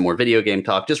could be some more video game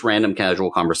talk, just random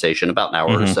casual conversation, about an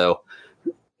hour or so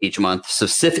each month,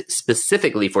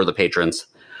 specifically for the patrons.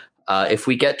 If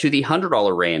we get to the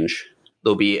 $100 range,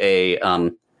 there'll be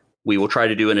we will try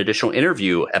to do an additional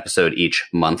interview episode each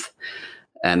month,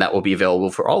 and that will be available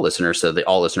for all listeners, so that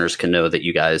all listeners can know that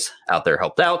you guys out there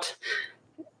helped out.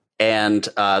 And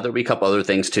there'll be a couple other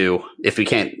things too. If we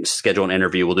can't schedule an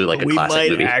interview, we'll do like a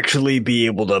classic movie. We might actually be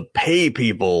able to pay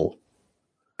people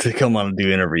to come on and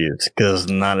do interviews, because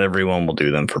not everyone will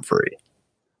do them for free.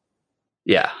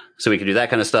 Yeah. So we can do that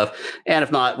kind of stuff. And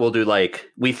if not, we'll do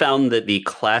we found that the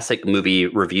classic movie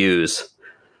reviews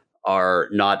are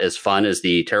not as fun as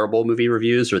the terrible movie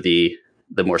reviews or the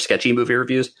more sketchy movie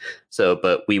reviews. So,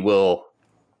 but we will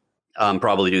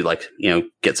probably do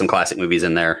get some classic movies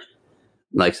in there,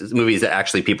 movies that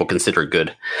actually people consider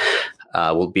good.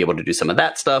 We'll be able to do some of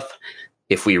that stuff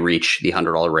if we reach the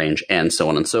 $100 range, and so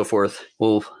on and so forth.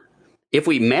 If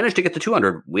we manage to get to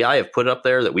 200, I have put up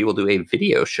there that we will do a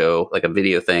video show, like a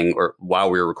video thing, or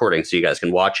while we're recording, so you guys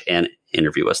can watch and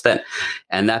interview us then.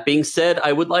 And that being said,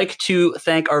 I would like to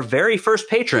thank our very first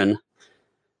patron,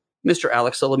 Mr.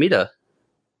 Alex Salamita.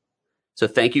 So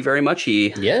thank you very much.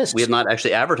 Yes. We have not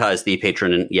actually advertised the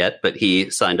patron yet, but he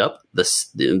signed up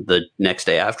the next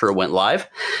day after it went live.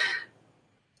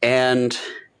 And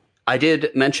I did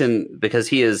mention, because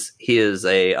he is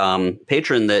a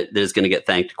patron that is going to get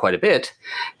thanked quite a bit,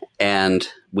 and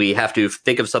we have to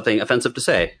think of something offensive to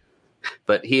say.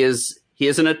 But he is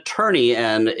an attorney,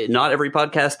 and not every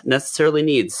podcast necessarily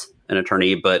needs an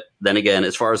attorney. But then again,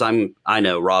 as far as I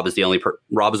know, Rob is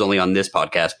only on this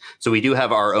podcast, so we do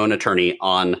have our own attorney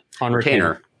on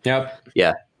retainer. Yep.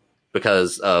 Yeah,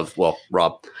 because of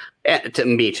Rob. And to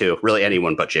me too, really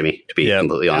anyone but Jimmy, to be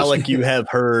completely honest. Alec, you have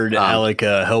heard Alec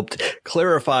helped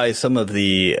clarify some of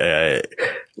the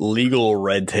legal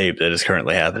red tape that is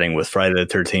currently happening with Friday the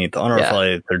 13th on our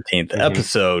Friday the 13th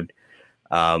episode,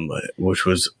 which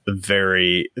was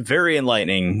very, very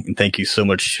enlightening. And thank you so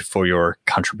much for your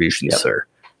contribution, sir.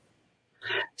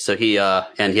 So he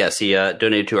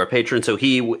donated to our patron. So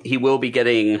he will be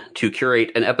getting to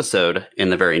curate an episode in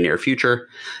the very near future,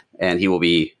 and he will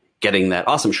be getting that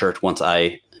awesome shirt once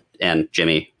I and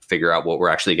Jimmy figure out what we're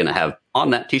actually going to have on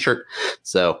that t-shirt.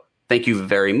 So thank you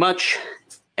very much.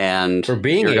 And for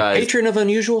being a patron of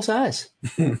unusual size.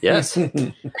 Yes.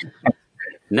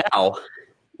 Now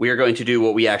we are going to do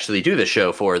what we actually do this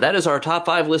show for. That is our top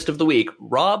 5 list of the week.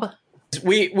 Rob?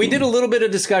 We did a little bit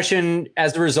of discussion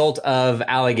as a result of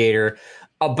Alligator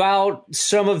about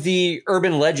some of the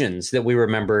urban legends that we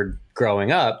remembered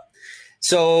growing up.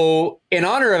 So in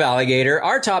honor of Alligator,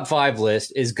 our top 5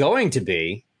 list is going to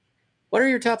be, what are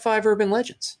your top 5 urban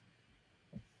legends?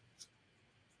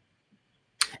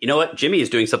 You know what? Jimmy is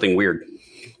doing something weird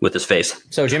with his face.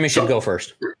 So Jimmy should go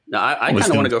first. No, I kind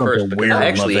of want to go first. Weird on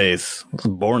my face. I was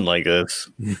born like this.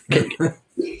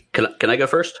 Can I go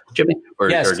first, Jimmy?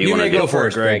 Yes, or do you want may to go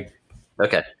first, Greg.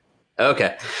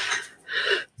 Okay.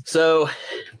 So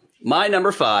My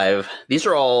number 5, these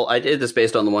are all, I did this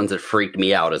based on the ones that freaked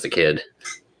me out as a kid.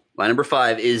 My number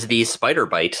 5 is the spider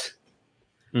bite.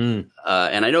 And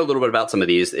I know a little bit about some of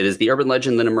these. It is the urban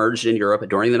legend that emerged in Europe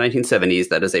during the 1970s.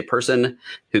 That is a person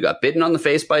who got bitten on the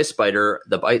face by a spider.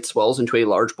 The bite swells into a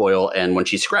large boil, and when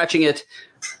she's scratching it,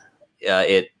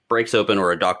 it breaks open,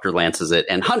 or a doctor lances it,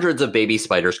 and hundreds of baby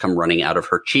spiders come running out of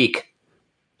her cheek.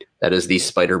 That is the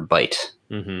spider bite.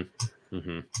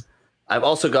 I've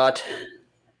also got,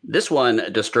 this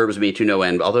one disturbs me to no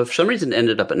end, although for some reason it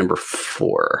ended up at number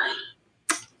 4.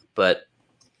 But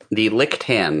the licked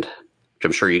hand, which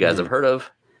I'm sure you guys have heard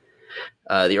of.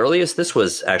 The earliest this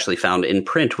was actually found in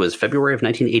print was February of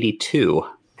 1982.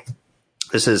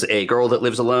 This is a girl that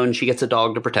lives alone. She gets a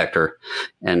dog to protect her,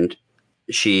 and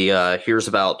she hears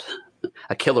about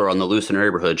a killer on the loose in her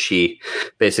neighborhood. She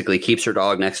basically keeps her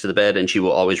dog next to the bed, and she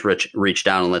will always reach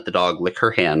down and let the dog lick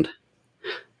her hand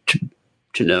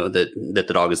to know that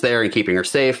the dog is there and keeping her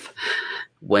safe.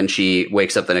 When she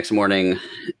wakes up the next morning,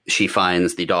 she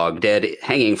finds the dog dead,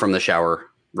 hanging from the shower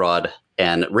rod,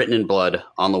 and written in blood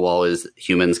on the wall is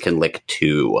 "Humans can lick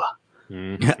too."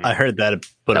 I heard that,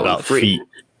 but That about one free.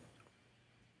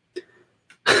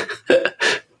 feet.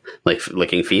 Like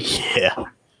licking feet? Yeah.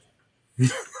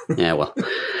 Yeah, well.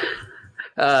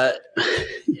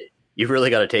 You've really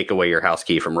got to take away your house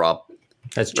key from Rob.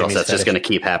 That's Or else Jimmy's that's just fetish. going to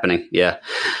keep happening. Yeah.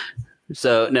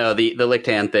 So, no, the licked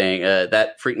hand thing,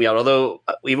 that freaked me out. Although,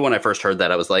 even when I first heard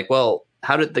that, I was like, well,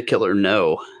 how did the killer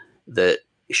know that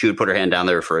she would put her hand down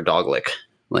there for a dog lick?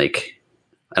 Like,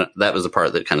 that was the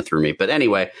part that kind of threw me. But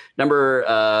anyway,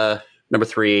 number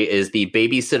 3 is the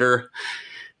babysitter.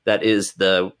 That is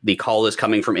the call is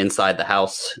coming from inside the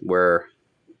house where,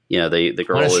 the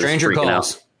girl When a is stranger freaking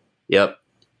calls. out. Yep.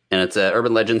 And it's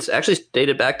urban legends, actually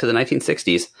dated back to the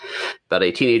 1960s, about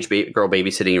a teenage girl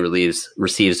babysitting who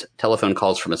receives telephone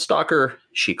calls from a stalker.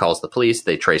 She calls the police.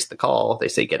 They trace the call. They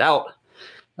say, get out.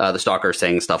 The stalker is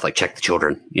saying stuff like, check the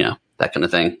children, that kind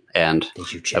of thing. And,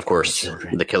 of course,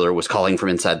 the killer was calling from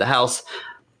inside the house.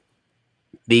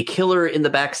 The killer in the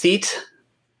back seat,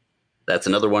 that's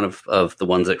another one of the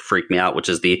ones that freaked me out, which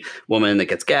is the woman that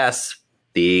gets gas.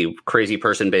 The crazy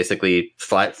person basically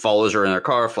follows her in their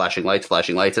car, flashing lights.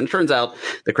 And it turns out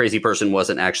the crazy person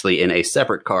wasn't actually in a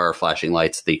separate car flashing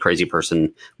lights. The crazy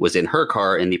person was in her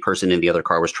car, and the person in the other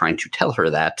car was trying to tell her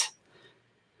that.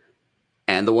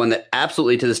 And the one that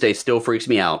absolutely to this day still freaks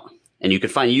me out, and you could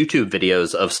find YouTube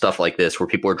videos of stuff like this where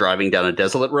people are driving down a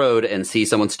desolate road and see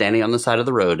someone standing on the side of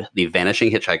the road, the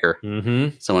vanishing hitchhiker.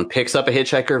 Mm-hmm. Someone picks up a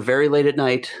hitchhiker very late at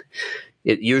night.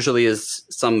 It usually is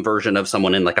some version of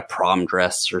someone in like a prom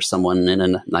dress or someone in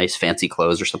a nice fancy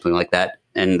clothes or something like that.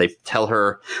 And they tell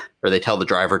her, or they tell the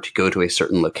driver to go to a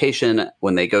certain location.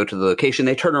 When they go to the location,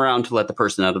 they turn around to let the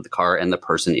person out of the car, and the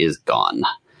person is gone.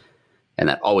 And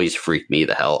that always freaked me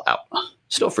the hell out.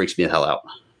 Still freaks me the hell out.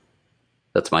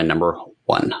 That's my number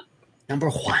 1.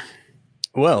 Number 1.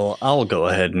 Well, I'll go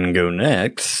ahead and go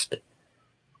next.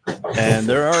 And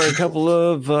there are a couple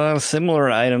of similar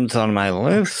items on my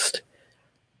list.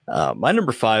 My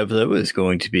number 5, though, is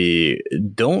going to be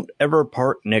don't ever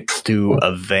park next to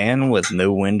a van with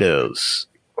no windows.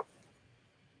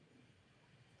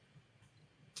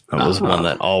 That was one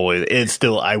that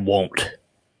I won't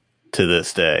to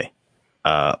this day.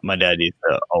 My dad used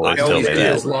to always tell me It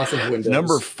has that. lots of windows.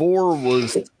 Number 4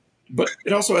 was, but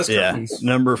it also has curtains.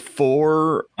 number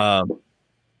 4,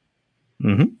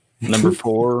 number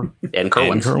 4, And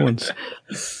Kirwin's. Kirwin's.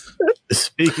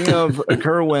 Speaking of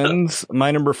Kirwin's, my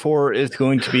number 4 is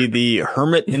going to be the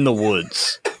Hermit in the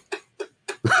Woods.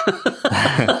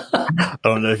 I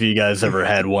don't know if you guys ever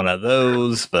had one of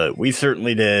those, but we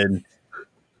certainly did.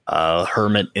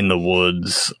 Hermit in the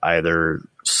Woods either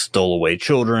stole away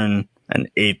children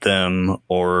and ate them,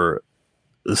 or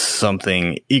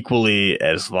something equally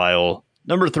as vile.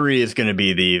 Number 3 is going to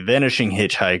be the Vanishing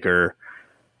Hitchhiker,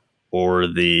 or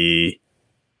the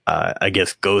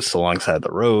ghost alongside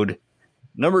the road.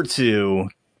 Number 2,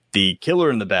 the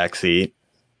killer in the backseat.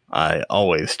 I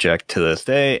always check to this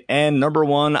day. And number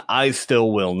 1, I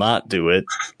still will not do it.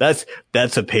 That's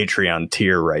a Patreon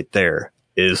tier right there.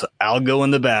 Is I'll go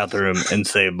in the bathroom and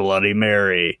say Bloody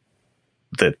Mary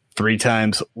the 3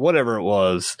 times, whatever it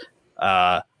was.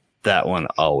 That one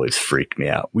always freaked me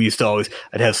out.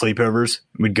 I'd have sleepovers.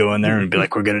 We'd go in there and be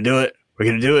like, we're going to do it. We're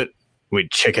going to do it. We'd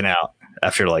chicken out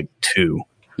after like 2.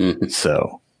 Mm-hmm.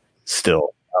 So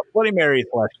still Bloody Mary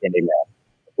 / Candyman.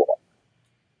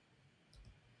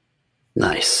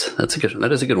 Nice.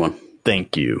 That is a good one.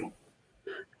 Thank you.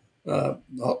 I'll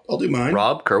do mine.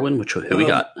 Rob, Kirwin, who we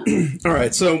got? All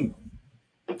right. So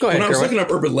Go ahead, when I was Kirwin. looking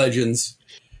up urban legends,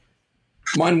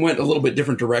 mine went a little bit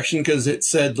different direction because it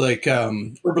said like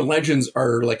urban legends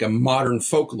are like a modern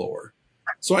folklore.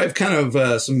 So I have kind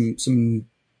of some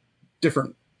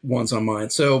different ones on mine.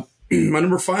 So my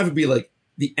number 5 would be like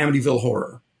the Amityville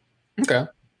Horror. Okay.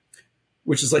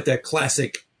 Which is like that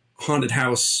classic haunted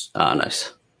house. Ah,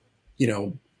 nice. You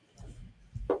know,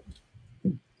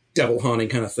 devil haunting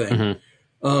kind of thing.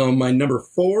 My number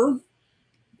 4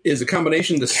 is a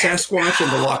combination of the Sasquatch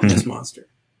and the Loch Ness Monster.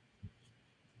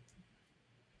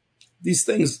 These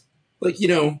things, like, you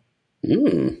know.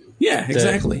 Yeah,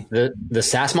 exactly. The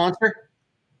Sass Monster?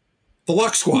 The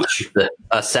Loch Squatch.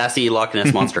 A sassy Loch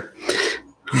Ness Monster.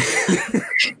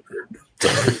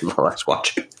 The Loch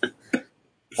Squatch.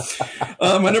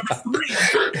 My number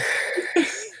 3.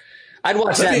 I'd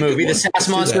watch that movie. The Sass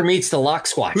Monster meets the Loch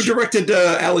Squatch. Who directed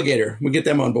Alligator? We get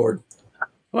them on board.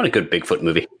 What a good Bigfoot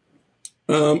movie.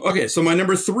 Okay, so my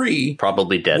number 3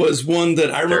 probably dead was one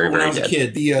that I remember when I was dead. a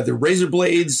kid. The razor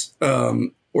blades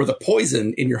or the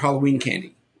poison in your Halloween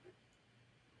candy.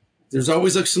 There's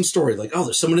always like some story like, oh,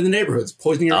 there's someone in the neighborhood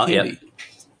poisoning your candy.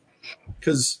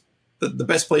 Because the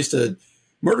best place to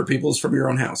murder people is from your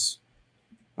own house,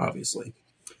 obviously.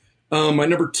 My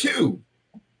number 2.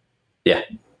 Yeah.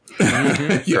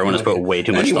 Kirwin has put way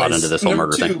too much thought into this whole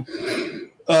murder 2, thing.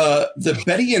 The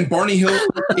Betty and Barney Hill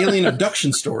alien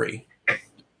abduction story.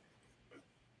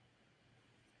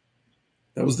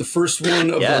 That was the first one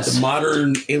of the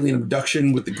modern alien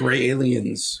abduction with the gray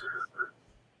aliens.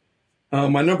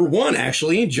 My number 1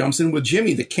 actually jumps in with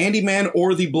Jimmy, the Candyman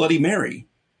or the Bloody Mary.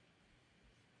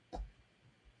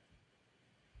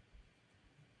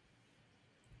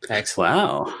 Excellent.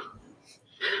 Wow.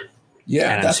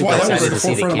 Yeah, and that's I'm why super that was excited at the to see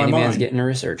the forefront of my Candyman's mind. getting a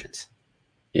resurgence.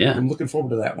 Yeah. I'm looking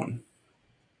forward to that one.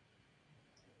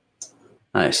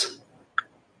 Nice.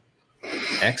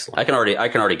 Excellent. I can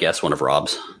already guess one of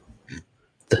Rob's.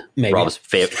 Maybe. Rob's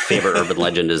favorite urban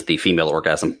legend is the female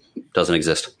orgasm. Doesn't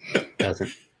exist.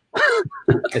 Doesn't.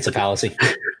 It's a fallacy.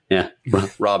 Yeah.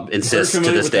 Rob insists to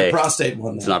Very familiar this with day that prostate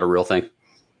one. it's not a real thing.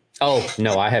 Oh,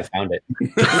 no, I have found it.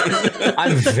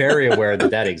 I'm very aware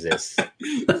that exists.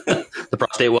 The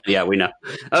prostate one, yeah, we know.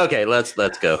 Okay, let's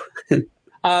go.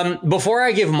 Before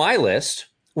I give my list,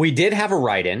 we did have a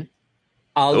write-in.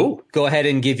 I'll go ahead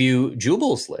and give you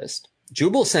Jubal's list.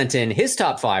 Jubal sent in his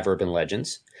top 5 urban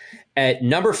legends. At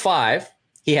number 5,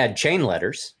 he had chain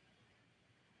letters.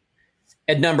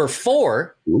 At number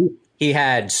 4, he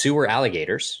had sewer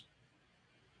alligators.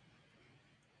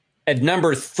 At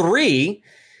number 3,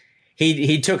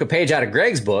 he took a page out of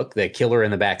Greg's book, The Killer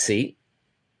in the Backseat.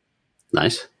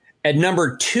 Nice. At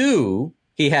number 2,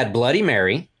 he had Bloody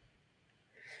Mary.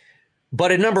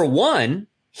 But at number 1,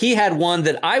 he had one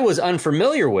that I was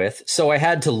unfamiliar with, so I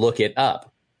had to look it up.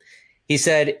 He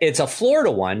said it's a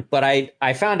Florida one, but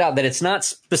I found out that it's not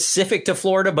specific to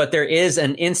Florida, but there is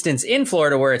an instance in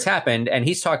Florida where it's happened, and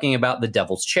he's talking about the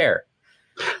Devil's Chair.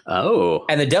 Oh.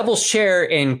 And the Devil's Chair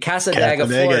in Casadega,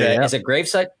 Florida, yeah. is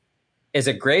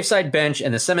a gravesite bench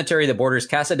in the cemetery that borders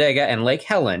Casadega and Lake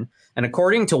Helen. And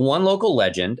according to one local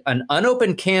legend, an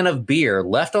unopened can of beer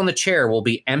left on the chair will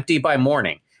be empty by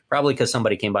morning, probably because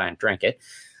somebody came by and drank it.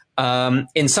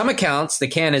 In some accounts, the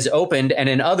can is opened, and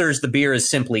in others, the beer is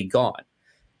simply gone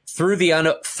through the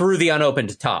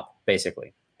unopened top,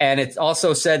 basically. And it's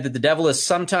also said that the devil is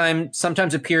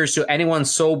sometimes appears to anyone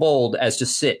so bold as to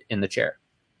sit in the chair.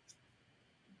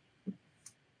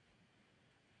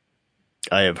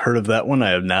 I have heard of that one.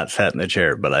 I have not sat in the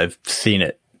chair, but I've seen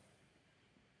it.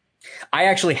 I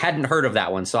actually hadn't heard of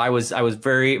that one, so I was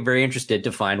very, very interested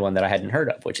to find one that I hadn't heard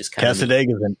of, which is kind of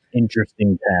Casadega is an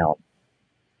interesting town.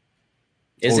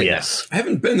 Is it? Yes. I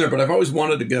haven't been there, but I've always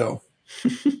wanted to go.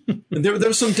 And there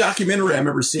was some documentary I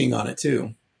remember seeing on it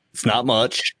too. It's not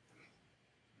much.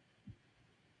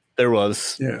 There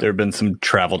was. Yeah. There have been some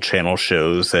Travel Channel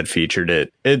shows that featured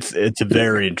it. It's a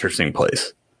very interesting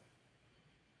place.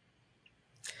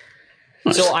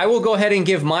 So I will go ahead and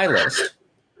give my list,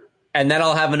 and then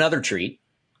I'll have another treat.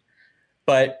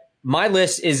 But my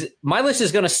list is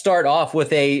going to start off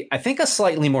with I think a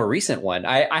slightly more recent one.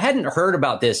 I hadn't heard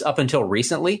about this up until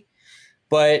recently,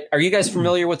 but are you guys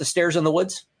familiar with the Stairs in the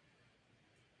Woods?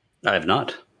 I have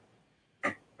not.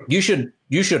 You should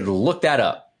look that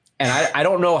up. And I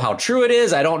don't know how true it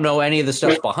is. I don't know any of the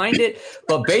stuff behind it.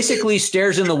 But basically,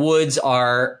 stairs in the woods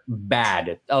are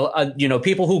bad.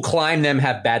 People who climb them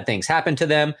have bad things happen to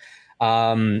them.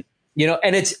 And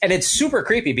it's super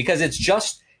creepy because it's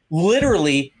just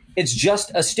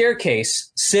a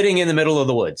staircase sitting in the middle of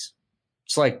the woods.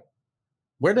 It's like,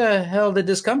 where the hell did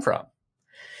this come from?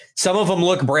 Some of them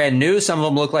look brand new. Some of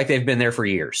them look like they've been there for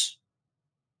years.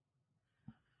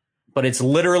 but it's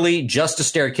literally just a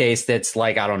staircase that's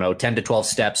like, I don't know, 10 to 12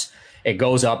 steps. It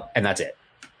goes up and that's it.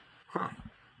 Huh.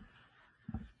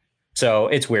 So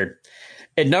it's weird.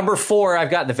 At number 4, I've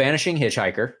got The Vanishing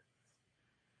Hitchhiker.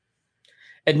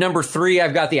 At number 3,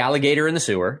 I've got The Alligator in the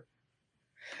Sewer.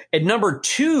 At number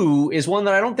 2 is one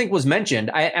that I don't think was mentioned.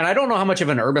 I don't know how much of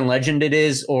an urban legend it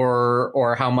is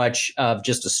or how much of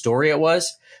just a story it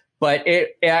was, but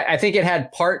I think it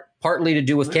had partly to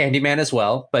do with Candyman as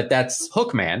well, but that's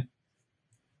Hookman.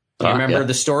 Do you remember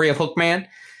the story of Hookman?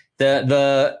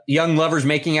 The young lovers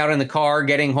making out in the car,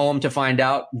 getting home to find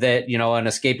out that, an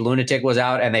escaped lunatic was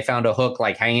out, and they found a hook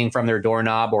like hanging from their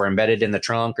doorknob or embedded in the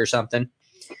trunk or something.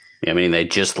 Yeah, I mean, they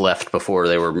just left before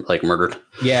they were like murdered.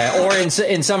 Yeah, or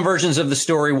in some versions of the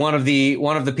story, one of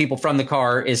the people from the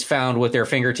car is found with their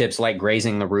fingertips like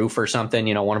grazing the roof or something.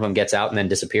 One of them gets out and then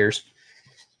disappears.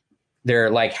 They're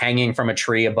like hanging from a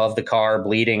tree above the car,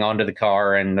 bleeding onto the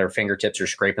car, and their fingertips are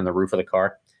scraping the roof of the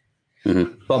car.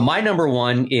 Mm-hmm. But my number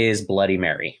 1 is Bloody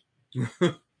Mary.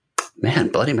 Man,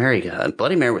 Bloody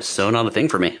Mary was so not a thing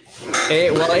for me.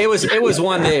 It was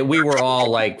one that we were all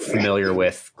like familiar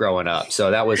with growing up. So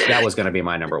that was going to be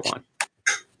my number 1.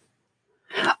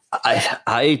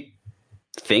 I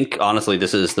think honestly,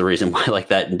 this is the reason why like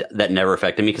that never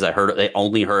affected me, because I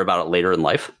only heard about it later in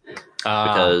life,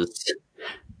 because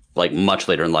like much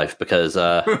later in life, because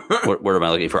what am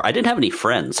I looking for? I didn't have any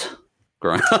friends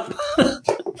growing up.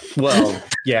 Well,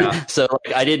 yeah. So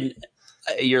like I didn't.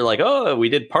 You're like, oh, we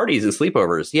did parties and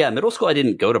sleepovers. Yeah, middle school, I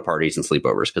didn't go to parties and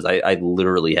sleepovers because I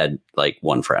literally had like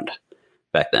one friend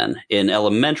back then. In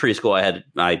elementary school, I had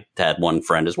one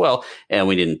friend as well, and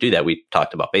we didn't do that. We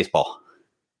talked about baseball.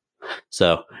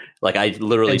 So, like, I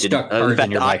literally didn't. In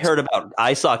fact,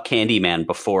 I saw Candyman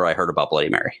before I heard about Bloody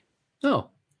Mary. Oh,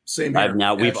 same here.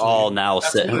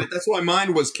 That's why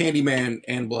mine was Candyman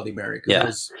and Bloody Mary.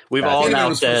 Yeah, we've all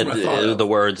now said the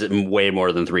words way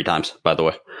more than 3 times. By the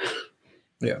way.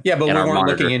 Yeah, but we weren't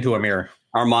looking into a mirror.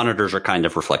 Our monitors are kind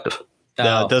of reflective.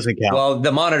 No, it doesn't count. Well,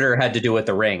 the monitor had to do with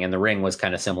the ring, and the ring was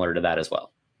kind of similar to that as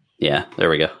well. Yeah, there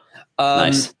we go.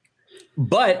 Nice.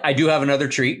 But I do have another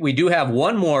treat. We do have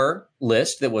one more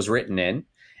list that was written in,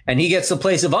 and he gets the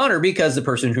place of honor because the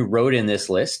person who wrote in this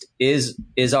list is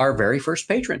our very first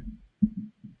patron.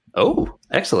 Oh,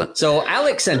 excellent. So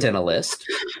Alex sent in a list.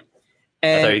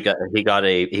 And I thought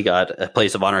he got a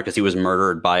place of honor because he was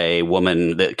murdered by a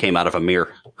woman that came out of a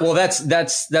mirror. Well, that's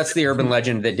the urban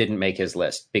legend that didn't make his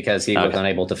list because he was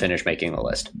unable to finish making the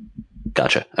list.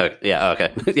 Gotcha. Yeah. Okay.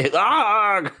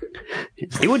 Og!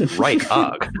 He wouldn't write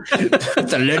Og.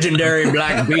 It's a legendary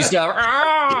black beast.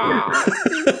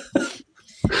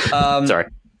 Sorry.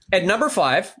 At number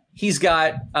 5, he's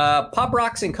got Pop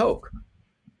Rocks and Coke.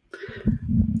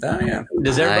 Oh yeah.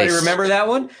 Does everybody remember that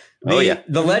one? Yeah.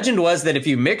 The legend was that if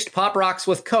you mixed Pop Rocks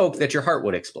with Coke, that your heart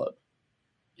would explode.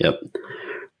 Yep.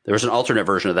 There was an alternate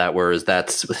version of that, whereas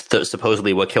that's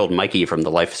supposedly what killed Mikey from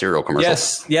the Life cereal commercial.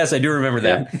 Yes, I do remember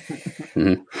that.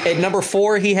 Mm-hmm. At number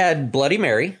 4, he had Bloody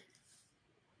Mary.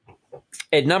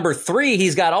 At number 3,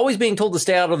 he's got always being told to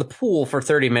stay out of the pool for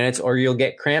 30 minutes or you'll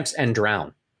get cramps and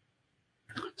drown.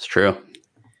 It's true.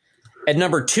 At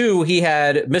number 2, he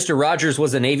had Mr. Rogers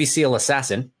was a Navy SEAL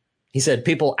assassin. He said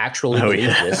people actually believe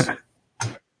this.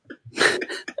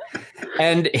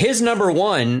 And his number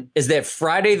 1 is that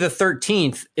Friday the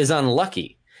 13th is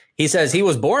unlucky. He says he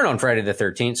was born on Friday the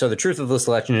 13th, so the truth of this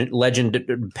legend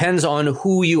depends on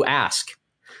who you ask.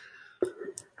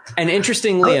 And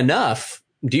interestingly enough,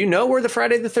 do you know where the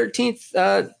Friday the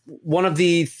 13th, one of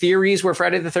the theories where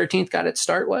Friday the 13th got its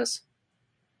start was?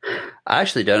 I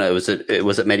actually don't know. Was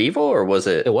it medieval or was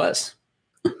it? It was.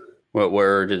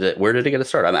 Where did it get its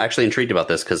start? I'm actually intrigued about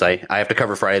this because I have to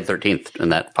cover Friday the 13th in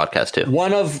that podcast too.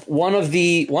 One of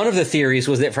the theories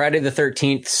was that Friday the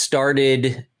 13th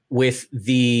started with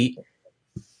the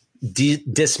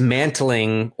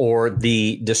dismantling or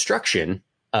the destruction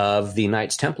of the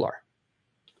Knights Templar.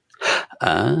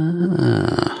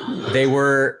 They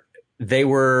were,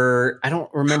 I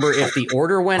don't remember if the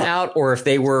order went out or if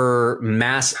they were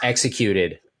mass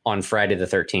executed on Friday the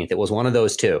 13th. It was one of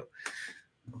those two.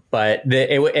 But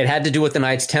it had to do with the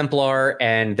Knights Templar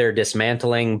and their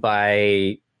dismantling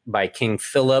by King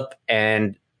Philip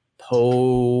and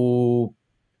Pope.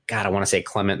 God, I want to say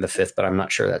Clement V, but I'm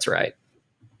not sure that's right.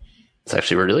 It's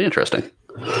actually really interesting.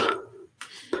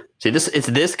 See, it's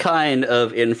this kind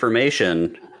of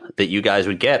information that you guys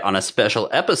would get on a special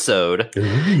episode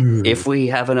if we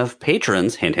have enough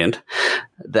patrons, hint, hint,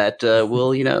 that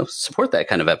will, support that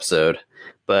kind of episode.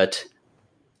 But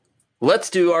let's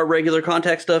do our regular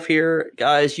contact stuff here.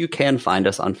 Guys, you can find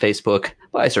us on Facebook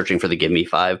by searching for the Give Me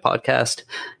 5 podcast.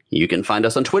 You can find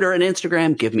us on Twitter and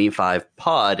Instagram, Give Me 5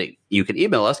 Pod. You can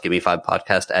email us,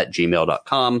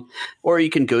 giveme5podcast@gmail.com, or you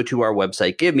can go to our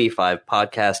website,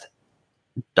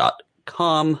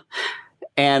 giveme5podcast.com.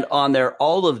 And on there,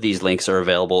 all of these links are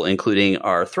available, including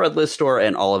our Threadless store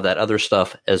and all of that other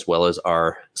stuff, as well as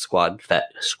our our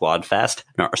Squadcast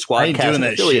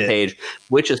affiliate page,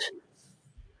 which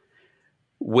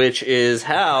is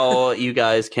how you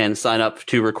guys can sign up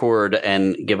to record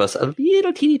and give us a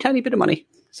little teeny tiny bit of money.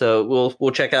 So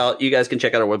we'll check out. You guys can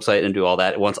check out our website and do all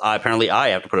that. Once I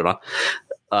have to put it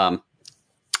on.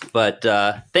 But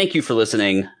thank you for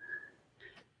listening,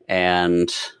 and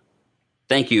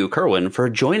thank you, Kirwin, for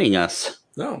joining us.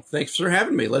 No, thanks for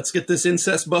having me. Let's get this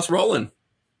incest bus rolling.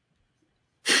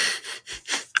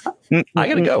 I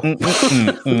gotta go.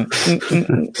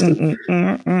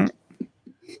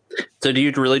 So, do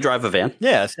you really drive a van?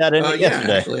 Yeah, I sat in it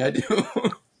yesterday. Actually, I do.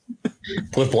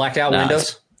 With blacked out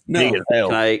windows? No,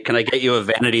 Can I get you a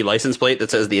vanity license plate that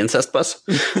says the incest bus?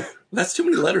 that's too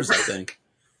many letters, I think.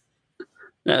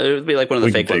 No, it would be like one of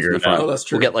the fake ones in the front. Oh, that's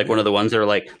true. We'll get like one of the ones that are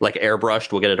like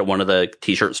airbrushed. We'll get it at one of the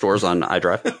t-shirt stores on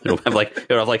iDrive. It'll have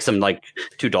like some like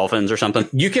two dolphins or something.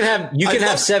 You can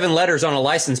have 7 letters on a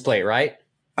license plate, right?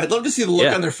 I'd love to see the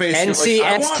look on their face.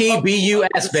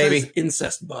 NCSTBUS, baby.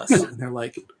 Incest bus. And they're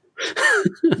like,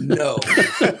 no.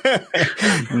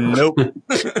 Nope.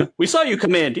 We saw you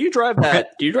come in. Do you drive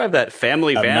that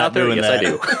family van out there? Yes, I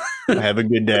do. Have a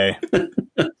good day.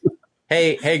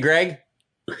 Hey, Greg.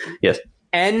 Yes.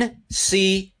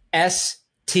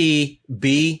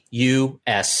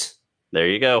 NCSTBUS. There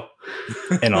you go.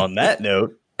 And on that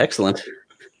note, excellent.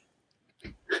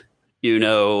 You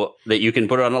know that you can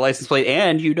put it on a license plate,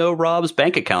 and you know Rob's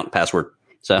bank account password.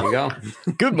 So there you go.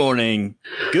 Good morning,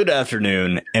 good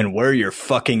afternoon, and wear your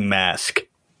fucking mask.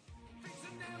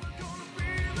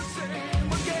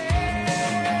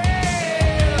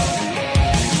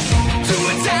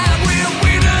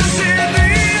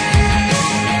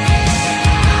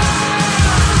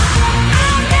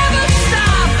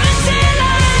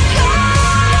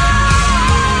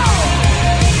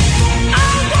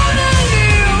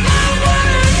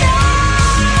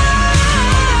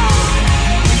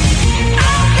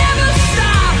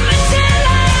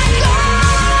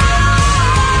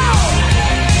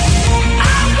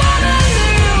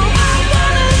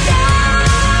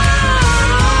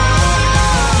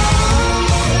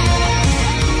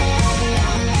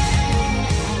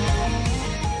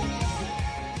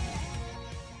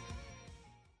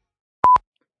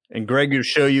 And Greg will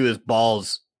show you his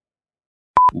balls.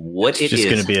 What it's just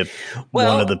going to be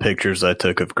one of the pictures I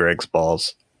took of Greg's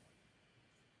balls.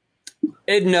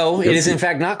 It is in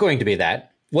fact not going to be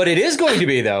that. What it is going to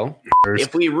be, though,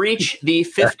 if we reach the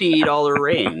 $50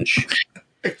 range,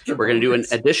 we're going to do an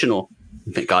additional.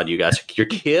 Thank God, you guys, you're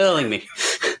killing me.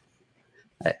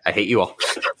 I hate you all.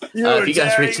 If you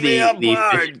guys reach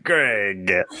the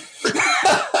Greg.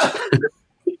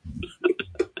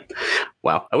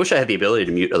 Wow, I wish I had the ability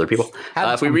to mute other people.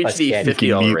 If we reach the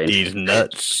 $50 range, these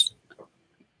nuts.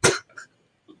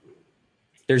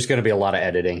 There's going to be a lot of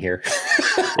editing here.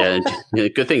 Yeah,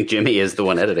 good thing Jimmy is the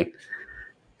one editing.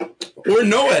 Or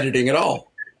no editing at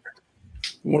all.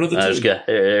 One of the two.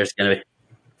 There's going to be.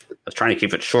 I was trying to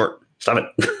keep it short. Stop it.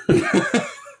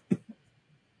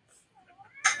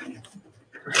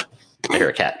 I hear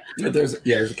a cat. There's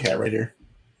a cat right here.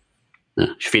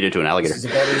 Should feed it to an alligator. This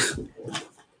is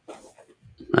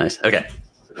Nice. Okay.